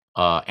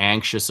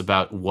anxious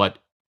about what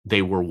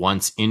they were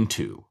once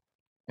into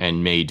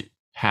and made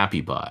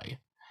happy by.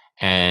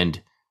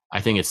 And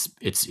I think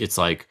it's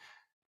like,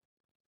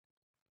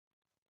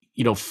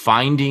 you know,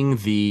 finding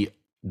the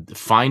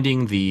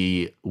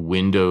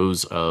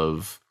windows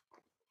of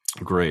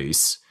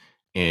grace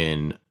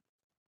in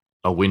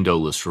a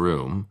windowless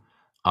room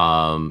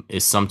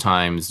is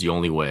sometimes the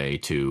only way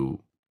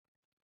to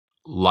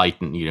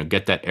lighten, you know,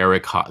 get that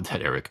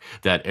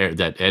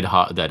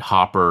that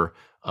Hopper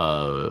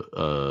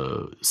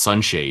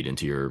sunshade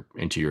into your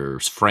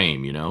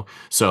frame, you know.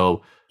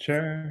 So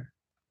Sure.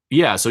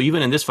 yeah, so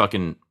even in this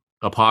fucking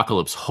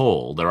apocalypse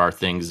hole, there are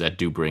things that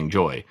do bring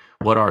joy.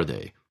 What are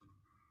they?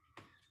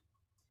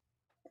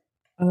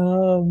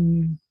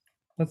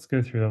 Let's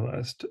go through the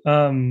list.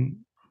 God,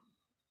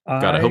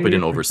 I hope I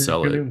didn't I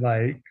oversell particularly it.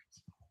 like.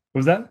 What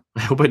was that?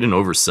 I hope I didn't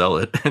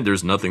oversell it. And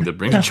there's nothing that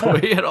brings joy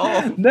at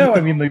all. No, I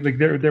mean like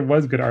there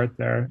was good art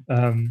there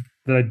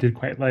that I did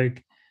quite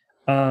like.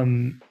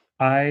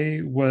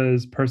 I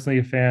was personally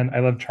a fan. I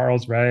love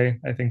Charles Ray.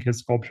 I think his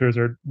sculptures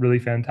are really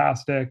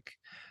fantastic.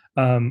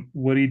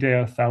 Woody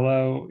De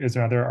Othello is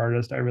another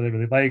artist I really,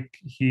 really like.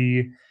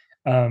 He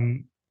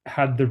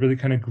had the really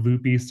kind of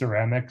gloopy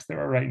ceramics that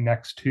were right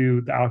next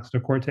to the Alex de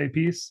Corte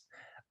piece.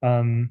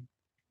 Um,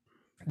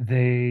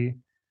 they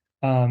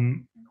I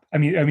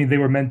mean they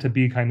were meant to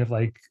be kind of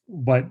like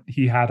what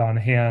he had on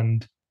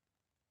hand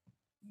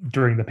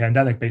during the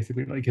pandemic,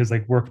 basically, like his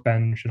like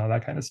workbench and all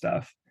that kind of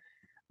stuff.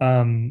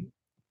 um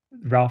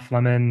Ralph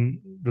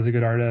Lemon, really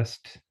good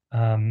artist.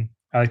 I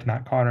liked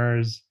Matt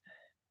Connors.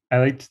 I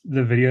liked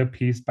the video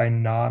piece by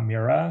Na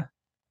Mira.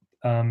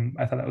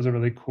 I thought that was a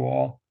really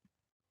cool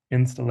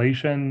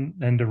installation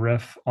and a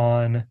riff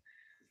on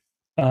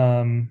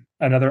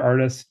another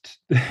artist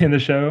in the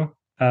show,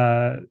 who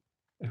I'm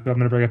going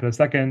to bring up in a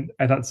second.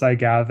 I thought Cy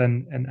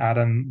Gavin and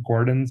Adam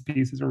Gordon's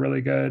pieces were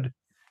really good.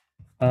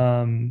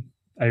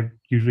 I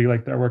usually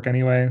like their work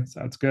anyway, so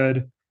that's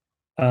good.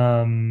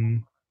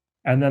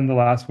 And then the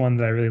last one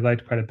that I really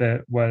liked quite a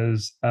bit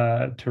was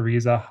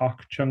Teresa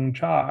Hock Chung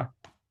Cha,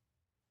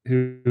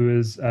 who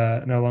is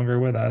no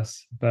longer with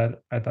us,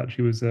 but I thought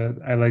she was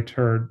I liked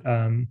her.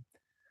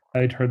 I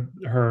liked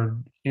her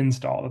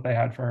install that they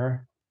had for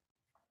her.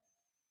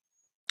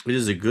 It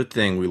is a good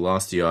thing we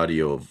lost the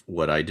audio of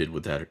what I did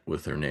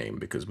with her name,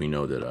 because we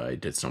know that I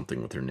did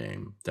something with her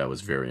name that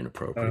was very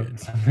inappropriate.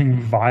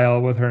 Something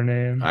vile with her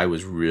name. I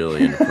was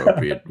really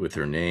inappropriate with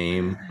her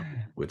name,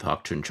 with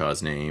Hock Chun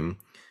Cha's name,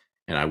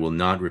 and I will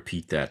not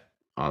repeat that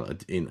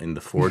in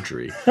the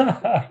forgery.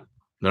 But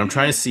I'm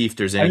trying to see if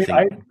there's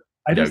anything.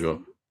 I just,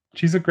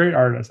 she's a great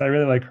artist. I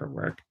really like her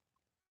work.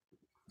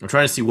 I'm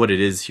trying to see what it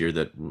is here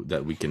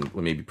that we can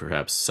maybe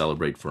perhaps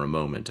celebrate for a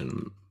moment,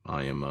 and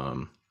I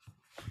am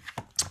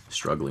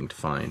struggling to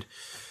find.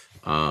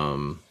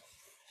 Where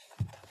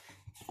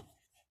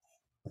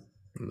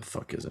the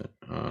fuck is it?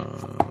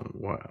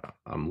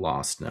 I'm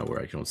lost now,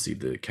 where I don't see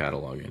the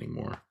catalog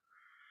anymore,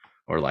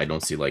 or I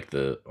don't see like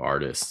the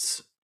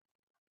artists.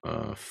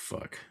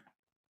 Fuck.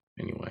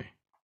 Anyway,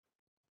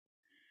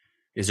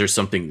 is there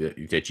something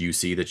that you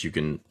see that you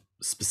can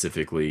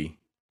specifically?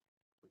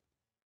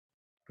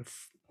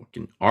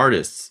 Fucking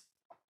artists.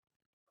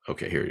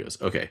 Okay, here it is.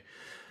 Okay.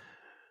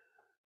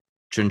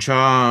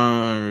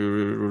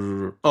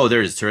 Chuncha. Oh,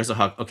 there it is. Teresa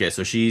Hock. Okay,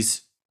 so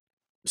she's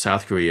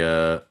South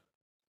Korea.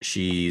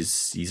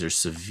 These are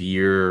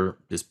severe.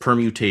 There's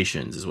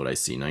permutations, is what I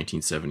see.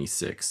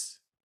 1976,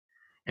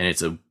 and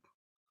is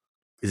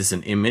this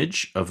an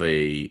image of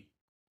a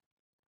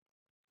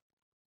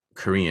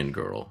Korean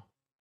girl?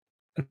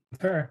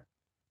 That's her.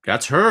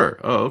 That's her.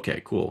 Oh,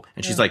 okay, cool.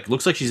 And she's like,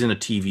 looks like she's in a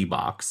TV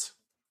box.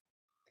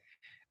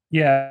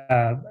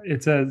 Yeah,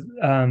 it's I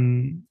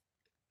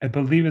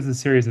believe it's a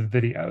series of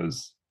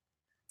videos,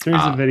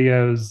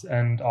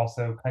 and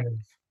also kind of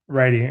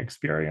writing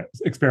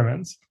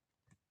experiments.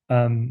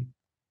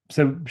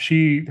 So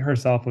she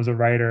herself was a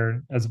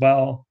writer as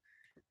well,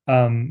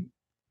 and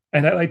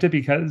I liked it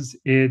because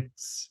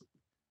it's,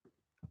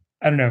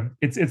 I don't know,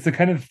 it's the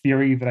kind of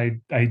theory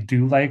that I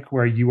do like,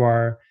 where you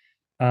are,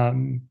 I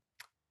don't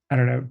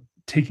know,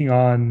 taking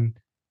on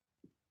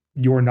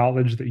your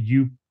knowledge that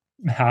you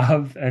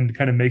have and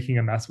kind of making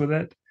a mess with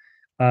it.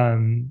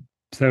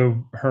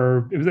 So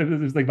it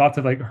was like lots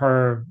of like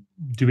her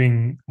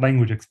doing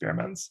language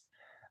experiments,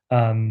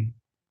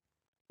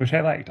 which I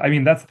liked. I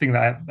mean, that's the thing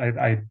that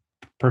I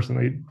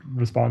personally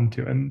respond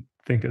to and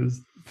think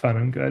is fun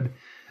and good.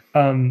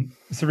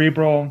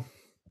 Cerebral,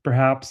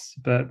 perhaps,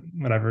 but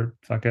whatever,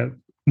 fuck it.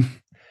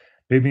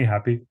 Made me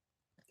happy.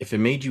 If it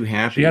made you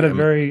happy, she had a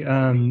very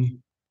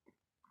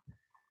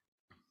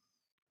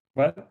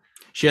what?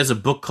 She has a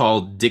book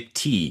called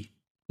Dictee,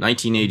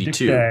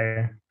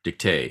 1982.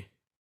 Dictee.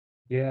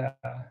 Yeah.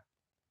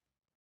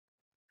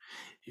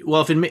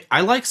 Well,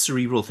 I like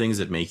cerebral things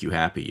that make you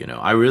happy. You know,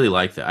 I really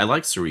like that. I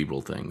like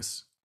cerebral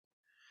things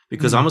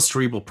because I'm a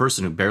cerebral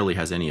person who barely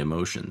has any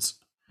emotions.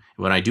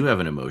 when I do have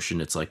an emotion,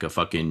 it's like a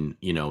fucking,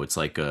 it's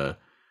like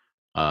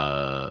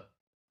what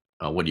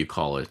do you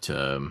call it?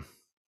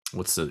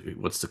 What's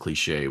the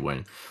cliche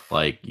when,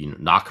 like,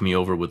 knock me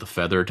over with a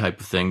feather type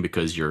of thing,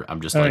 because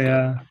I'm just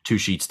like two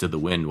sheets to the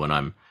wind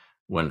when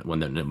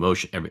the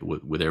emotion,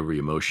 with every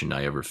emotion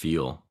I ever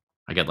feel.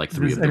 I get like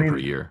 3 of them per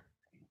year.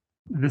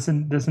 This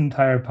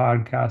entire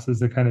podcast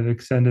is a kind of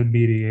extended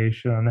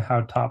mediation on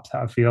how tops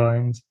have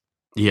feelings.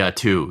 Yeah,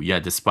 too. Yeah,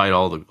 despite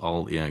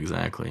yeah,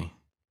 exactly.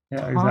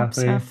 Yeah, tops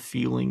exactly. have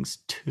feelings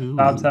too.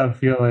 Tops have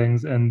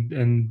feelings,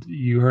 and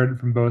you heard it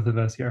from both of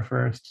us here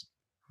first,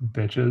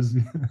 bitches.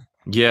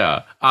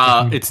 Yeah.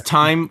 It's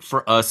time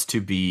for us to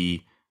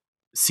be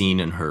seen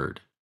and heard.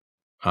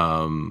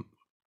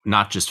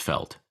 Not just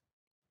felt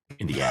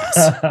in the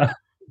ass.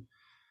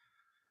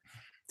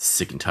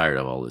 Sick and tired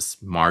of all this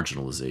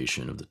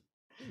marginalization of the.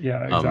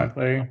 Yeah,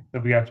 exactly.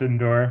 That we have to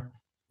endure.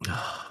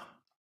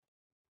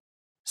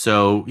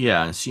 So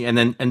yeah,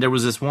 and there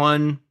was this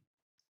one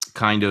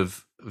kind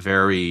of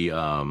very,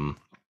 in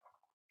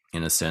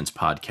a sense,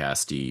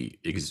 podcasty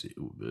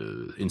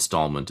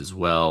installment as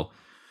well,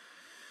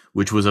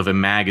 which was of a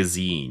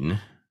magazine.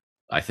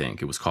 I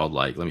think it was called,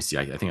 like, let me see.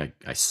 I think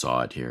I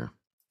saw it here.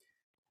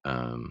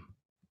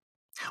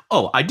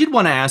 I did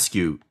want to ask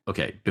you.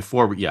 Okay, let's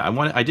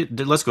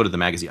go to the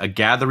magazine. A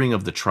Gathering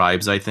of the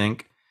Tribes, I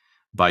think,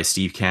 by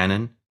Steve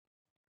Cannon.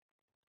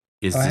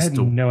 I had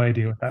no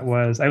idea what that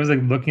was. I was like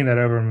looking that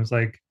over and was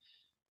like,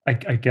 I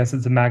guess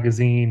it's a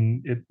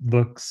magazine. It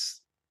looks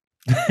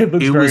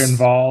very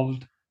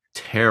involved.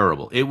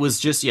 Terrible. It was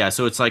just, yeah.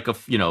 So it's like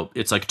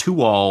it's like 2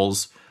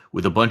 walls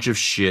with a bunch of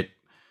shit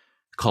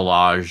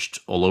collaged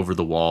all over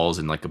the walls,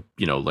 and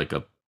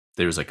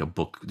there's like a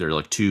book. There are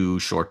like 2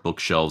 short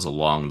bookshelves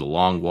along the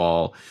long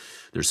wall.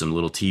 There's some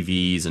little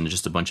TVs and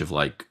just a bunch of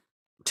like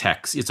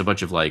text. It's a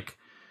bunch of like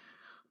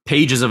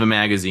pages of a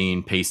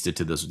magazine pasted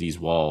to these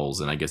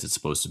walls, and I guess it's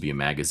supposed to be a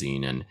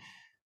magazine. And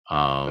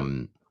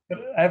I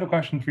have a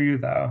question for you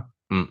though,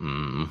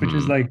 which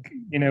is like,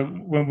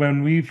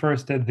 when we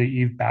first did the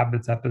Eve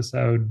Babbitts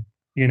episode,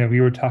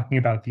 we were talking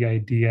about the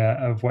idea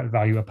of what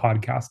value a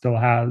podcast still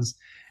has,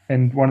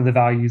 and one of the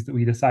values that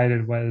we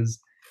decided was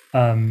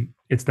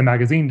it's the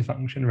magazine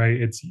function,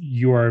 right? It's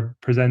you're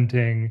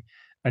presenting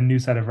a new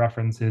set of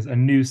references, a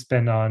new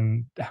spin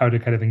on how to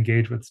kind of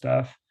engage with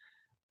stuff.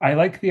 I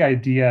like the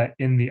idea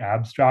in the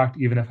abstract,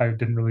 even if I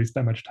didn't really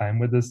spend much time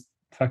with this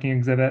fucking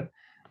exhibit,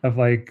 of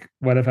like,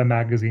 what if a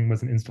magazine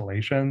was an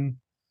installation?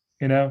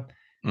 That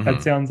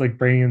sounds like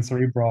brainy and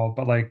cerebral,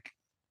 but like,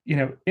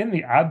 in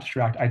the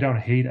abstract, I don't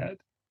hate it.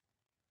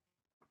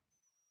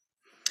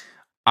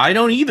 I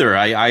don't either.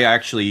 I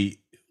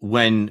actually,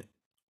 when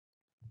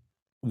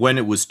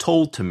it was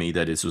told to me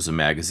that this was a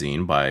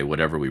magazine by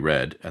whatever we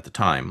read at the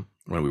time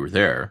when we were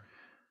there,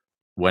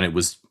 when it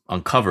was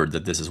uncovered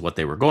that this is what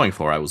they were going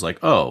for, I was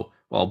like, oh,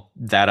 well,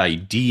 that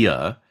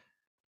idea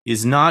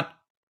is not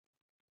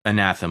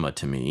anathema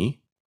to me.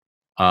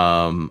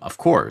 Of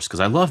course, because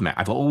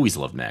I've always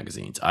loved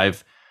magazines. I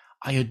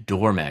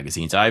adore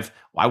magazines. I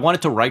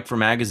wanted to write for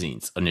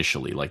magazines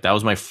initially. Like that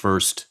was my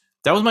first,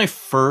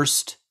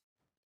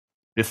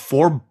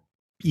 before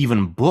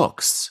even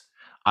books.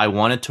 I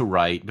wanted to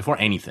write before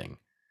anything.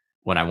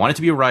 When I wanted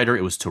to be a writer,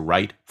 it was to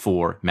write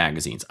for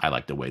magazines. I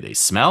like the way they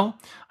smell.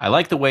 I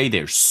like the way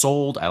they're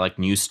sold. I like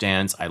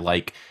newsstands. I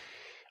liked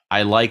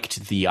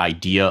the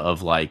idea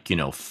of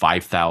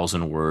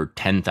 5,000 word,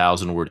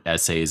 10,000 word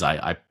essays.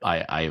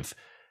 I've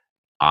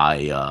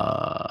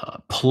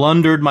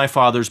plundered my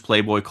father's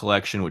Playboy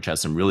collection, which has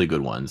some really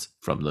good ones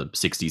from the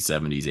 60s,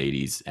 70s,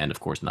 80s, and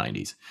of course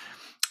 90s.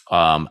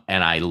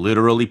 And I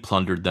literally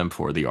plundered them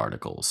for the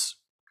articles.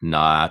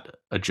 Not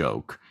a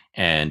joke.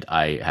 And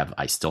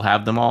I still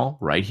have them all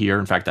right here.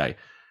 In fact, I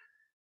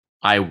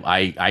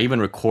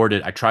even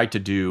recorded. I tried to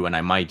do, and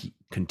I might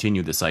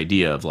continue this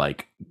idea of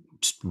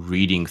just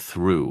reading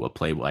through a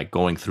Playboy,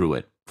 going through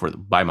it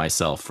by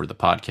myself for the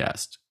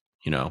podcast.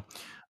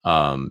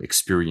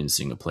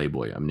 Experiencing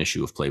an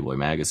issue of Playboy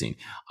magazine.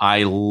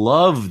 I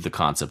love the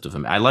concept of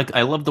them. I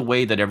love the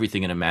way that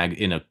everything in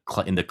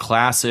the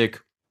classic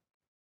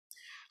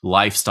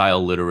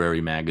lifestyle literary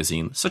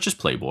magazine, such as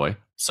Playboy,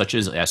 such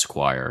as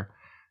Esquire,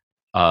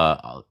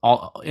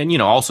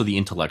 and also the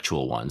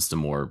intellectual ones, the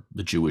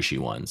Jewishy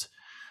ones.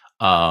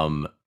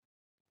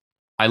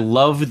 I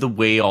love the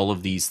way all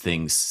of these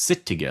things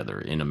sit together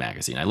in a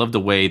magazine. I love the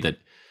way that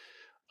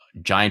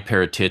giant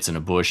pair of tits and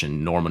a bush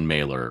and Norman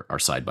Mailer are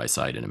side by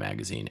side in a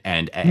magazine,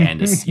 and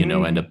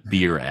a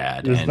beer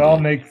ad. This all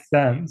makes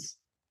sense.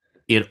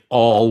 It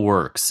all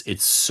works.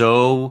 It's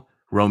so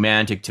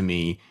romantic to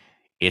me.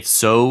 It's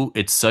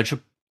such a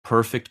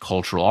perfect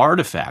cultural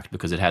artifact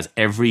because it has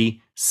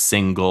every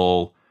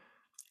single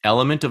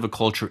element of a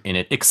culture in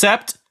it,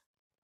 except,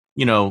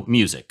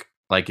 music.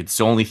 Like it's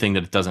the only thing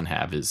that it doesn't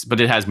have but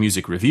it has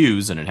music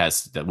reviews, and it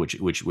has that, which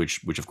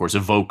of course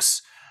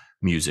evokes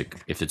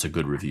music if it's a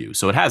good review.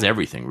 So it has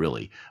everything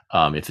really.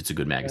 If it's a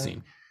good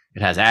magazine,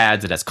 it has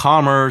ads, it has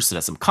commerce, it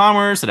has some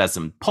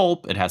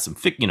pulp, it has some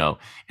it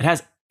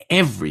has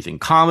everything,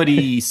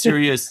 comedy,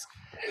 serious.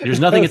 There's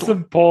nothing. That's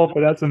some pulp,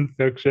 but that's some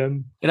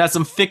fiction. It has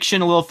some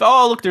fiction, a little.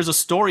 Oh, look, there's a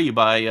story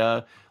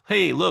by.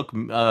 Hey, look,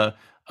 Haruki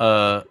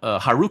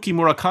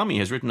Murakami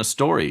has written a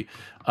story.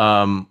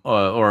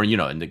 Or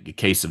in the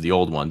case of the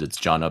old one, it's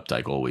John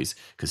Updike always,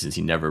 because since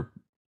he never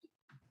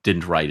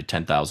didn't write a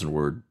 10,000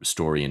 word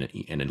story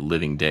in a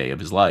living day of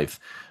his life,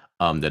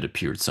 that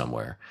appeared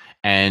somewhere.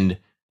 And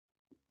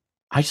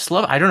I just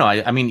love. I don't know.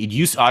 I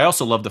mean, I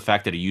also love the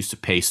fact that it used to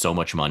pay so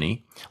much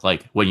money.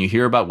 Like when you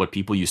hear about what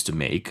people used to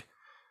make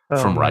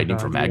from writing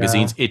for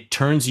magazines, it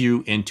turns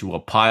you into a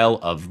pile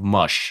of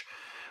mush.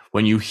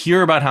 When you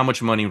hear about how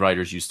much money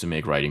writers used to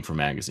make writing for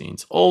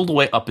magazines, all the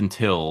way up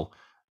until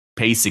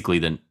basically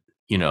the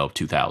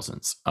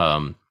 2000s.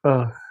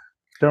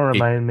 Don't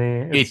remind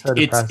me.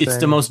 It's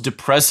the most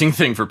depressing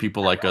thing for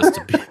people like us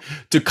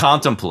to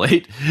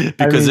contemplate,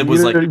 because it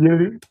was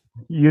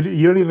you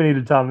don't even need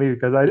to tell me,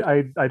 because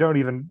I don't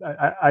even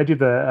I do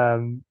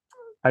the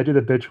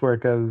bitch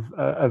work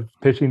of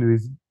pitching to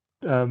these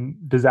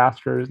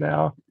disasters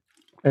now,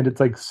 and it's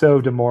like so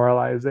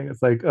demoralizing.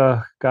 It's like,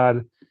 oh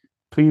God,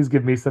 please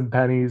give me some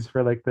pennies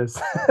for like this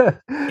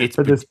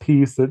for this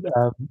piece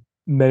that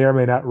may or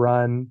may not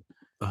run,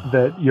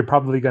 that you're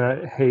probably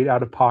gonna hate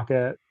out of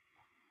pocket.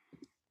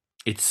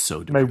 It's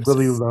so depressing. My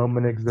Willy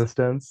Loman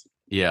existence.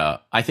 Yeah,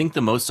 I think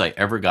the most I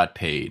ever got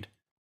paid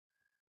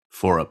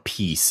for a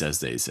piece,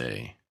 as they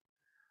say,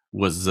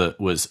 was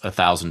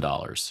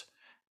 $1,000.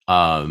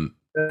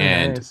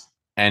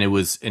 And it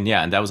was, and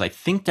that was, I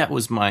think that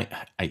was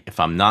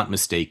if I'm not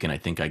mistaken, I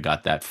think I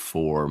got that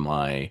for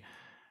my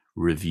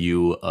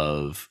review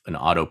of an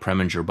Otto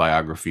Preminger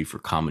biography for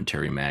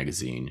Commentary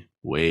magazine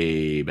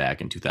way back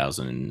in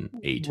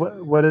 2008.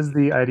 What is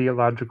the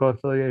ideological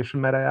affiliation,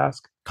 might I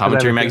ask?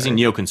 Commentary magazine,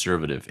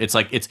 neoconservative. It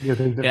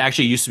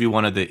actually used to be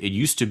it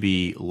used to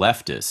be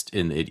leftist,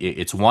 and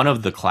it's one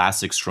of the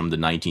classics from the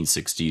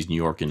 1960s New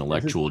York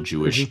intellectual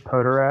Jewish.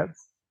 Poderetz?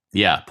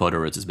 Yeah,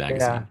 Poderetz's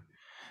magazine.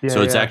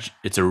 So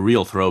it's a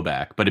real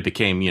throwback, but it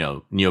became,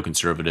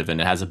 neoconservative,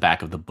 and it has a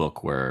back of the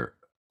book where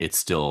it's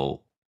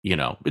still,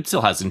 it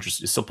still has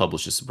interest. It still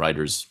publishes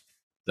writers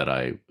that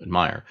I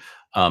admire.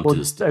 But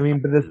there's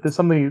something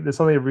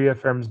that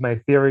reaffirms my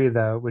theory,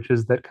 though, which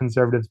is that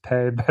conservatives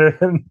pay better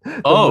than.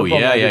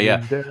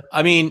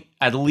 I mean,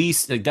 at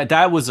least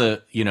that was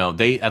at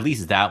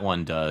least that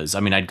one does. I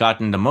mean,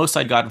 the most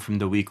I'd gotten from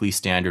the Weekly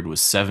Standard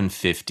was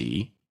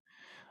 $7.50,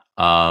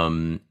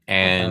 and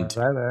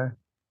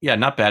yeah,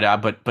 not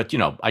bad. But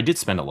I did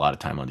spend a lot of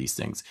time on these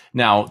things.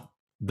 Now,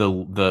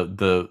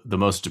 the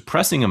most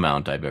depressing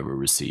amount I've ever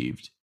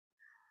received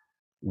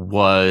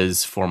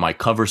was for my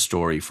cover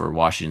story for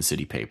Washington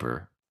City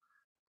Paper,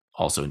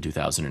 also in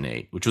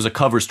 2008, which was a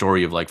cover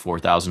story of like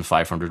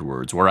 4,500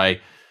 words, where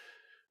I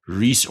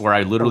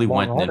literally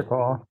went.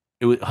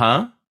 It's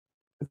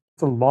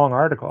a long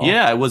article.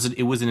 Yeah, it was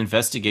an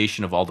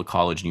investigation of all the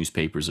college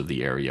newspapers of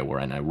the area,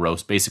 I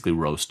basically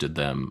roasted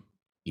them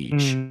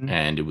each,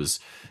 and it was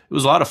a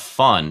lot of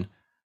fun,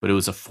 but it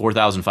was a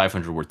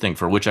 4,500 word thing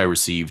for which I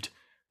received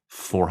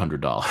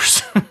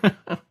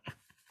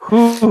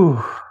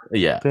 $400.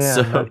 Yeah.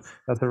 Damn,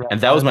 that's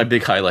and that was my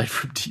big highlight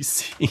from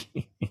DC.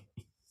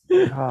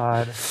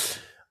 God.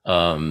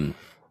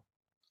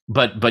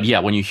 But yeah,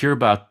 when you hear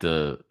about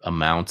the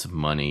amounts of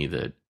money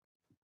that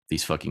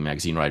these fucking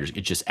magazine writers,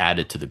 it just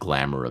added to the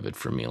glamour of it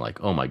for me. Like,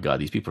 oh my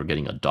God, these people are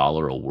getting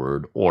 $1 a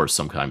word, or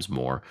sometimes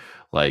more.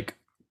 Like,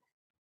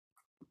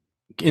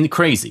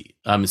 crazy.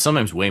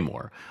 Sometimes way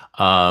more.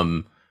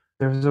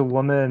 There's a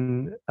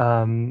woman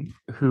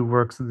who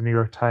works at the New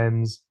York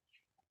Times.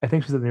 I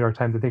think she's at the New York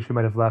Times. I think she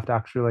might have left,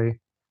 actually.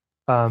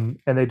 And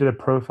they did a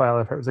profile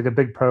of her. It was like a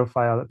big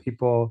profile that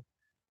people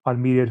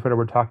on media Twitter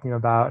were talking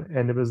about.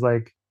 And it was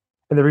like,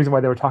 and the reason why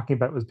they were talking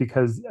about it was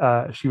because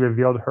she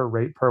revealed her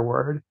rate per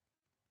word.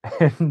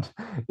 And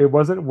it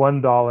wasn't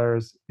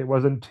 $1, it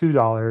wasn't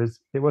 $2,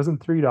 it wasn't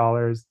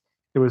 $3,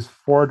 it was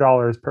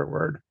 $4 per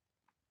word.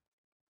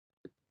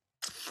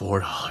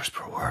 $4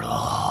 per word.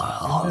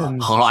 I'm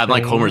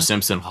like Homer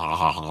Simpson.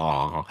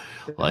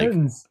 Like,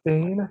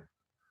 insane.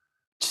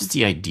 Just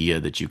the idea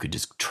that you could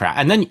just track,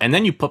 and then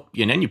you put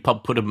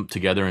them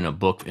together in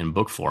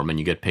book form, and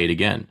you get paid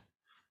again.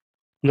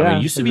 Yeah, I mean,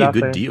 it used to be a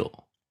good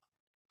deal.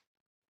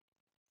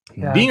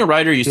 Yeah. Being a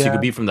writer used to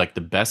be from like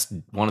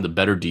one of the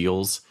better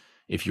deals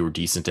if you were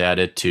decent at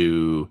it,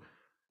 to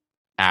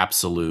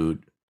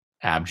absolute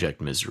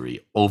abject misery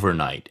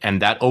overnight.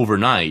 And that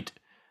overnight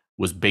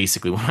was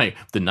basically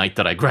the night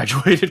that I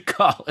graduated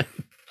college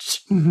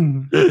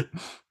in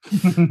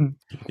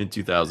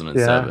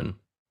 2007. Yeah.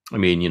 I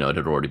mean, it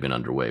had already been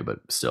underway, but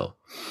still.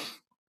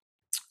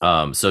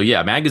 So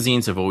yeah,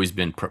 magazines have always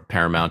been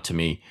paramount to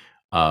me.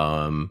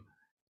 And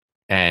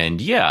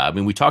yeah, I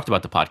mean, we talked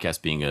about the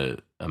podcast being a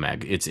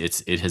mag. It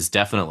has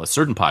definitely,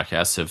 certain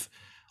podcasts have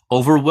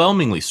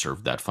overwhelmingly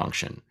served that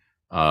function.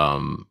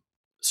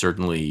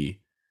 Certainly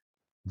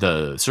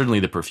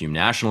the Perfume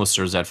Nationalist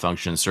serves that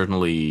function.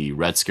 Certainly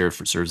Red Scare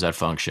serves that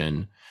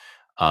function.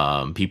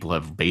 People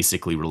have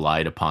basically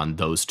relied upon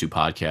those two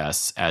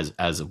podcasts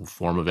as a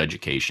form of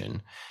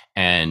education.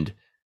 And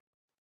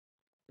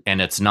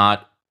it's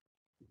not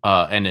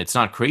And it's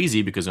not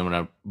crazy because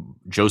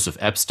Joseph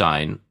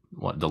Epstein,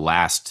 the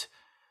last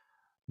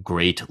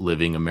great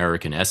living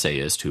American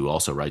essayist who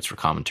also writes for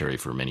commentary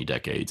for many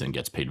decades and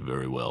gets paid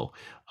very well.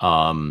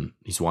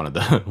 He's one of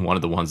the one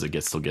of the ones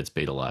that still gets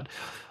paid a lot.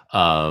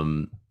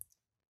 Um,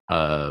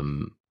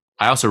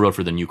 I also wrote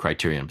for the New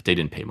Criterion, but they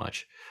didn't pay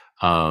much.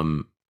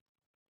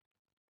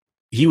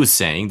 He was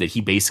saying that he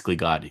basically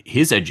got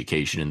his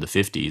education in the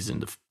 50s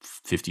and the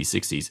 50s,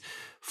 60s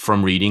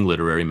from reading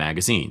literary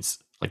magazines.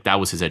 Like that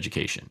was his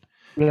education.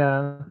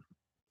 Yeah.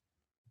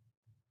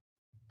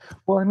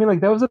 Well, I mean,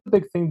 like that was a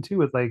big thing too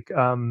with like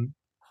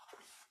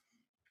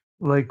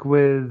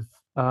with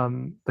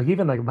like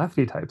even like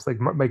lefty types, like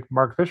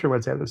Mark Fisher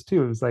would say this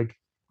too. It was like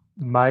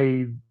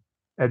my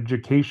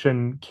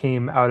education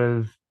came out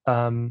of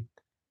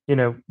you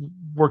know,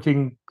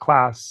 working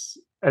class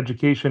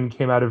education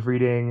came out of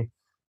reading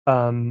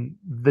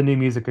the New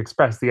Music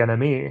Express, the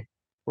NME,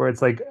 where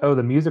it's like, oh,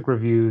 the music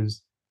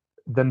reviews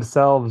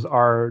themselves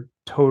are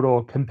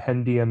total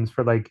compendiums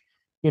for like,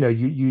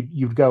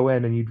 you'd go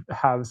in and you'd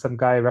have some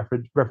guy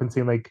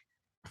referencing like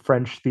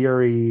French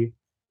theory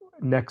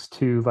next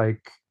to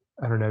like,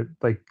 I don't know,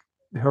 like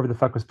whoever the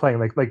fuck was playing,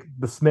 like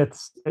the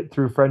Smiths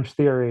through French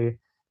theory.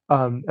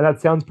 And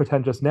that sounds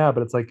pretentious now,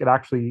 but it's like it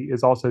actually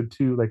is also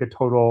too like a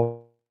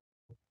total.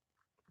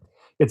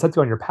 It sets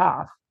you on your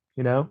path.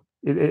 You know,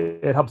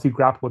 it helps you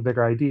grapple with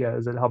bigger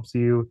ideas. It helps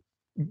you,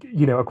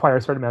 acquire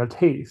a certain amount of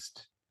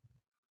taste.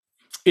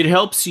 It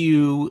helps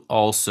you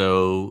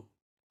also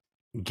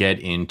get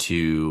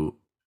into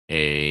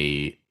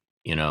it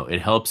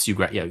helps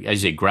you, as you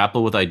say,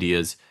 grapple with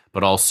ideas,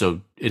 but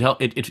also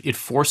it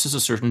forces a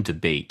certain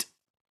debate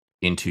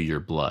into your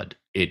blood.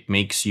 It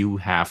makes you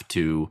have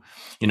to,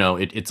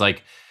 it's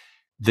like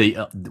the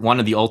one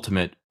of the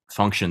ultimate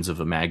functions of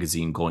a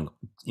magazine going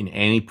in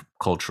any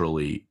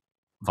culturally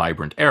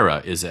vibrant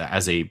era is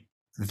as a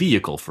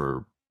vehicle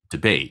for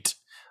debate,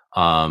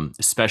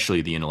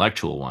 especially the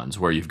intellectual ones,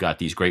 where you've got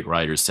these great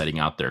writers setting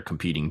out their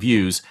competing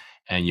views,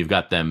 and you've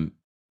got them,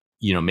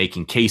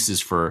 making cases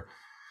for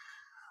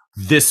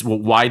this,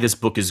 why this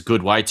book is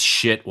good, why it's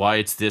shit, why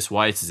it's this,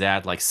 why it's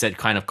that, like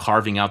kind of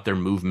carving out their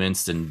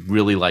movements and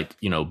really like,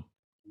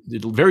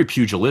 very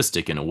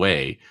pugilistic in a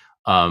way.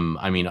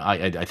 I mean,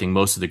 I think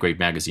most of the great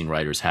magazine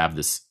writers have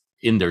this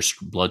in their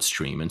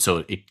bloodstream. And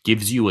so it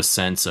gives you a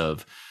sense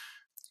of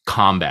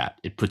combat.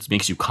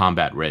 Makes you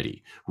combat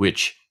ready,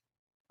 which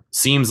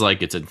seems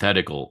like it's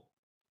antithetical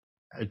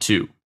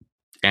to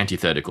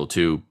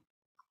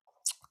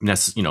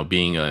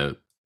being a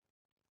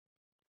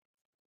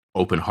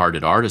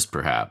open-hearted artist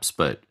perhaps,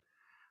 but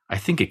I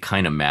think it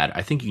kind of matters.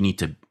 I think you need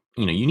to,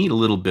 you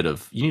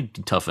need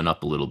to toughen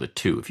up a little bit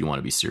too if you want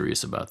to be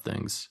serious about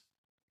things.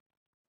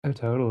 Oh,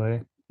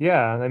 totally.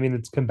 Yeah, I mean,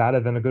 it's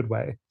combative in a good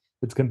way.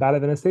 It's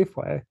combative in a safe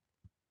way.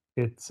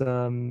 It's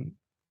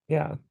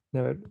yeah,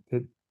 no,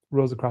 it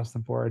rolls across the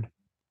board.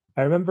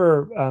 I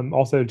remember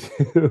also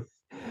too,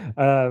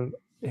 I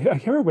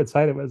can't remember what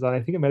site it was on.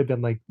 I think it might have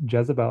been like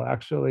Jezebel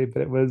actually,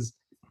 but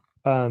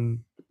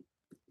um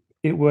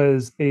it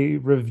was a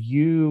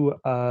review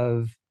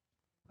of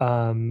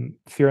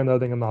Fear and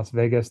Loathing in Las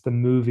Vegas, the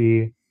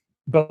movie,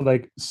 but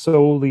like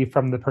solely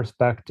from the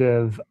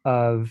perspective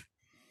of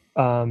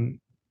um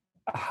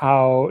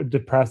how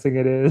depressing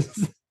it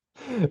is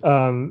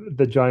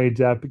that Johnny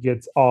Depp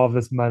gets all of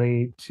this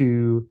money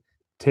to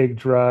take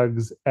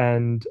drugs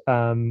and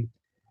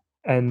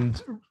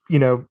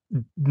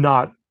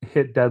not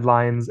hit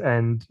deadlines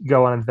and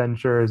go on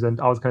adventures and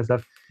all this kind of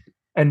stuff.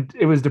 And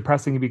it was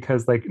depressing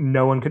because like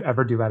no one could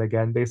ever do that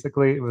again.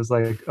 Basically, it was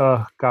like,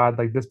 oh god,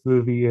 like this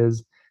movie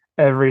is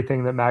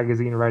everything that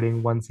magazine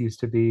writing once used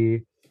to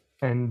be,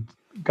 and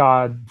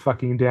god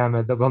fucking damn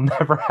it that we'll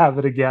never have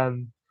it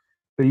again.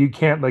 That you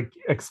can't like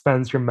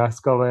expense your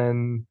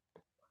mescaline.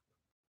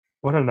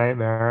 What a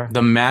nightmare.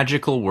 The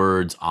magical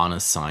words "on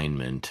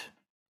assignment."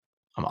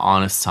 I'm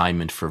on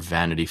assignment for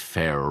Vanity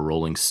Fair or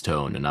Rolling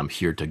Stone, and I'm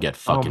here to get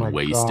fucking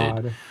wasted.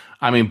 God.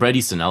 I mean, Bret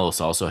Easton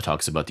Ellis also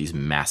talks about these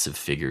massive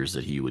figures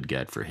that he would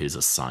get for his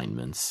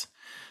assignments,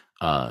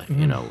 and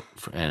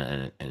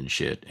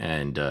shit.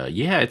 And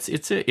yeah,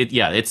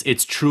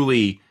 it's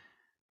truly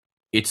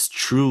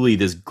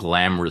this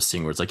glamorous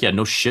thing where it's like, yeah,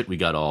 no shit,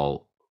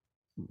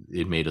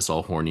 it made us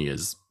all horny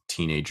as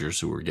teenagers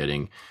who were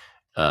getting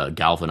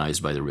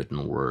galvanized by the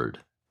written word.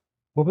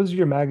 What was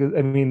your magazine?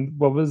 I mean,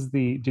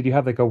 did you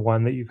have like a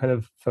one that you kind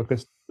of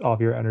focused all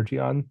of your energy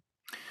on?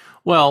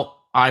 Well,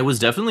 I was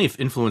definitely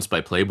influenced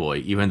by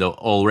Playboy, even though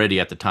already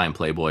at the time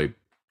Playboy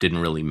didn't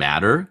really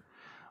matter.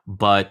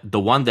 But the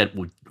one that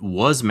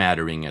was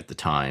mattering at the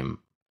time,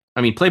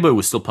 I mean, Playboy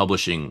was still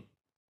publishing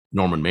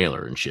Norman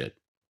Mailer and shit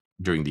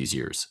during these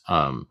years.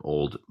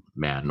 Old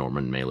man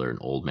Norman Mailer and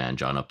old man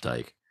John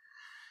Updike.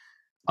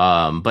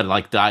 But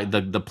like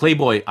the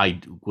Playboy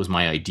was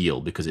my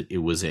ideal because it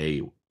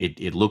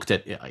looked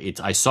at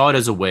it. I saw it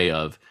as a way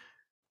of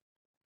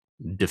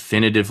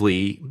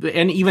definitively,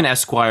 and even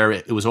Esquire,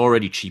 it was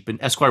already cheap, and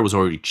Esquire was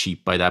already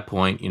cheap by that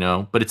point,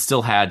 but it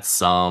still had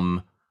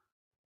some,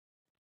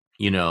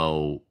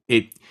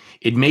 it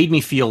it made me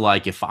feel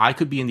like if I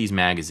could be in these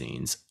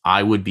magazines,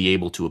 I would be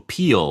able to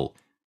appeal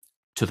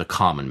to the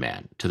common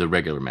man, to the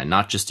regular man,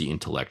 not just the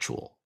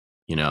intellectual,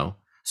 you know?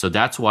 So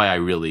that's why I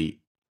really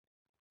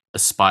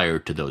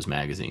aspired to those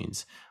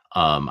magazines.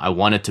 I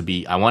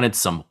wanted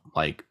some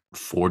like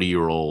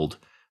 40-year-old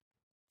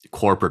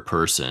corporate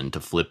person to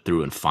flip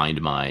through and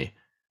find my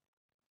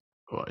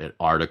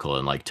article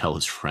and like tell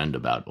his friend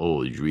about,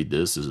 oh, did you read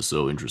this? This is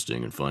so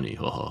interesting and funny.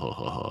 Ha ha ha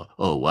ha ha.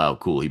 Oh wow,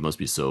 cool. He must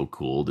be so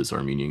cool, this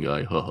Armenian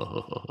guy. Ha ha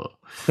ha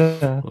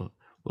ha ha.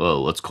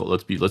 Well,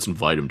 let's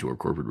invite him to our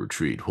corporate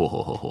retreat. Ho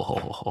ho ho ho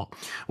ho ho.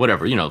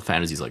 Whatever,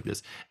 fantasies like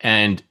this.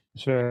 And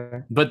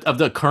Sure. but of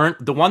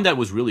the one that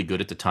was really good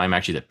at the time,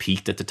 actually that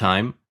peaked at the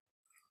time,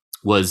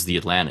 was The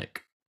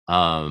Atlantic.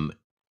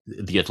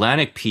 The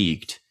Atlantic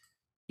peaked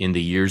in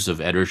the years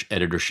of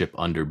editorship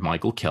under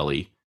Michael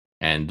Kelly,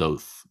 and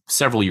those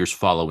several years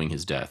following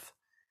his death.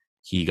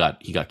 He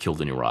got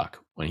killed in Iraq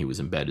when he was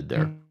embedded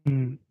there.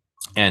 Mm-hmm.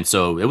 And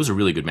so it was a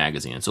really good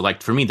magazine. And so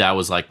like for me, that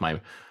was like my,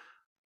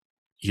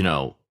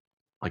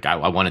 like I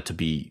wanted to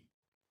be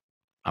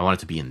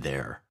in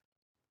there.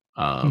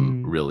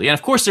 Really. And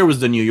of course there was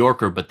the New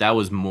Yorker, but that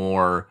was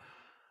more,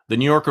 the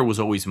New Yorker was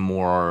always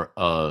more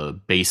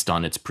based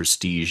on its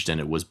prestige than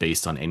it was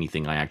based on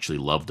anything I actually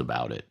loved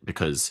about it,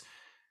 because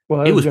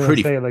it was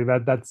pretty. Say,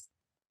 like that's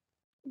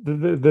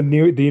the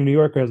New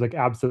Yorker is like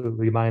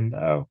absolutely mine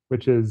though,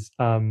 which is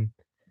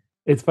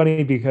it's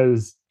funny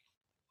because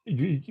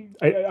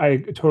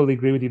I totally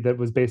agree with you that it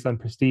was based on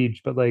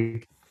prestige, but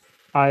like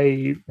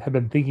I have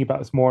been thinking about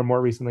this more and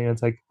more recently, and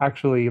it's like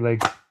actually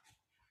like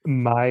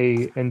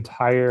my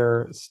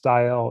entire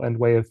style and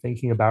way of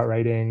thinking about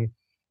writing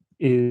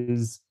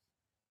is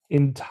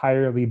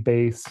entirely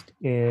based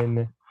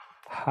in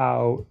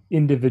how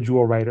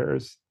individual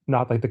writers,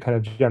 not like the kind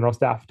of general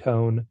staff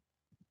tone,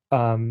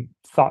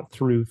 thought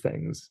through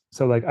things.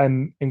 So like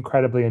I'm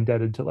incredibly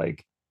indebted to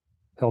like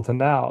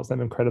Hilton Als.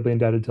 I'm incredibly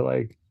indebted to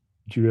like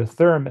Judith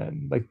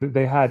Thurman. Like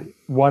they had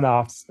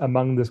one-offs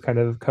among this kind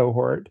of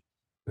cohort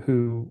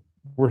who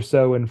were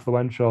so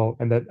influential,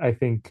 and that I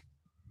think,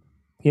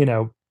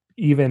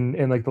 even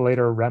in like the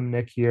later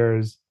Remnick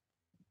years,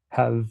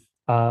 have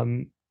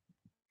a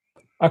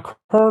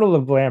kernel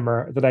of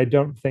glamour that I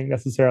don't think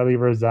necessarily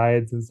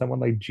resides in someone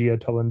like Gia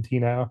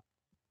Tolentino.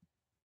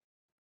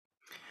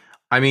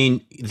 I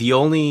mean, the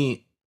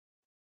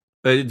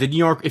New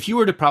York, if you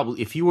were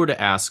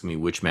to ask me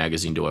which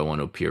magazine do I want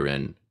to appear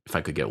in, if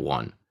I could get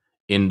one,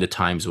 in the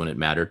times when it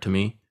mattered to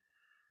me,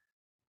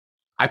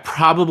 I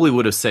probably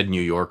would have said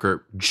New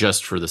Yorker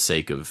just for the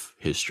sake of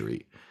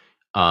history.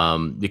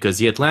 Because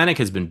the Atlantic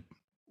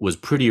was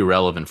pretty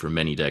irrelevant for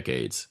many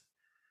decades.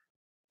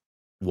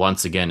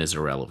 Once again is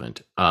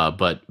irrelevant.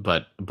 But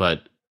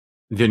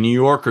the New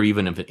Yorker,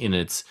 even in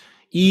its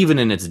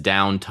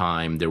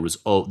downtime,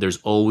 there's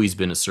always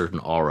been a certain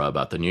aura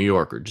about the New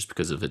Yorker just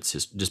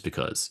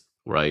because,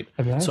 right?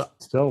 I mean, I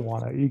still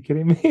want it. Are you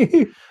kidding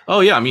me? Oh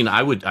yeah, I mean,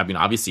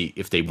 obviously,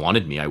 if they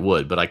wanted me, I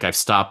would. But like, I've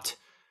stopped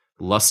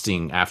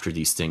lusting after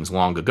these things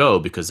long ago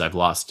because I've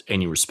lost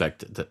any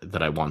respect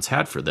that I once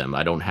had for them.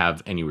 I don't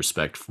have any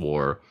respect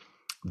for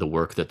the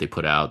work that they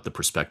put out, the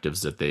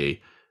perspectives that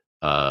they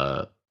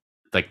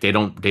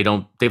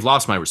they've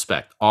lost my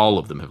respect. All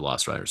of them have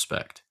lost my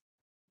respect.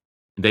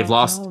 They've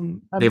lost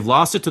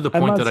it to the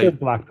point that I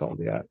black-pilled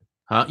yet.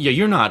 Yeah,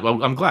 you're not.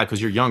 Well, I'm glad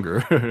because you're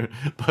younger.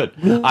 But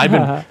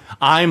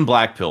I'm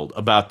black-pilled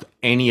about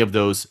any of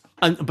those.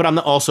 But I'm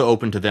also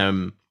open to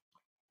them.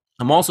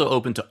 I'm also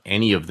open to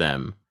any of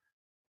them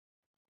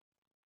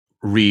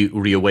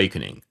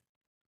reawakening.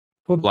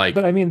 Well,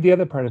 but I mean, the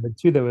other part of it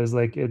too, though, is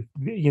like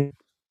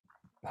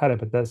how to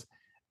put this.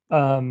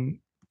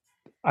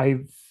 I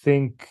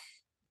think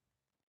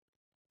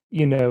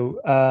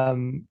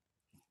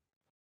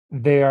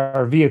they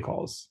are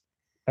vehicles,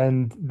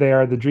 and they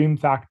are the dream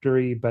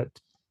factory, but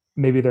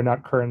maybe they're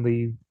not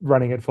currently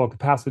running at full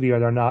capacity, or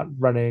they're not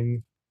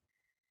running,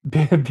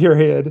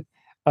 period.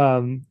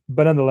 But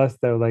nonetheless,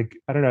 though, like,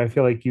 I don't know, I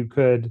feel like you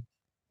could,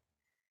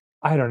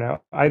 I don't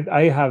know.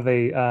 I have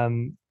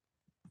a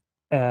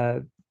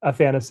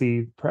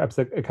fantasy, perhaps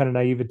a kind of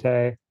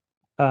naivete,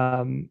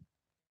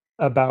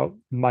 about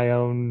my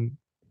own,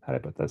 how do I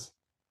put this?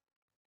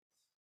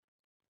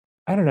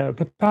 I don't know,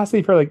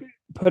 capacity for like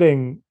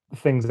putting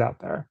things out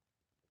there,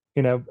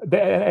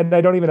 and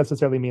I don't even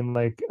necessarily mean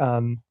like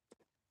the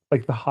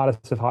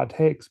hottest of hot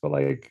takes, but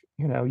like,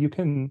 you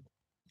can,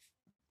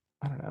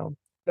 I don't know.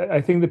 I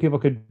think that people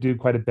could do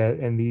quite a bit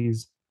in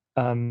these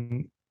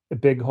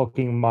big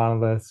hulking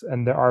monoliths,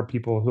 and there are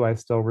people who I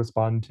still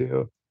respond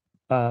to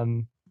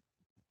on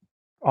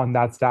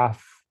that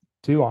staff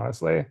too,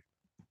 honestly.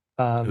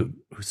 Who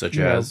such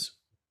as?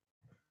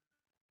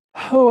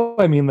 Oh,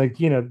 I mean, like,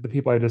 the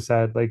people I just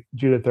said, like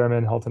Judith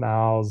Thurman, Hilton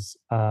Als.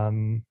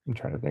 I'm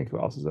trying to think who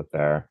else is up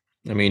there.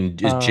 I mean,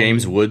 is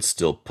James Woods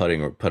still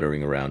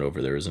puttering around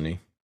over there, isn't he?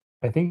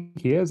 I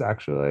think he is,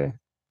 actually.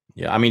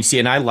 Yeah, I mean, see,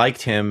 and I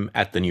liked him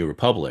at the New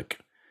Republic,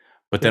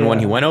 but then when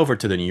he went over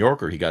to the New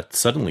Yorker, he got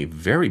suddenly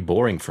very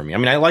boring for me. I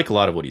mean, I like a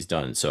lot of what he's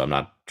done, so I'm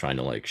not trying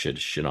to like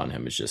shit on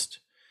him. It's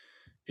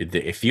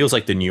it feels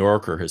like the New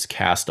Yorker has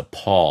cast a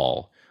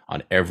pall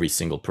on every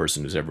single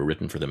person who's ever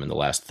written for them in the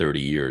last 30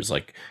 years.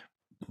 Like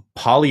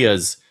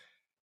Polia's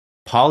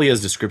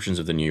descriptions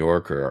of the New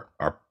Yorker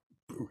are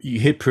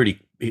hit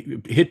pretty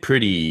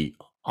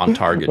on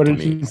target What to did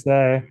me. she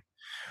say?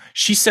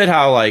 She said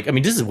how, like, I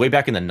mean, this is way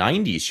back in the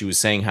 90s. She was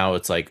saying how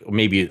it's like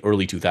maybe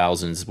early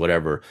 2000s,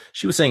 whatever.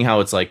 She was saying how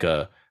it's like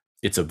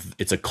it's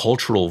a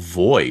cultural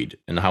void,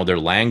 and how their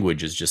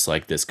language is just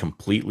like this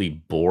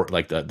completely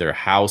like their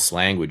house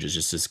language is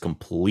just this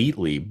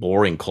completely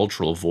boring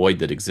cultural void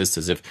that exists,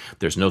 as if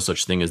there's no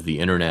such thing as the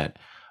internet.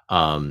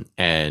 And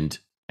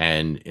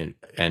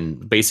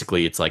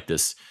basically it's like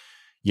this,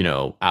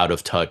 out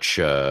of touch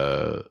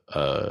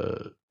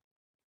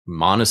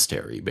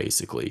monastery,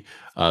 basically.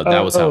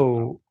 That was how.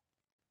 Oh,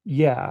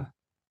 yeah.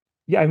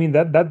 Yeah, I mean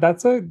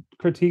that's a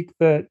critique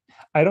that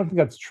I don't think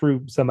that's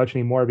true so much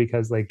anymore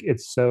because like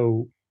it's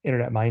so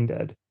internet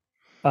minded.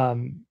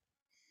 Um,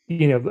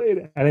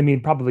 and I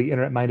mean probably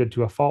internet minded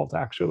to a fault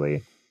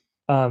actually.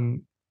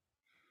 Um,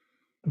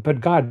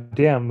 but god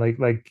damn, I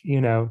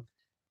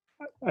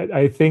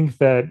think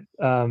that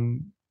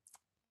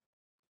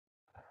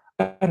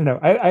I don't know.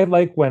 I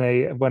like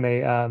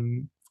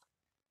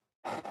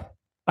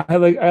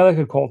I like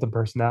a cult of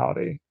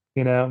personality.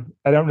 I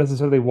don't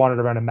necessarily want it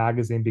around a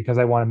magazine because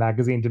I want a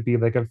magazine to be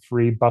like a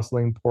free,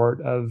 bustling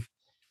port of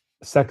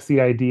sexy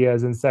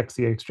ideas and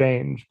sexy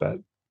exchange. But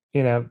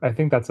I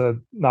think that's a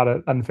not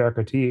an unfair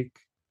critique.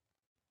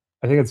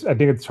 I think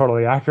it's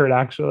totally accurate,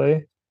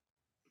 actually.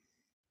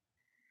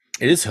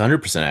 It is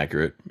 100%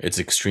 accurate. It's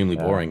extremely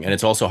Yeah. boring, and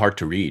it's also hard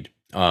to read.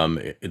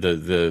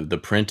 The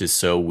print is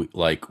so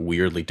like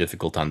weirdly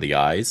difficult on the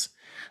eyes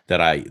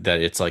that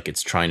it's like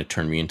it's trying to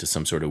turn me into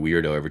some sort of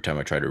weirdo every time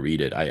I try to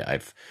read it.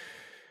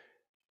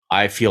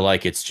 I feel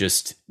like it's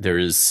just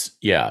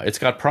it's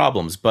got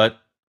problems, but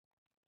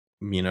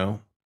you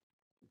know,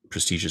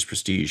 prestige is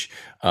prestige.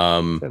 I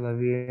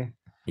love you.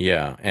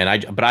 Yeah,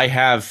 but I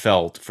have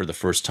felt for the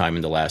first time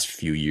in the last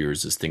few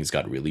years, as things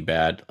got really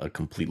bad, a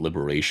complete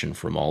liberation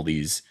from all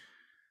these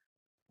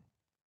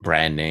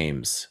brand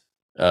names,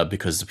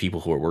 because the people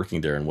who are working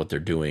there and what they're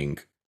doing.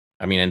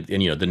 I mean, and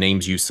the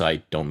names you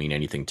cite don't mean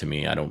anything to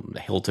me. I don't.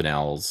 Hilton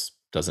Als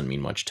doesn't mean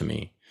much to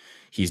me.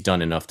 He's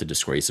done enough to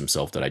disgrace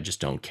himself that I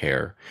just don't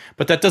care.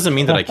 But that doesn't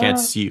mean that I can't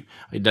see.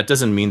 That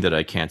doesn't mean that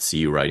I can't see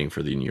you writing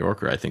for the New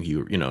Yorker. I think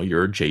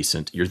you're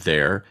adjacent. You're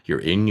there. You're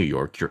in New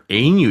York. You're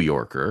a New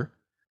Yorker,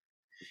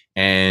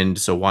 and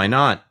so why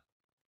not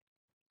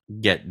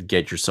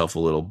get yourself a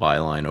little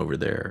byline over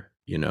there?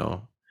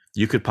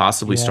 You could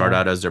possibly start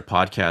Yeah. out as their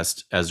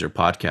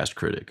podcast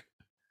critic.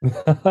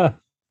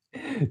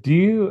 Do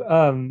you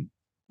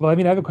well, I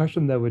mean, I have a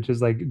question though, which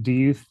is like, do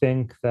you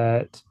think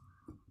that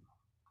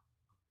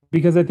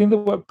because I think that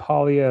what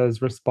Polya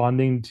is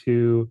responding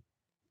to,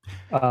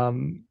 like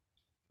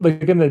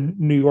in the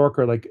New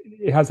Yorker, like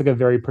it has like a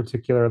very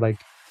particular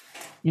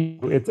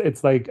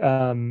it's like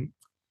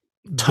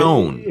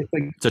Tone. it's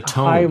like It's a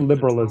high tone.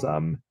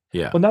 liberalism.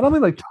 Yeah. Well, not only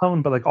like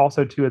tone, but like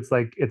also too, it's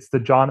like it's the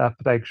John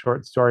Updike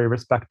short story,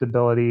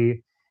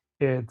 respectability.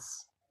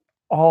 It's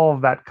all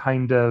of that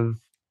kind of,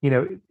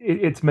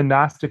 it's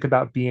monastic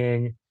about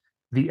being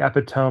the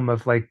epitome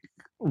of like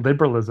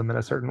liberalism in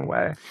a certain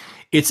way.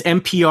 It's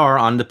NPR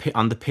on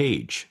the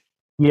page.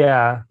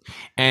 Yeah.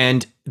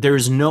 And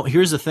here's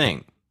the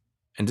thing.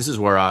 And this is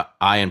where I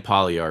and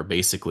Polly are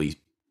basically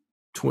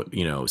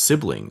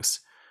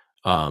siblings.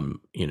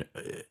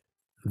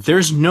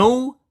 There's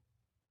no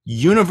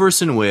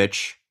universe in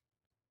which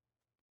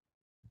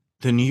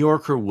the New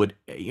Yorker would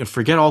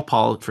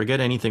forget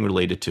anything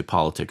related to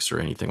politics or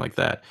anything like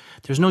that.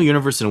 There's no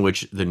universe in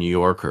which the New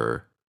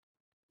Yorker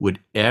would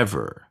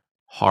ever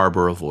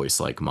harbor a voice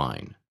like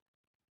mine.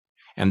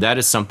 And that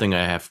is something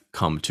I have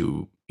come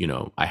to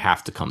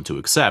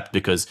accept,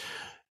 because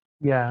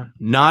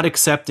not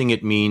accepting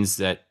it means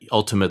that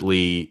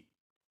ultimately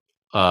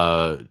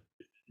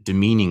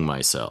demeaning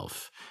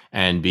myself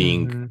and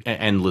being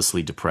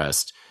endlessly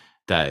depressed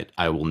that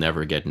I will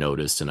never get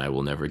noticed and I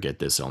will never get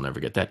this, I'll never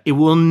get that. They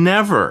will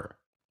never,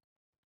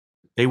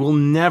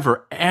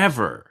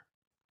 ever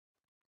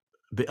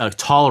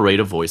tolerate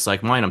a voice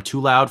like mine. I'm too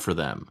loud for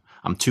them.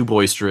 I'm too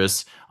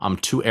boisterous. I'm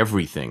too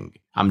everything.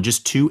 I'm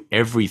just too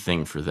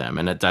everything for them.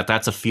 And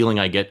that's a feeling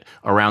I get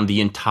around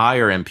the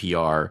entire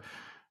NPR,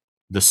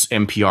 this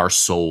NPR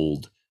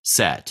sold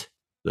set,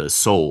 the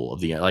soul of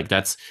the,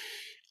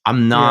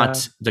 I'm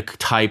not the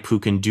type who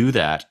can do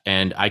that.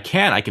 And I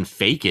can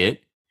fake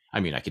it. I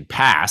mean, I could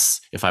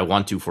pass if I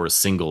want to for a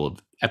single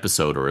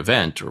episode or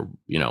event or,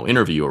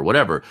 interview or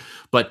whatever,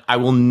 but I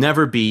will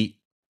never be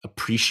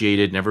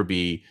appreciated, never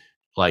be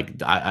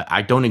like,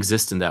 I don't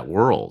exist in that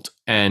world.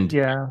 And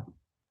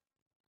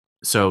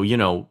so,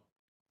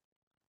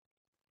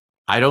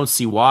 I don't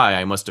see why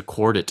I must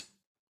accord it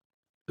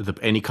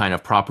any kind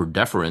of proper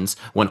deference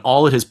when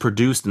all it has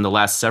produced in the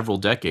last several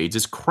decades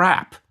is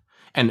crap,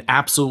 and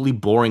absolutely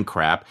boring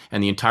crap.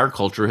 And the entire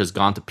culture has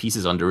gone to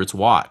pieces under its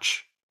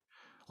watch.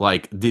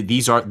 Like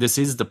this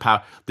is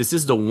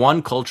the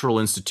one cultural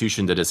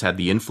institution that has had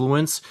the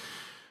influence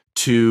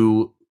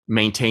to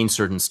maintain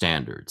certain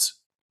standards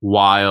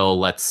while,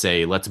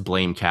 let's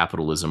blame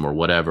capitalism or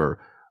whatever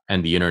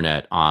and the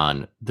internet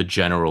on the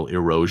general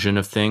erosion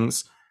of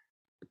things.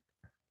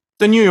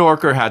 The New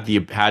Yorker had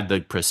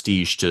the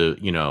prestige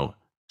to,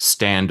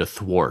 stand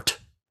athwart.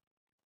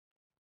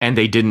 And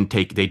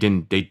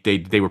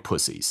they were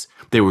pussies.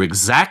 They were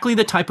exactly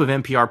the type of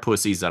NPR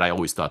pussies that I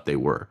always thought they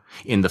were,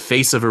 in the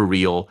face of a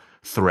real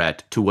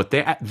threat to what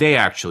they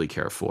actually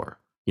care for.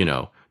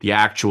 The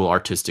actual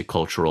artistic,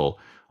 cultural,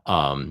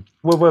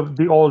 what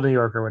the old New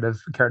Yorker would have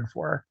cared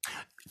for.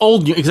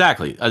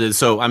 Exactly.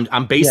 So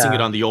I'm basing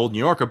it on the old New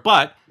Yorker,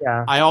 but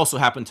I also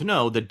happen to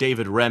know that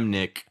David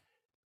Remnick,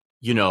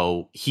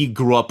 he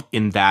grew up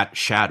in that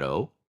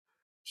shadow.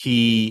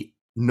 He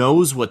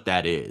knows what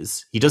that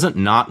is. He doesn't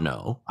not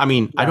know. I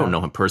mean, I don't know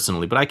him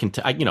personally, but I can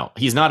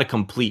he's not a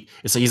complete,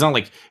 it's not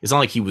like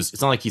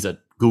he's a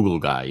Google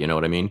guy, you know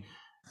what I mean?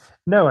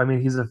 No, I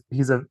mean, he's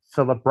a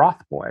Philip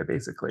Roth boy,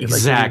 basically.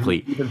 Exactly.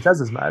 Like, he even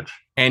says as much.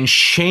 And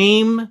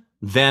shame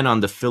then on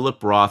the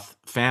Philip Roth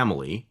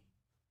family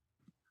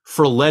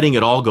for letting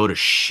it all go to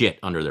shit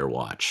under their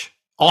watch.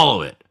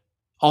 All of it.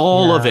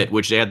 All of it,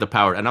 which they had the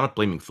power. And I'm not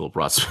blaming Philip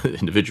Roth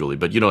individually,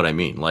 but you know what I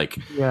mean? Like,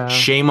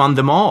 shame on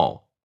them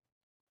all.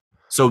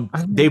 So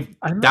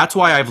that's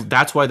why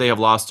they have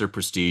lost their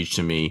prestige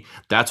to me.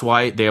 That's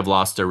why they have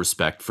lost their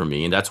respect for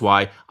me, and that's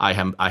why I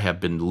have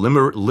been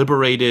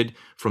liberated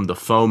from the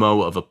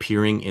FOMO of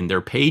appearing in their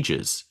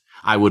pages.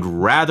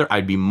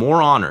 I'd be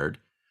more honored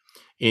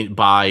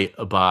by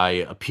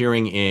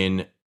appearing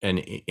in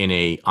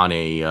the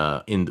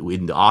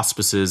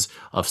auspices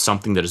of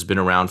something that has been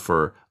around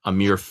for a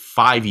mere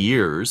 5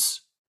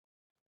 years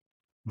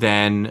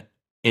than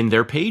in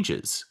their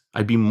pages.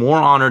 I'd be more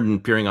honored in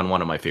appearing on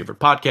one of my favorite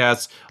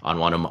podcasts, on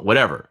one of my,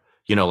 whatever,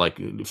 like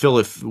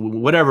Phil,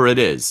 whatever it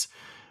is,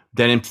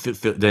 than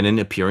in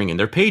appearing in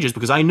their pages,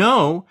 because I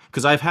know,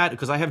 because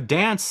I have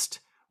danced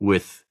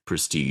with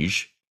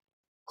Prestige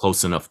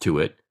close enough to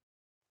it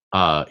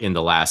in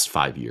the last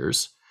 5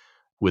 years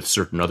with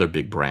certain other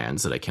big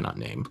brands that I cannot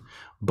name,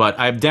 but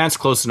I've danced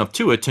close enough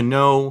to it to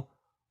know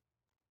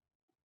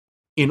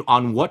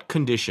on what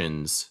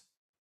conditions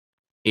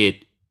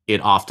it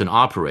often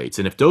operates.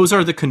 And if those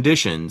are the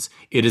conditions,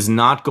 it is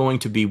not going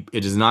to be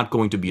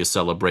a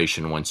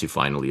celebration once you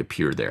finally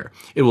appear there.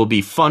 It will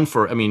be fun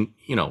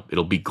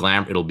it'll be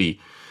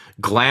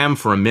glam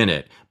for a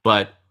minute,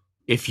 but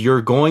if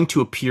you're going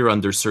to appear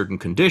under certain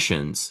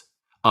conditions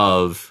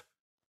of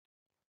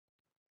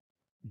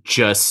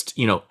just,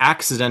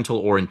 accidental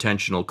or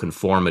intentional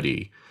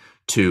conformity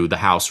to the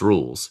house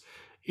rules,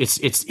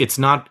 it's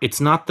not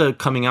the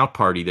coming out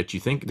party that you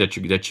think that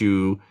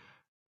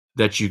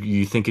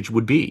you think it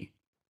would be.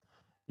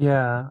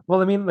 Yeah.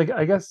 Well, I mean, like,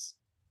 I guess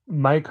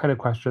my kind of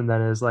question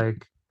then is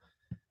like,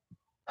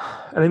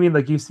 and I mean,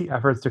 like, you see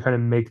efforts to kind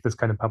of make this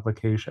kind of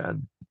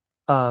publication.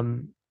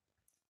 And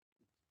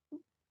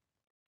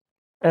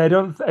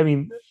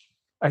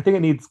I think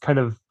it needs kind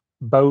of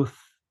both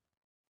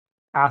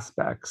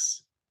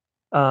aspects.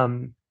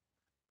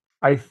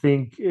 I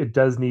think it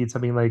does need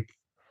something like,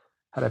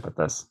 how do I put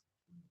this?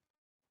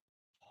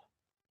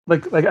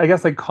 Like I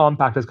guess like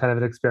Compact is kind of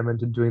an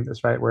experiment in doing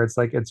this, right? Where it's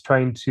like it's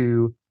trying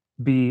to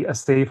be a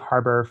safe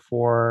harbor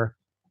for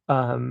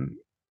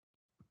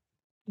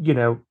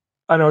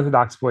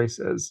unorthodox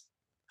voices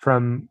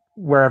from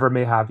wherever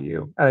may have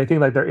you. And I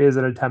think like there is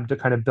an attempt to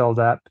kind of build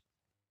up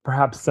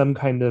perhaps some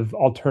kind of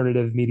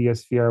alternative media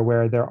sphere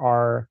where there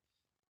are,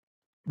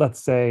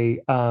 let's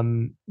say,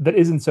 that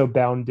isn't so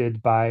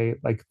bounded by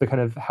like the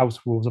kind of house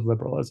rules of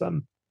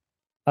liberalism.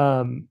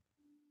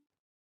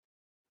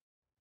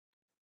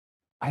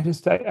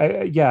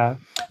 Yeah.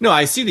 No,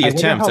 I see the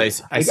attempts. I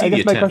see the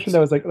attempts. My question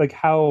though is like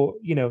how,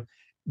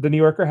 the New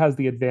Yorker has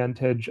the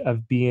advantage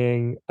of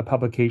being a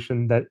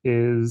publication that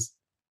is,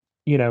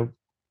 it's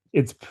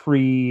it's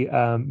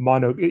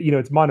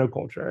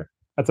monoculture.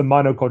 That's a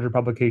monoculture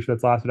publication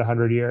that's lasted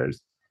 100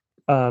 years.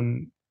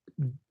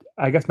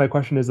 I guess my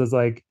question is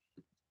like,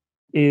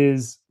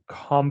 is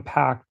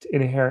Compact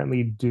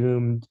inherently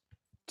doomed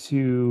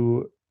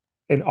to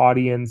an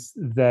audience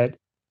that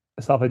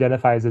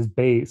self-identifies as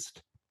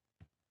based?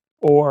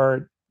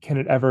 Or can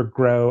it ever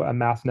grow a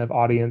mass enough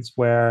audience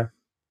where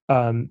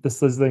the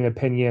sizzling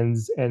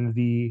opinions and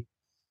the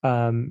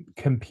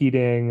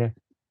competing,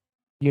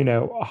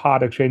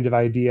 hot exchange of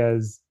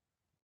ideas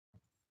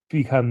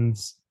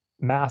becomes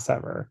mass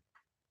ever?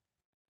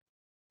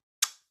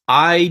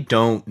 I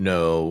don't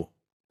know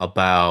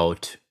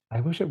about...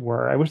 I wish it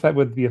were. I wish that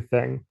would be a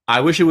thing.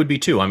 I wish it would be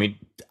too. I mean,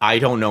 I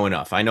don't know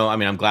enough. I'm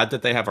glad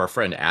that they have our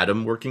friend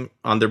Adam working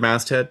on their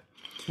masthead.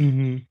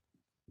 Mm-hmm.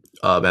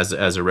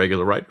 As a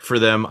regular writer for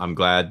them. I'm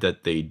glad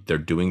that they're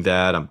doing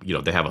that.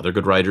 They have other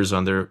good writers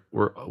under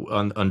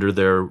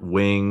their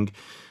wing.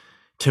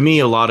 To me,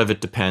 a lot of it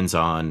depends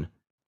on,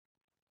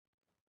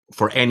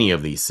 for any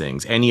of these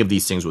things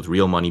with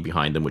real money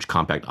behind them, which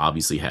Compact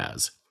obviously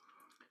has.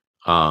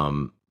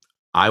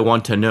 I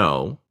want to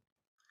know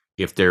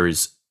if there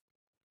is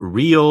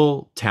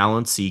real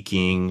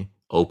talent-seeking,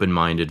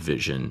 open-minded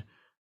vision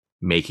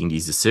making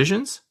these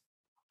decisions,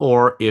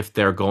 or if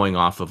they're going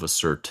off of a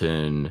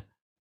certain,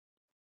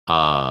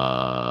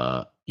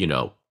 you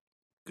know,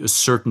 a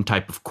certain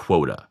type of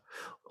quota,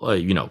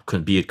 you know,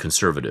 be it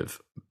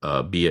conservative,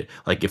 be it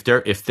like if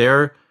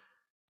they're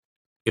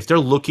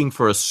looking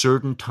for a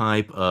certain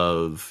type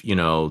of, you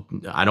know,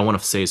 I don't want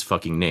to say his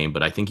fucking name,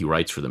 but I think he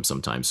writes for them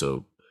sometimes,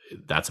 so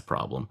that's a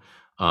problem.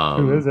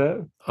 Who is it?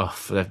 Oh,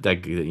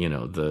 that you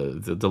know,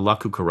 the La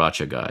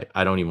Cucaracha guy.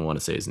 I don't even want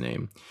to say his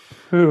name.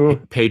 Who?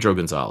 Pedro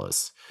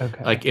Gonzalez.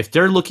 Okay. Like if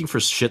they're looking for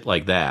shit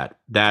like that,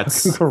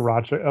 that's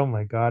Cucaracha. Oh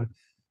my god.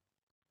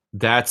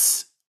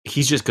 That's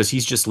he's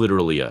just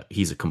literally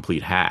he's a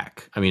complete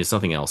hack. I mean, it's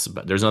nothing else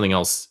about. There's nothing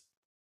else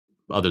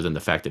other than the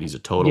fact that he's a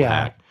total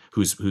hack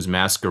who's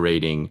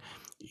masquerading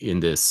in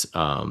this.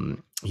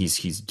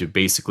 He's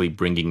basically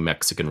bringing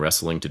Mexican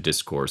wrestling to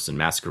discourse and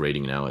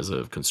masquerading now as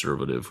a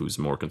conservative who's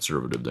more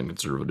conservative than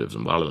conservatives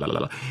and blah blah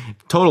blah blah.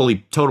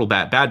 Total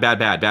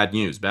bad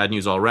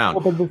news all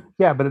around. Well,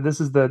 but this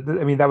is I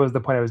mean, that was the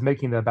point I was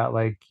making about,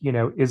 like, you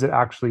know, is it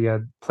actually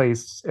a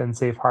place and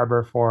safe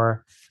harbor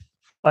for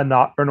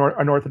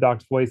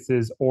unorthodox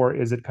voices, or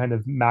is it kind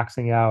of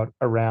maxing out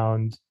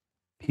around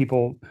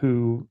people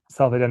who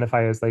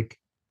self-identify as like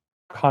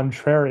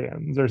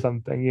contrarians or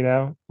something, you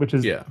know, which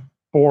is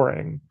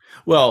boring.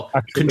 Well,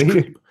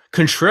 actually.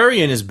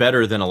 Contrarian is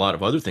better than a lot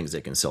of other things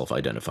they can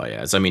self-identify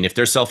as. I mean, if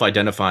they're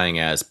self-identifying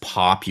as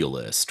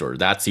populist, or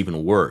that's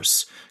even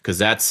worse, because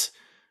that's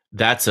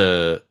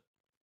a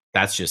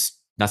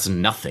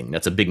nothing.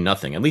 That's a big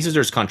nothing. At least if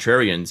there's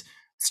contrarians,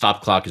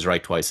 stop clock is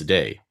right twice a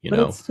day, you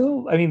know. It's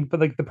still, I mean, but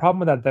like the problem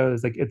with that though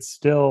is like it's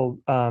still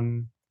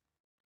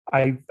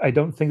I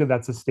don't think that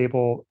that's a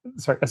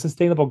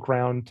sustainable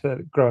ground to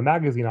grow a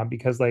magazine on,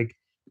 because like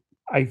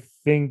I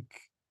think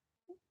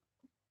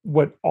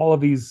what all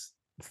of these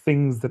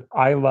things that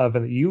I love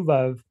and that you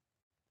love,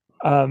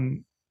 I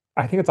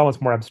think it's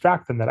almost more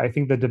abstract than that. I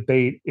think the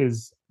debate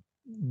is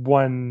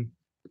one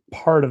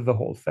part of the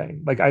whole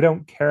thing. Like, I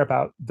don't care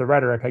about the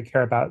rhetoric, I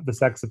care about the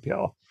sex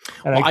appeal.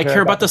 And I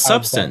care about the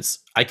substance.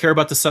 I care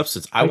about the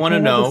substance. I want to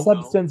know the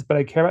substance, but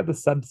I care about the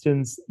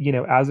substance, you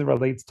know, as it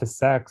relates to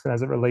sex and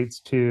as it relates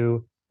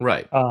to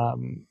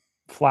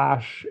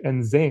Flash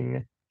and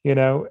Zing, you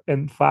know,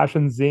 and Flash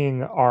and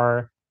Zing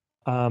are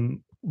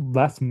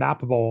less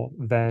mappable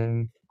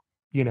than,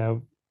 you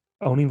know,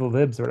 owning the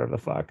libs or whatever the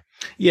fuck.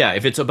 Yeah,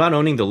 if it's about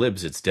owning the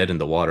libs, it's dead in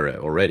the water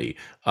already.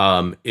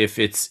 If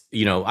it's,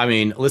 you know, I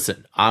mean,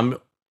 listen,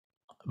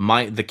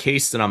 the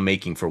case that I'm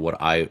making for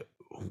what I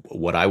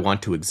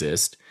want to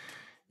exist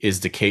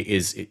is the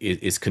case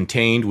is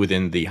contained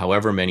within the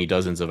however many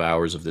dozens of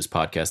hours of this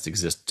podcast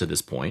exist to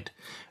this point,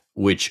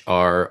 which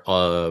are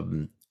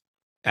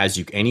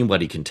as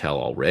anybody can tell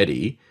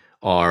already,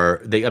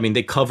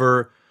 they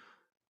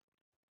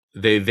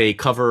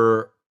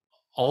cover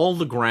all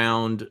the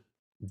ground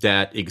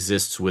that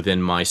exists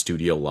within my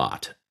studio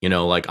lot. You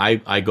know, like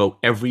I go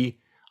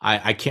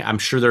I can't, I'm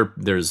sure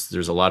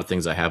there's a lot of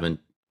things I haven't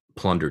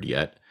plundered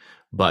yet,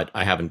 but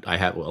I have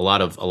a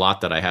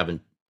lot that I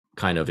haven't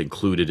kind of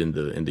included in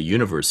the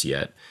universe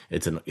yet.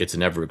 It's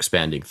an ever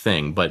expanding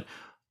thing, but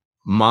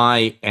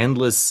my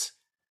endless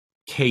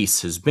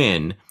case has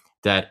been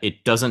that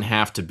it doesn't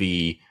have to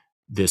be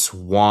this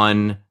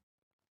one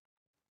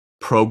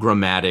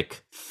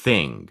programmatic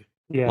thing.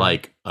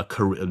 Like a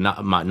career,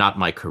 not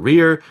my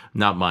career,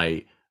 not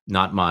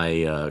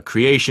my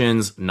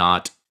creations,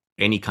 not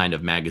any kind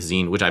of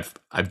magazine, which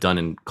I've done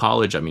in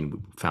college. I mean, we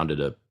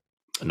founded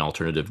an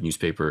alternative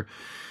newspaper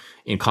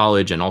in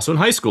college and also in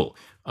high school.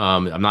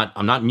 I'm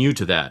not new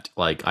to that.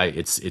 Like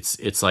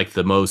it's like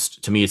to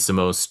me, it's the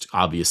most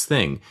obvious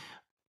thing.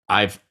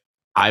 I've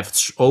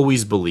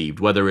always believed,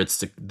 whether it's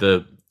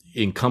the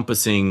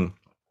encompassing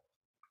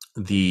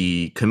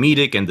the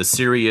comedic and the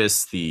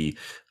serious, the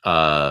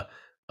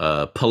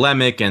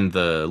polemic and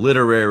the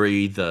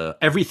literary, the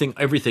everything,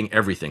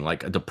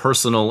 like the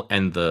personal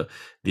and the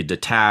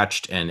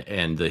detached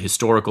and the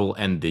historical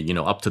and the, you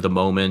know, up to the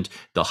moment,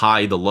 the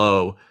high, the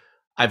low.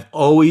 I've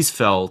always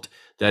felt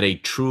that a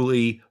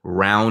truly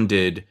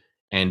rounded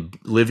and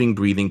living,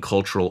 breathing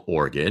cultural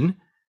organ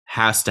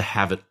has to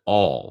have it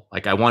all.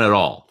 Like, I want it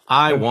all.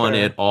 I want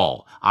it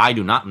all.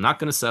 I'm not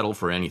going to settle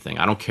for anything.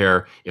 I don't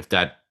care if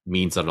that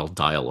means that I'll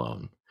die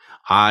alone.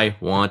 I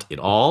want it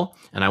all.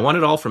 And I want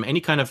it all from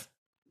any kind of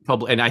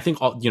public. And I think,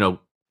 you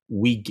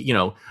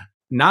know,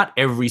 not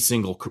every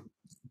single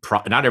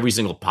podcast,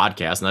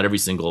 not every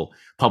single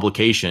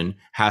publication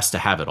has to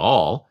have it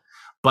all.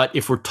 But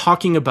if we're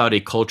talking about a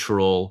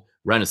cultural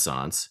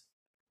renaissance,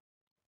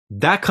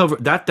 that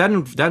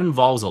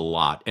involves a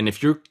lot. And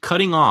if you're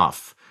cutting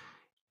off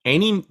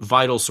any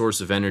vital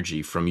source of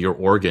energy from your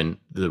organ,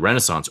 the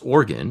Renaissance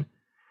organ,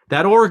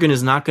 that organ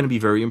is not going to be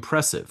very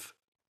impressive.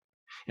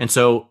 And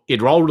so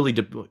it all really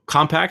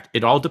compact.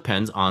 It all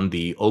depends on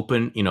the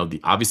open, you know,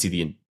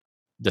 obviously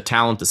the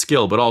talent, the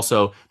skill, but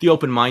also the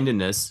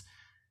open-mindedness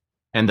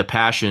and the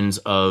passions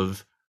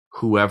of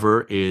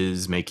whoever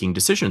is making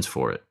decisions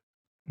for it.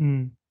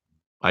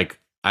 Like,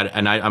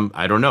 I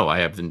don't know. I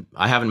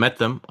haven't met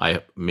them.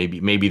 They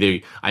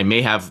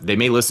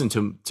may listen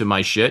to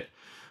my shit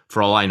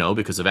for all I know,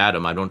 because of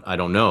Adam. I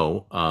don't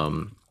know.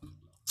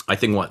 I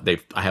think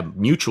I have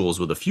mutuals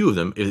with a few of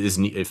them.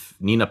 If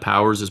Nina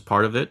Powers is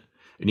part of it,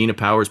 Nina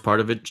Powers part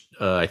of it,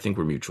 I think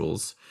we're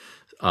mutuals.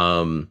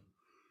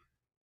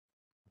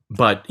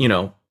 But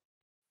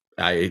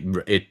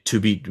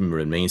it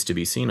remains to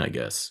be seen, I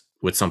guess,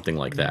 with something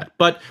like that.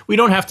 But we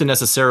don't have to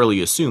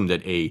necessarily assume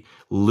that a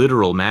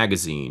literal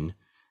magazine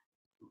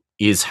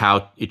is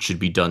how it should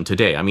be done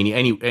today. I mean,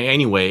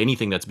 anyway,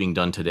 anything that's being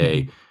done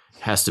today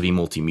has to be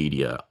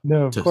multimedia.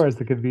 No, of course,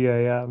 it could be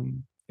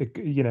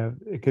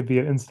it could be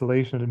an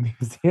installation at a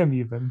museum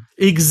even.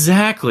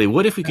 Exactly.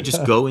 What if we could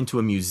just go into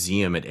a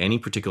museum at any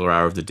particular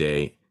hour of the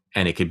day,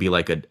 and it could be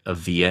like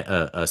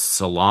a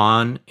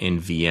salon in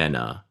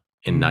Vienna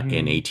in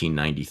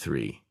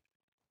 1893.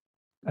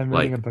 I'm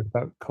reading a book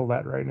about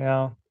Colette right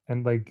now,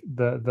 and like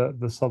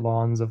the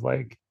salons of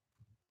like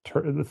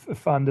the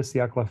fin de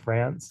siècle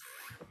France,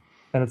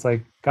 and it's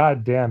like,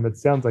 god damn, it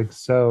sounds like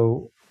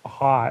so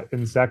hot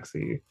and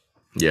sexy.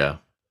 Yeah.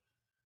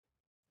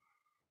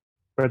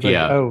 Where it's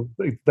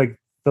like, like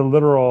the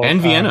literal and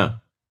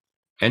Vienna.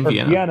 And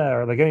Vienna,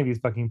 or like any of these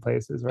fucking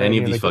places, right? Any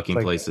of these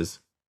fucking places.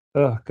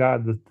 Oh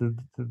god,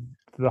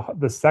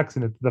 the sex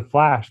in it, the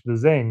flash, the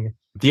zing.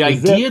 The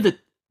idea that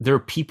there are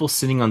people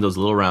sitting on those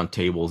little round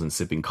tables and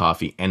sipping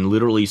coffee and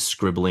literally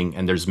scribbling,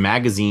 and there's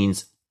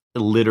magazines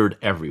littered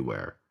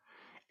everywhere.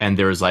 And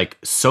there's like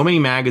so many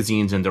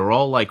magazines, and they're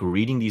all like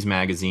reading these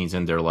magazines,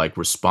 and they're like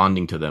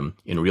responding to them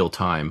in real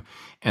time.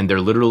 And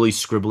they're literally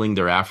scribbling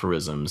their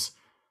aphorisms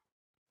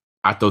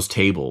at those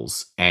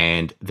tables.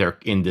 And they're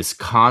in this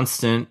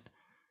constant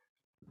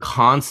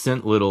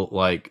little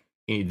like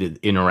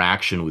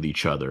interaction with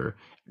each other,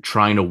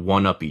 trying to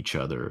one up each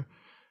other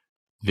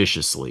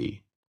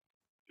viciously,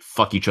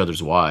 fuck each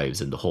other's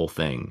wives, and the whole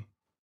thing.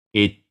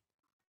 It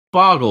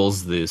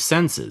boggles the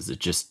senses.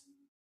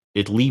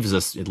 It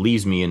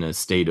leaves me in a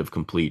state of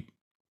complete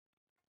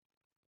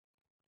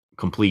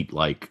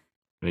like,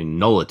 I mean,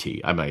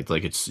 nullity. I mean,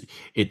 like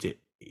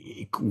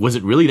was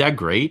it really that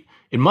great?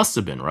 It must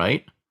have been,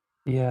 right?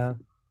 Yeah.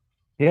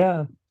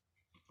 No,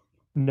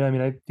 I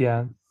mean,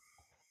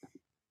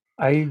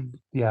 I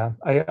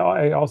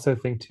also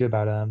think too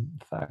about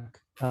fuck.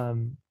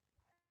 I've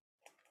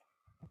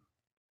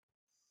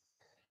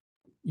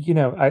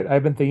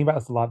been thinking about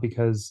this a lot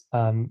because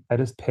I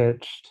just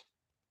pitched,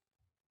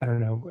 I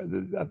don't know,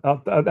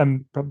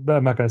 I'm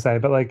not gonna say,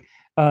 but like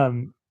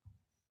I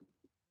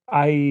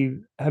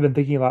have been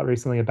thinking a lot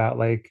recently about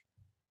like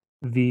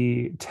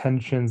the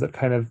tensions that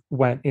kind of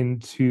went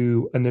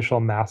into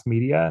initial mass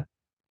media.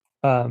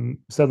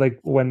 So like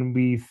when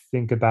we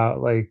think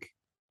about like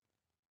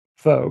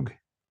Vogue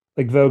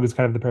is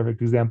kind of the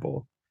perfect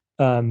example.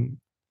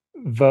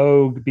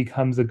 Vogue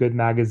becomes a good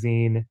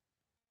magazine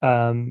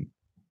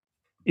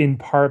in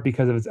part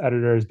because of its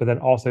editors, but then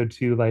also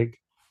to like,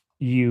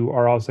 you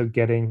are also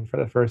getting for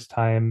the first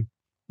time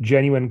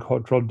genuine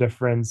cultural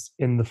difference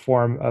in the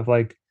form of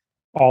like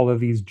all of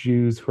these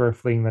Jews who are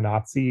fleeing the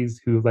Nazis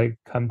who like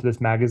come to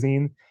this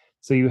magazine.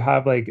 So you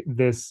have like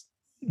this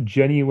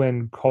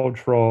genuine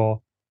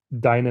cultural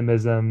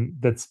dynamism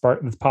that's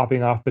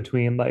popping off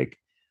between like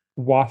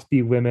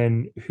waspy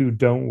women who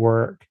don't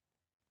work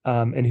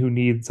and who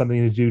need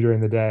something to do during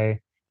the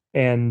day,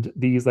 and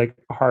these like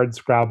hard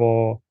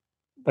scrabble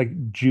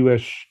like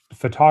Jewish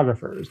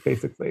photographers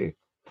basically,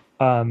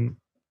 and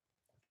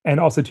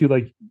also to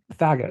like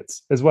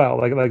faggots as well,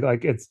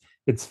 like it's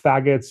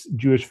faggots,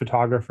 Jewish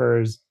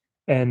photographers,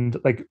 and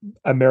like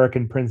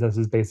American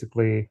princesses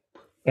basically.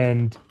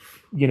 And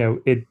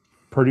it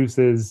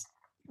produces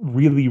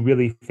really,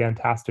 really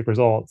fantastic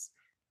results.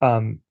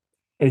 And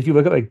if you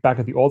look at like back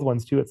at the old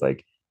ones too, it's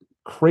like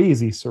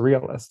crazy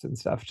surrealist and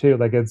stuff too.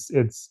 Like it's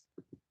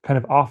kind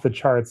of off the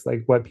charts,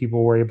 like what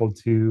people were able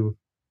to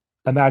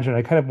imagine.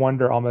 I kind of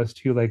wonder almost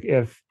too, like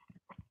if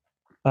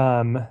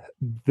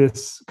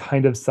this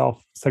kind of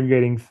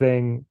self-segregating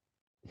thing,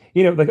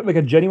 like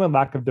a genuine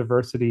lack of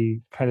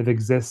diversity kind of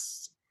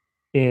exists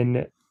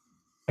in,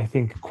 I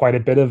think, quite a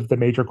bit of the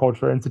major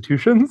cultural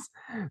institutions.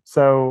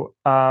 So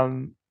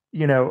I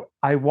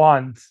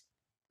want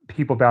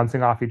people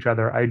bouncing off each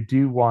other. I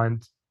do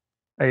want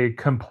a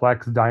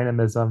complex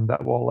dynamism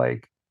that will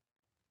like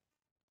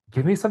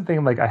give me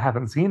something like I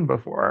haven't seen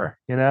before.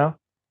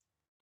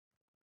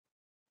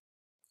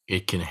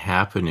 It can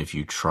happen if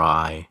you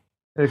try.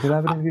 It can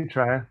happen if you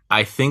try.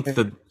 I think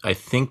that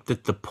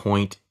the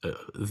point,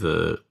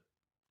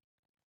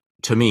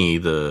 to me,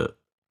 the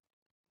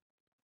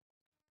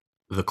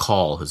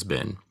call has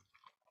been,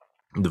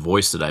 the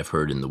voice that I've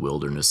heard in the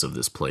wilderness of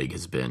this plague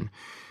has been,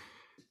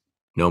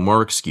 no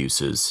more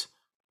excuses.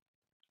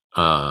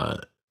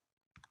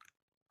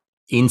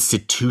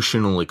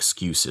 Institutional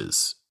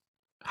excuses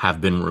have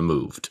been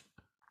removed.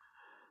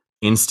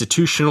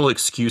 Institutional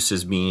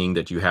excuses meaning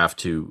that you have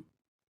to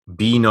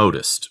be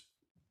noticed.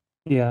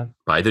 Yeah.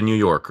 By the New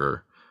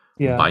Yorker,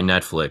 yeah, by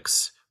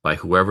Netflix, by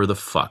whoever the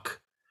fuck,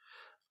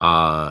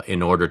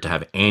 in order to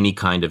have any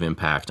kind of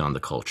impact on the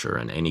culture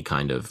and any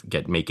kind of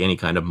make any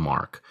kind of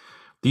mark.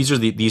 This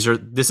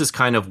is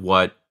kind of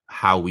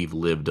how we've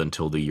lived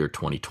until the year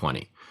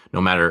 2020.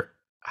 no matter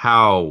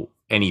how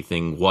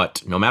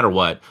no matter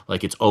what,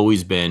 like it's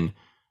always been,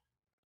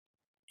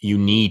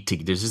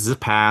 this is a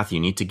path, you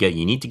need to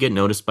get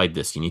noticed by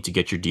this, you need to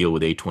get your deal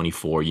with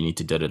A24, you need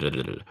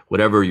to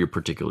whatever your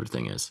particular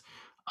thing is.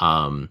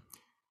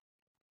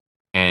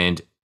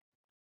 And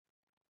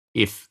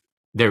if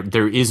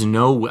there is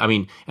no, I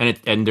mean,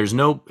 and there's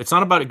no, it's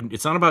not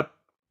about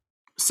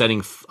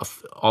setting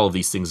all of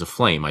these things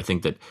aflame. I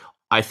think that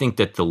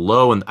the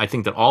low, and I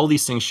think that all of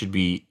these things should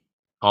be,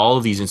 all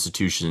of these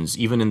institutions,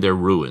 even in their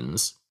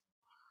ruins,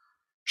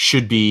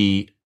 should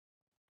be,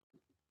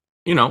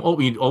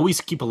 we always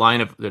keep a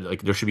line of,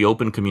 like, there should be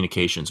open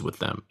communications with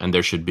them, and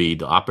there should be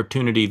the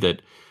opportunity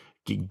that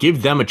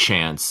give them a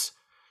chance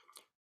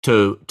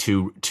to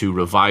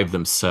revive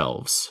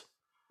themselves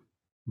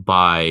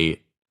by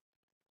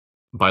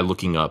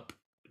looking up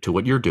to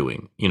what you're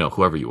doing,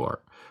 whoever you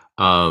are.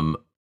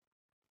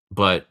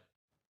 But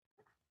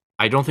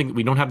I don't think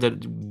we don't have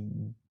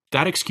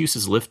that excuse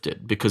is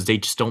lifted, because they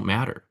just don't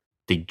matter.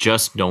 They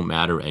just don't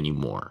matter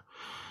anymore.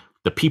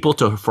 The people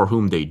for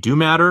whom they do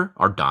matter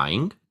are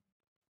dying.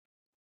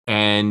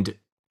 And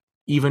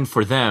even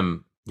for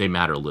them, they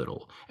matter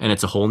little. And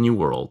it's a whole new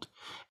world.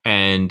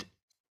 And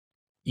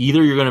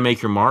either you're going to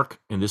make your mark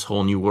in this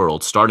whole new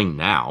world starting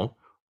now,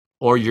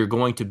 or you're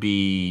going to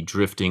be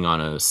drifting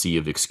on a sea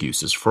of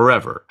excuses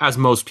forever, as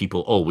most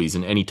people always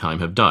and any time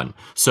have done.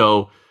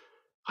 So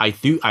I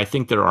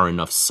think there are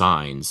enough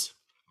signs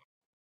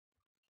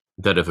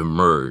that have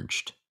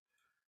emerged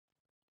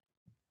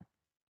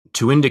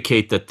to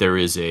indicate that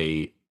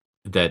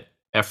that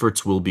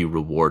efforts will be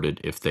rewarded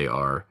if they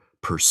are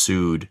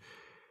pursued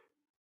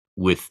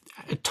with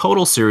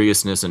total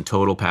seriousness and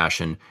total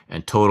passion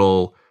and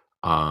total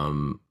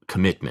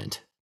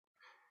commitment.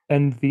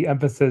 And the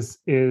emphasis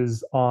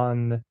is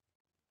on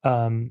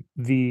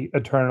the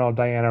eternal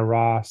Diana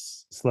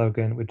Ross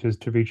slogan, which is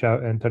to reach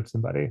out and touch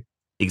somebody.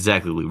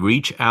 Exactly.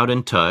 Reach out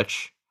and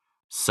touch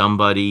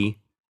somebody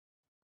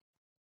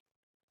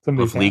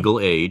of legal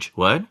age.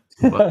 What?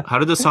 How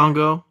did the song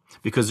go?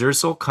 Because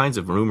there's all kinds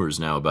of rumors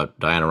now about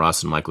Diana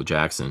Ross and Michael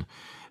Jackson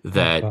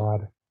that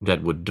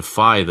would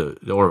defy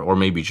or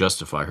maybe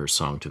justify her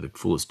song to the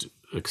fullest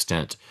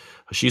extent.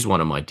 She's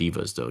one of my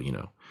divas, though.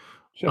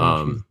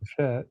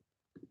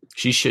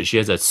 She's shit. She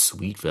has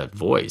that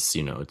voice.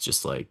 It's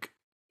just like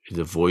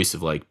the voice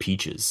of like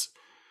Peaches.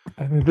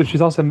 I mean, but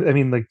she's also,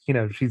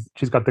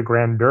 she's got the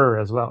grandeur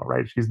as well,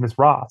 right? She's Miss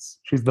Ross.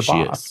 She's the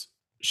boss.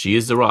 She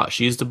is the Ross.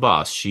 She is the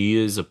boss. She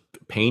is a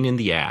pain in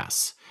the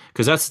ass.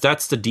 Because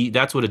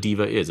that's what a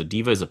diva is. A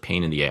diva is a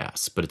pain in the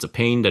ass, but it's a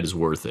pain that is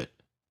worth it.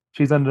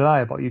 She's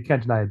undeniable. You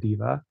can't deny a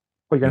diva.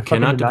 You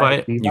cannot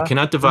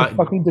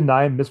fucking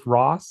deny Miss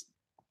Ross.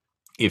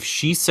 If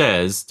she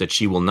says that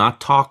she will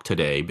not talk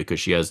today because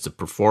she has the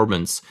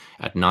performance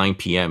at 9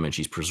 p.m. and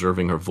she's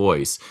preserving her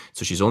voice,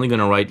 so she's only going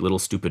to write little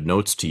stupid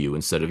notes to you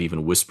instead of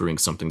even whispering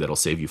something that'll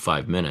save you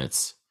 5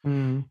 minutes,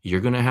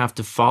 you're going to have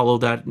to follow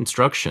that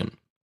instruction.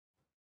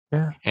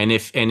 Yeah. And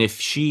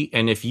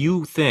if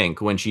you think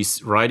when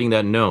she's writing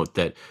that note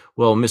that,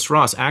 well, Miss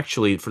Ross,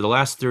 actually for the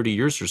last 30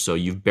 years or so,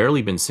 you've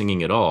barely been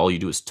singing at all. You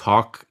do is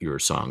talk your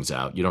songs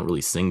out. You don't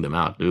really sing them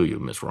out, do you,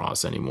 Miss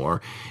Ross,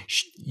 anymore?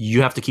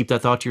 You have to keep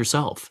that thought to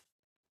yourself.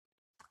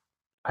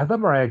 I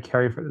love Mariah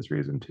Carey for this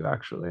reason too,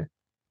 actually.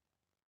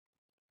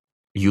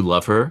 You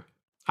love her?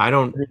 I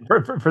don't.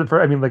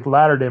 I mean, like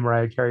latter day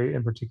Mariah Carey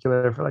in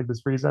particular, for like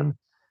this reason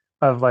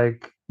of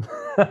like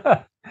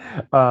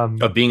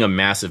of being a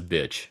massive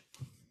bitch.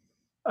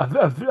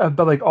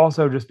 But like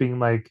also just being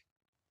like,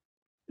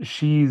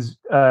 she's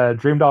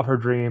dreamed off her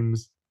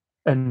dreams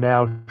and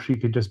now she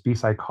could just be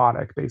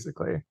psychotic,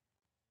 basically.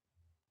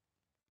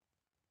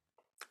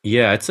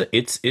 Yeah,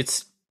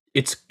 it's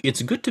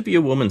good to be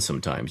a woman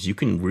sometimes. You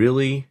can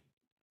really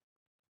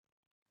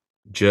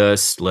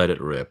just let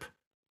it rip.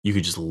 You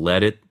could just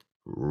let it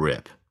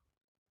rip.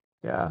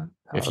 Yeah.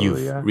 If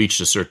you've reached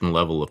a certain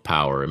level of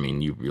power, I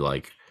mean, you're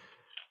like,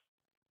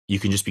 you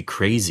can just be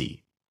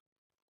crazy.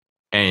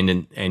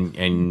 And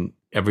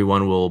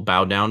everyone will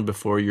bow down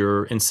before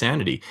your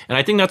insanity. And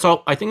I think that's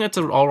all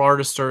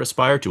artists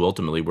aspire to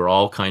ultimately. We're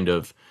all kind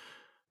of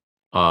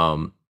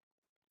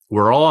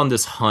we're all on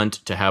this hunt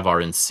to have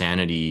our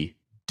insanity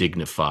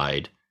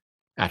dignified,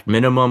 at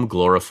minimum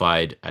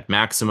glorified, at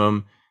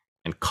maximum,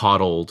 and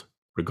coddled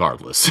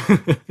regardless,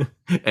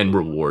 and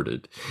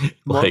rewarded.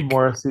 Like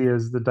Morrissey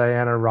is the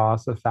Diana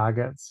Ross of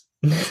faggots.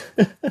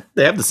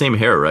 They have the same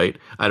hair, right?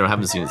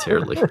 haven't seen his hair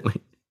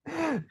lately.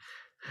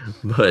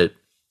 But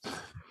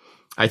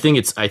I think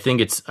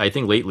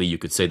lately you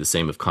could say the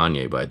same of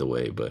Kanye, by the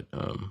way, but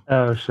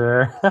oh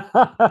sure.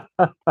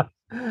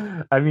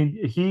 I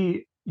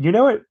mean,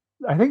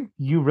 I think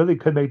you really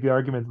could make the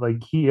argument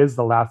like he is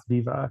the last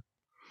diva.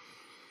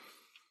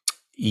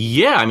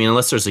 Yeah, I mean,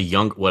 unless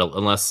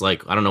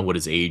like, I don't know what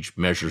his age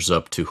measures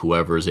up to,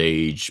 whoever's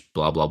age,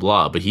 blah blah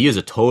blah, but he is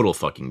a total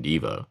fucking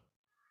diva.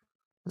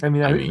 I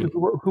mean,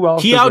 who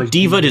else? He out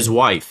diva'd his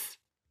wife.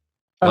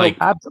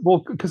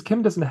 Because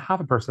Kim doesn't have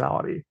a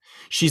personality.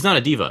 She's not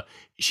a diva.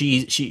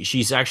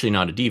 She's actually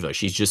not a diva.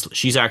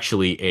 She's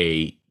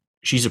actually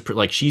she's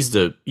she's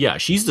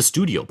the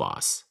studio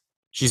boss.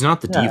 She's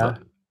not the Yeah.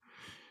 diva.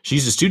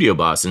 She's the studio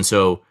boss, and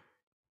so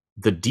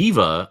the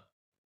diva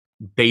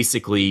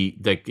basically,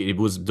 like, it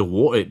was the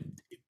war.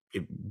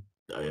 It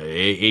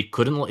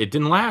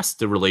didn't last,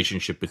 the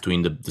relationship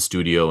between the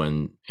studio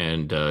and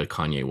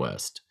Kanye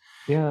West.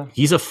 Yeah.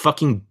 He's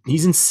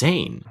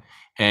insane.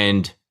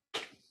 And,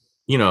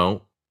 you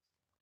know,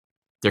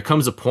 there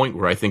comes a point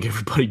where I think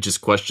everybody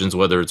just questions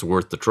whether it's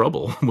worth the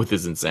trouble with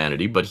his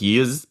insanity, but here he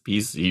is.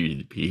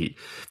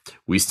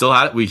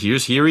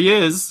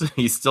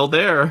 He's still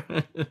there.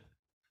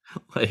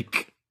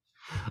 Like,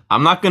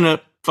 I'm not going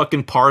to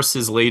fucking parse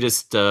his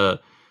latest,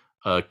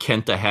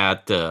 Kenta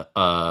hat,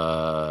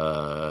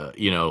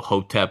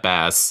 Hotep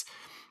ass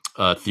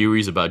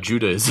theories about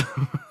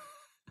Judaism.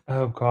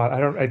 Oh God,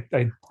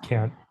 I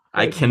can't.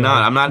 I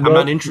cannot. I'm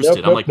not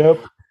interested. Nope.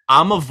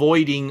 I'm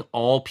avoiding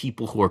all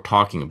people who are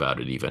talking about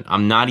it. Even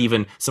I'm not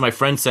even. So my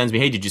friend sends me,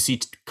 "Hey, did you see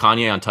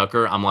Kanye on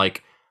Tucker?" I'm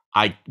like,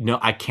 I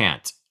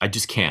can't. I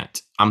just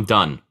can't. I'm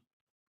done.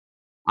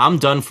 I'm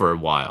done for a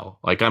while.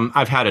 Like,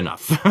 I've had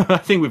enough. I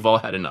think we've all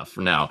had enough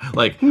for now.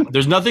 Like,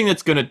 there's nothing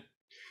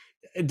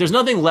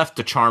left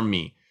to charm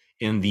me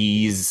in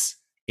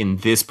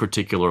this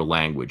particular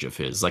language of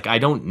his. Like, I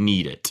don't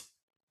need it.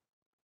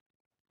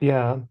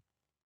 Yeah.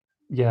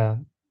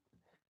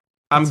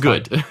 I'm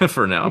good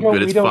for now. I'm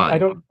good. It's fine.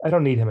 I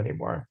don't need him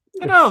anymore.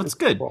 It's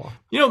good. Cool.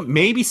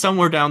 Maybe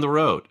somewhere down the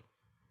road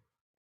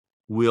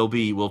we'll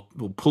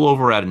pull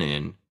over at an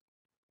inn,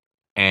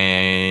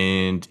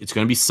 and it's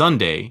going to be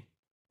Sunday,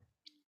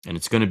 and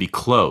it's going to be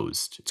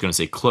closed. It's going to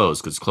say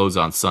closed because it's closed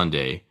on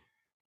Sunday,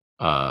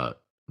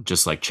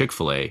 just like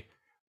Chick-fil-A.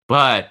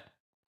 But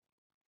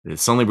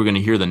suddenly we're going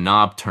to hear the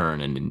knob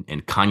turn,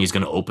 and Kanye's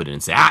going to open it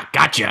and say,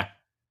 gotcha.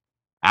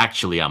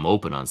 Actually, I'm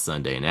open on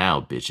Sunday now,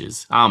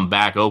 bitches. I'm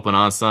back open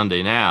on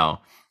Sunday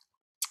now.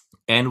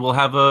 And we'll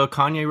have a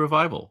Kanye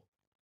revival.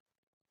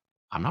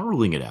 I'm not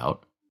ruling it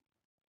out.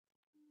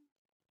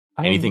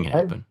 Anything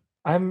happen.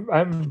 I'm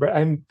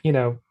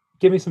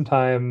give me some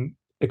time.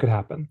 It could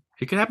happen.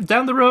 It could happen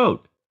down the road.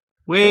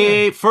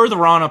 Way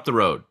further on up the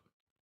road.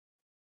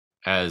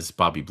 As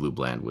Bobby Blue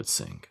Bland would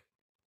sing.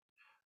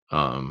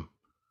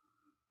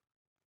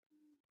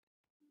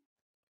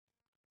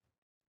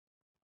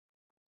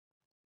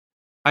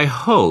 I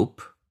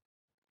hope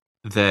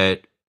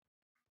that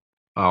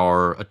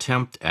our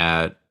attempt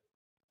at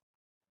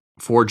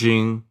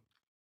forging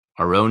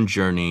our own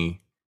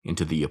journey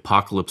into the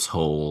apocalypse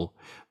hole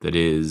that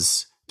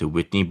is the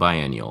Whitney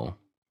Biennial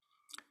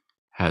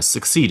has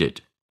succeeded.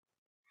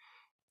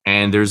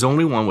 And there's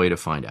only one way to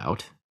find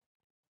out,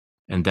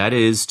 and that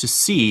is to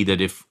see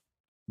that if,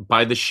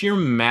 by the sheer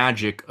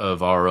magic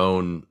of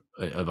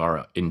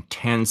our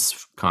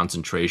intense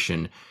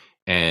concentration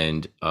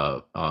and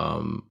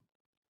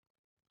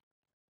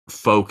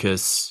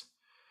focus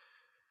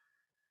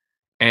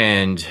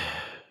and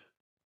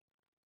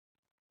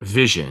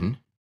vision,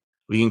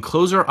 we can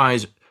close our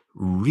eyes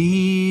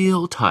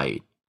real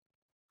tight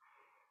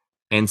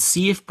and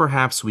see if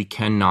perhaps we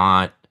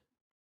cannot,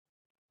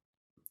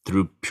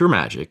 through pure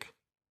magic,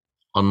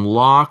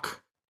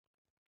 unlock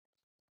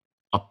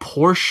a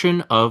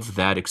portion of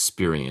that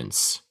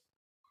experience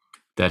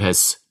that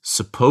has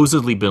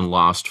supposedly been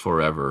lost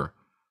forever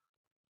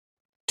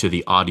to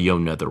the audio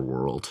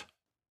netherworld.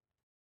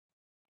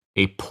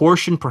 A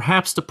portion,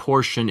 perhaps the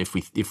portion, if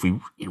we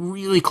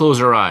really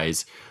close our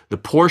eyes, the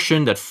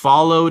portion that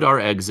followed our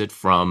exit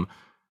from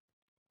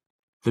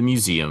the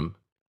museum,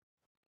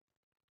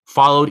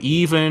 followed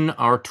even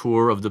our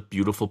tour of the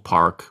beautiful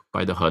park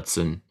by the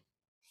Hudson,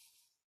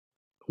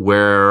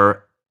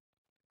 where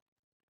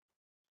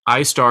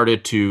I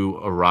started to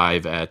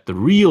arrive at the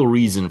real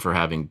reason for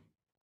having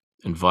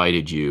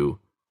invited you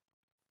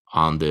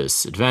on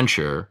this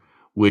adventure,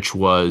 which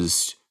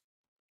was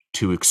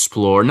to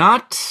explore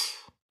not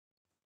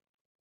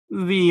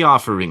the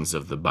offerings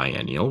of the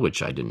biennial,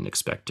 which I didn't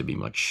expect to be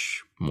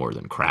much more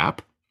than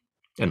crap,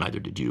 and neither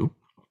did you,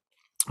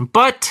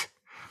 but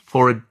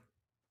for a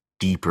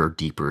deeper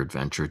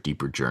adventure,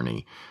 deeper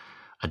journey,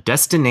 a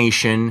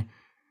destination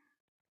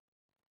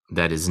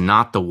that is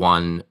not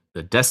the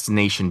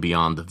destination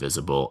beyond the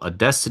visible, a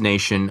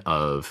destination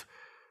of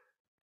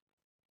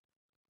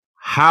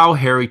how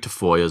Harry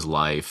Tafoya's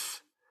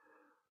life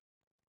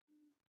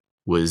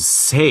was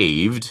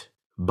saved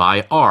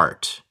by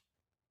art,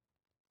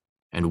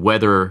 and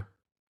whether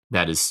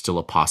that is still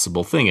a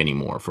possible thing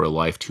anymore for a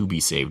life to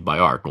be saved by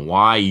art, and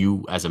why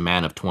you, as a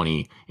man of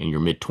 20 in your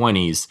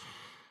mid-20s,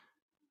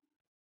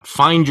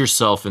 find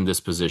yourself in this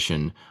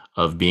position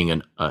of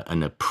being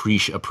a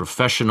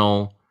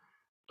professional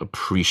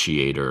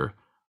appreciator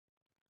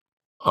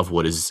of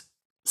what is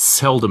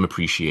seldom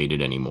appreciated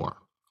anymore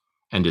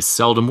and is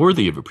seldom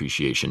worthy of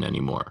appreciation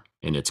anymore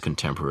in its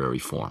contemporary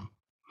form.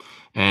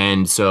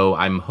 And so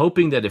I'm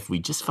hoping that if we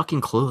just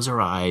fucking close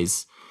our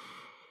eyes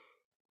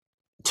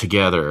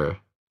together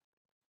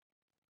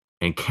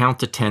and count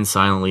to 10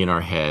 silently in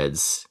our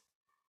heads,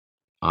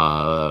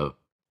 from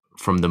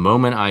the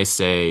moment I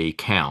say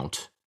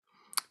count,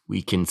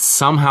 we can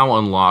somehow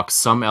unlock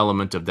some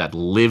element of that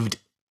lived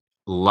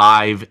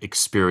live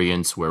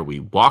experience where we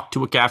walk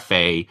to a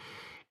cafe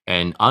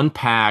and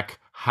unpack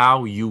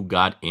how you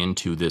got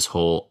into this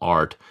whole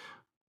art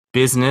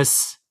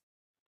business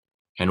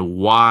and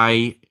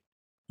why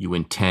you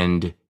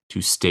intend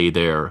to stay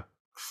there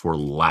for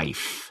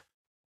life.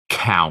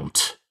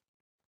 Count.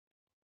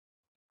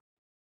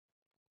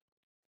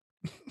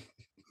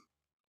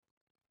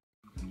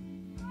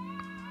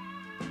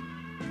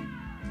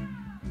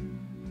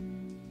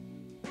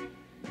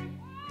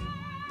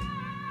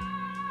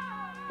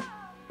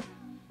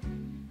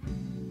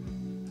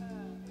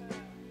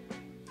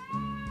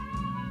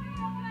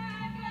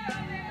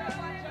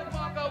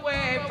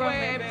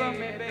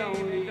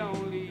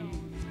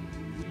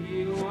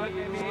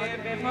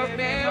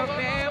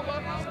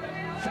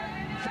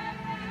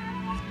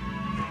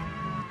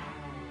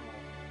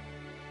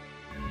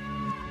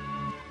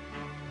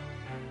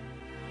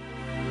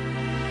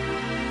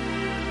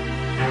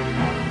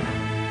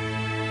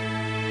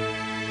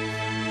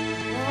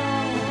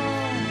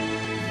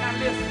 Now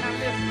listen.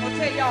 I'll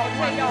tell y'all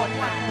one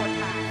more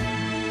time.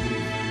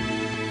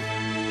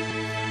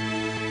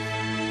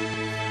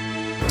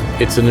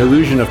 It's an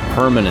illusion of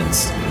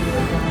permanence.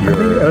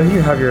 I think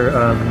you have your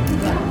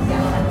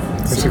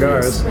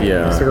cigars.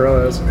 Yeah.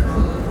 Cigarillos.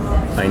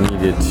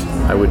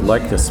 I would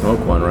like to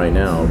smoke one right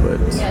now, but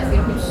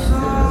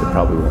they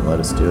probably won't let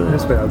us do it.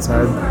 Just wait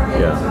outside.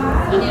 Yeah.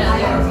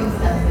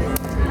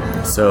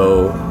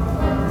 So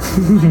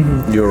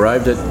you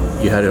arrived at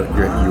you had a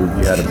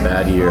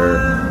bad year.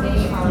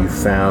 You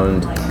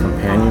found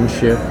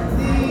companionship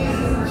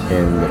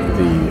in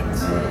the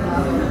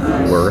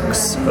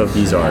works of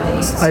these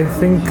artists. I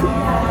think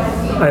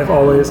I've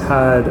always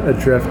had a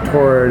drift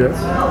toward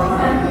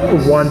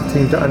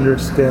wanting to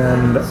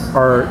understand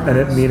art and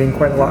it meaning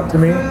quite a lot to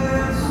me.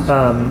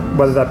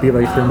 Whether that be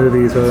like through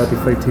movies, whether that be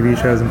like TV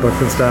shows and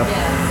books and stuff.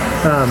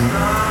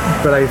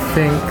 But I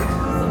think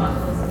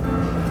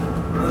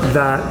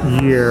that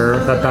bad year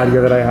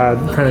that I had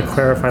kind of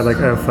clarified like,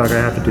 oh fuck, I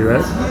have to do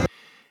it.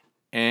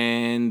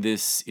 And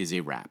this is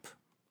a wrap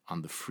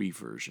on the free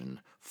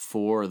version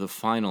for the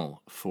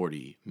final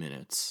 40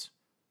 minutes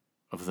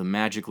of the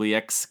magically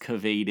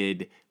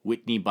excavated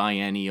Whitney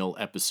Biennial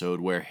episode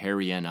where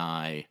Harry and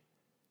I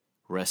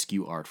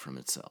rescue art from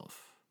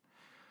itself.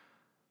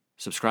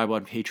 Subscribe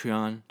on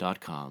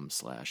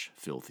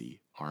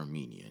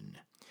patreon.com/filthyarmenian.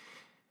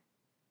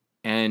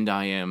 And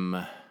I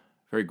am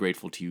very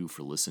grateful to you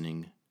for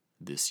listening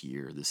this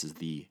year. This is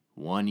the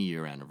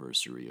 1-year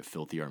anniversary of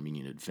Filthy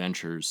Armenian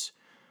Adventures.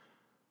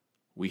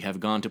 We have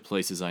gone to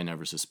places I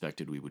never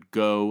suspected we would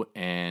go,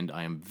 and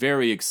I am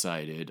very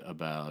excited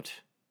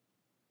about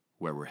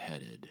where we're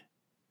headed.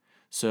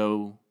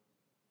 So,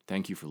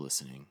 thank you for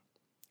listening.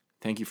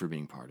 Thank you for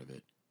being part of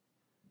it.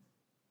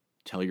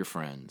 Tell your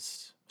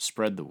friends.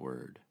 Spread the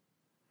word.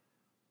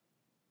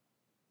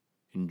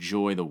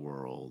 Enjoy the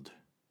world.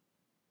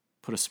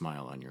 Put a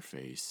smile on your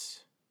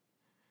face.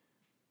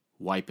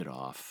 Wipe it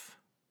off.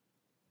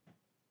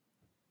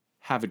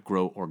 Have it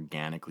grow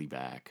organically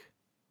back.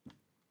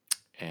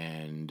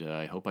 And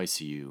I hope I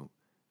see you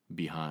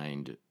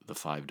behind the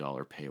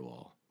 $5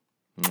 paywall.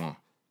 Mwah.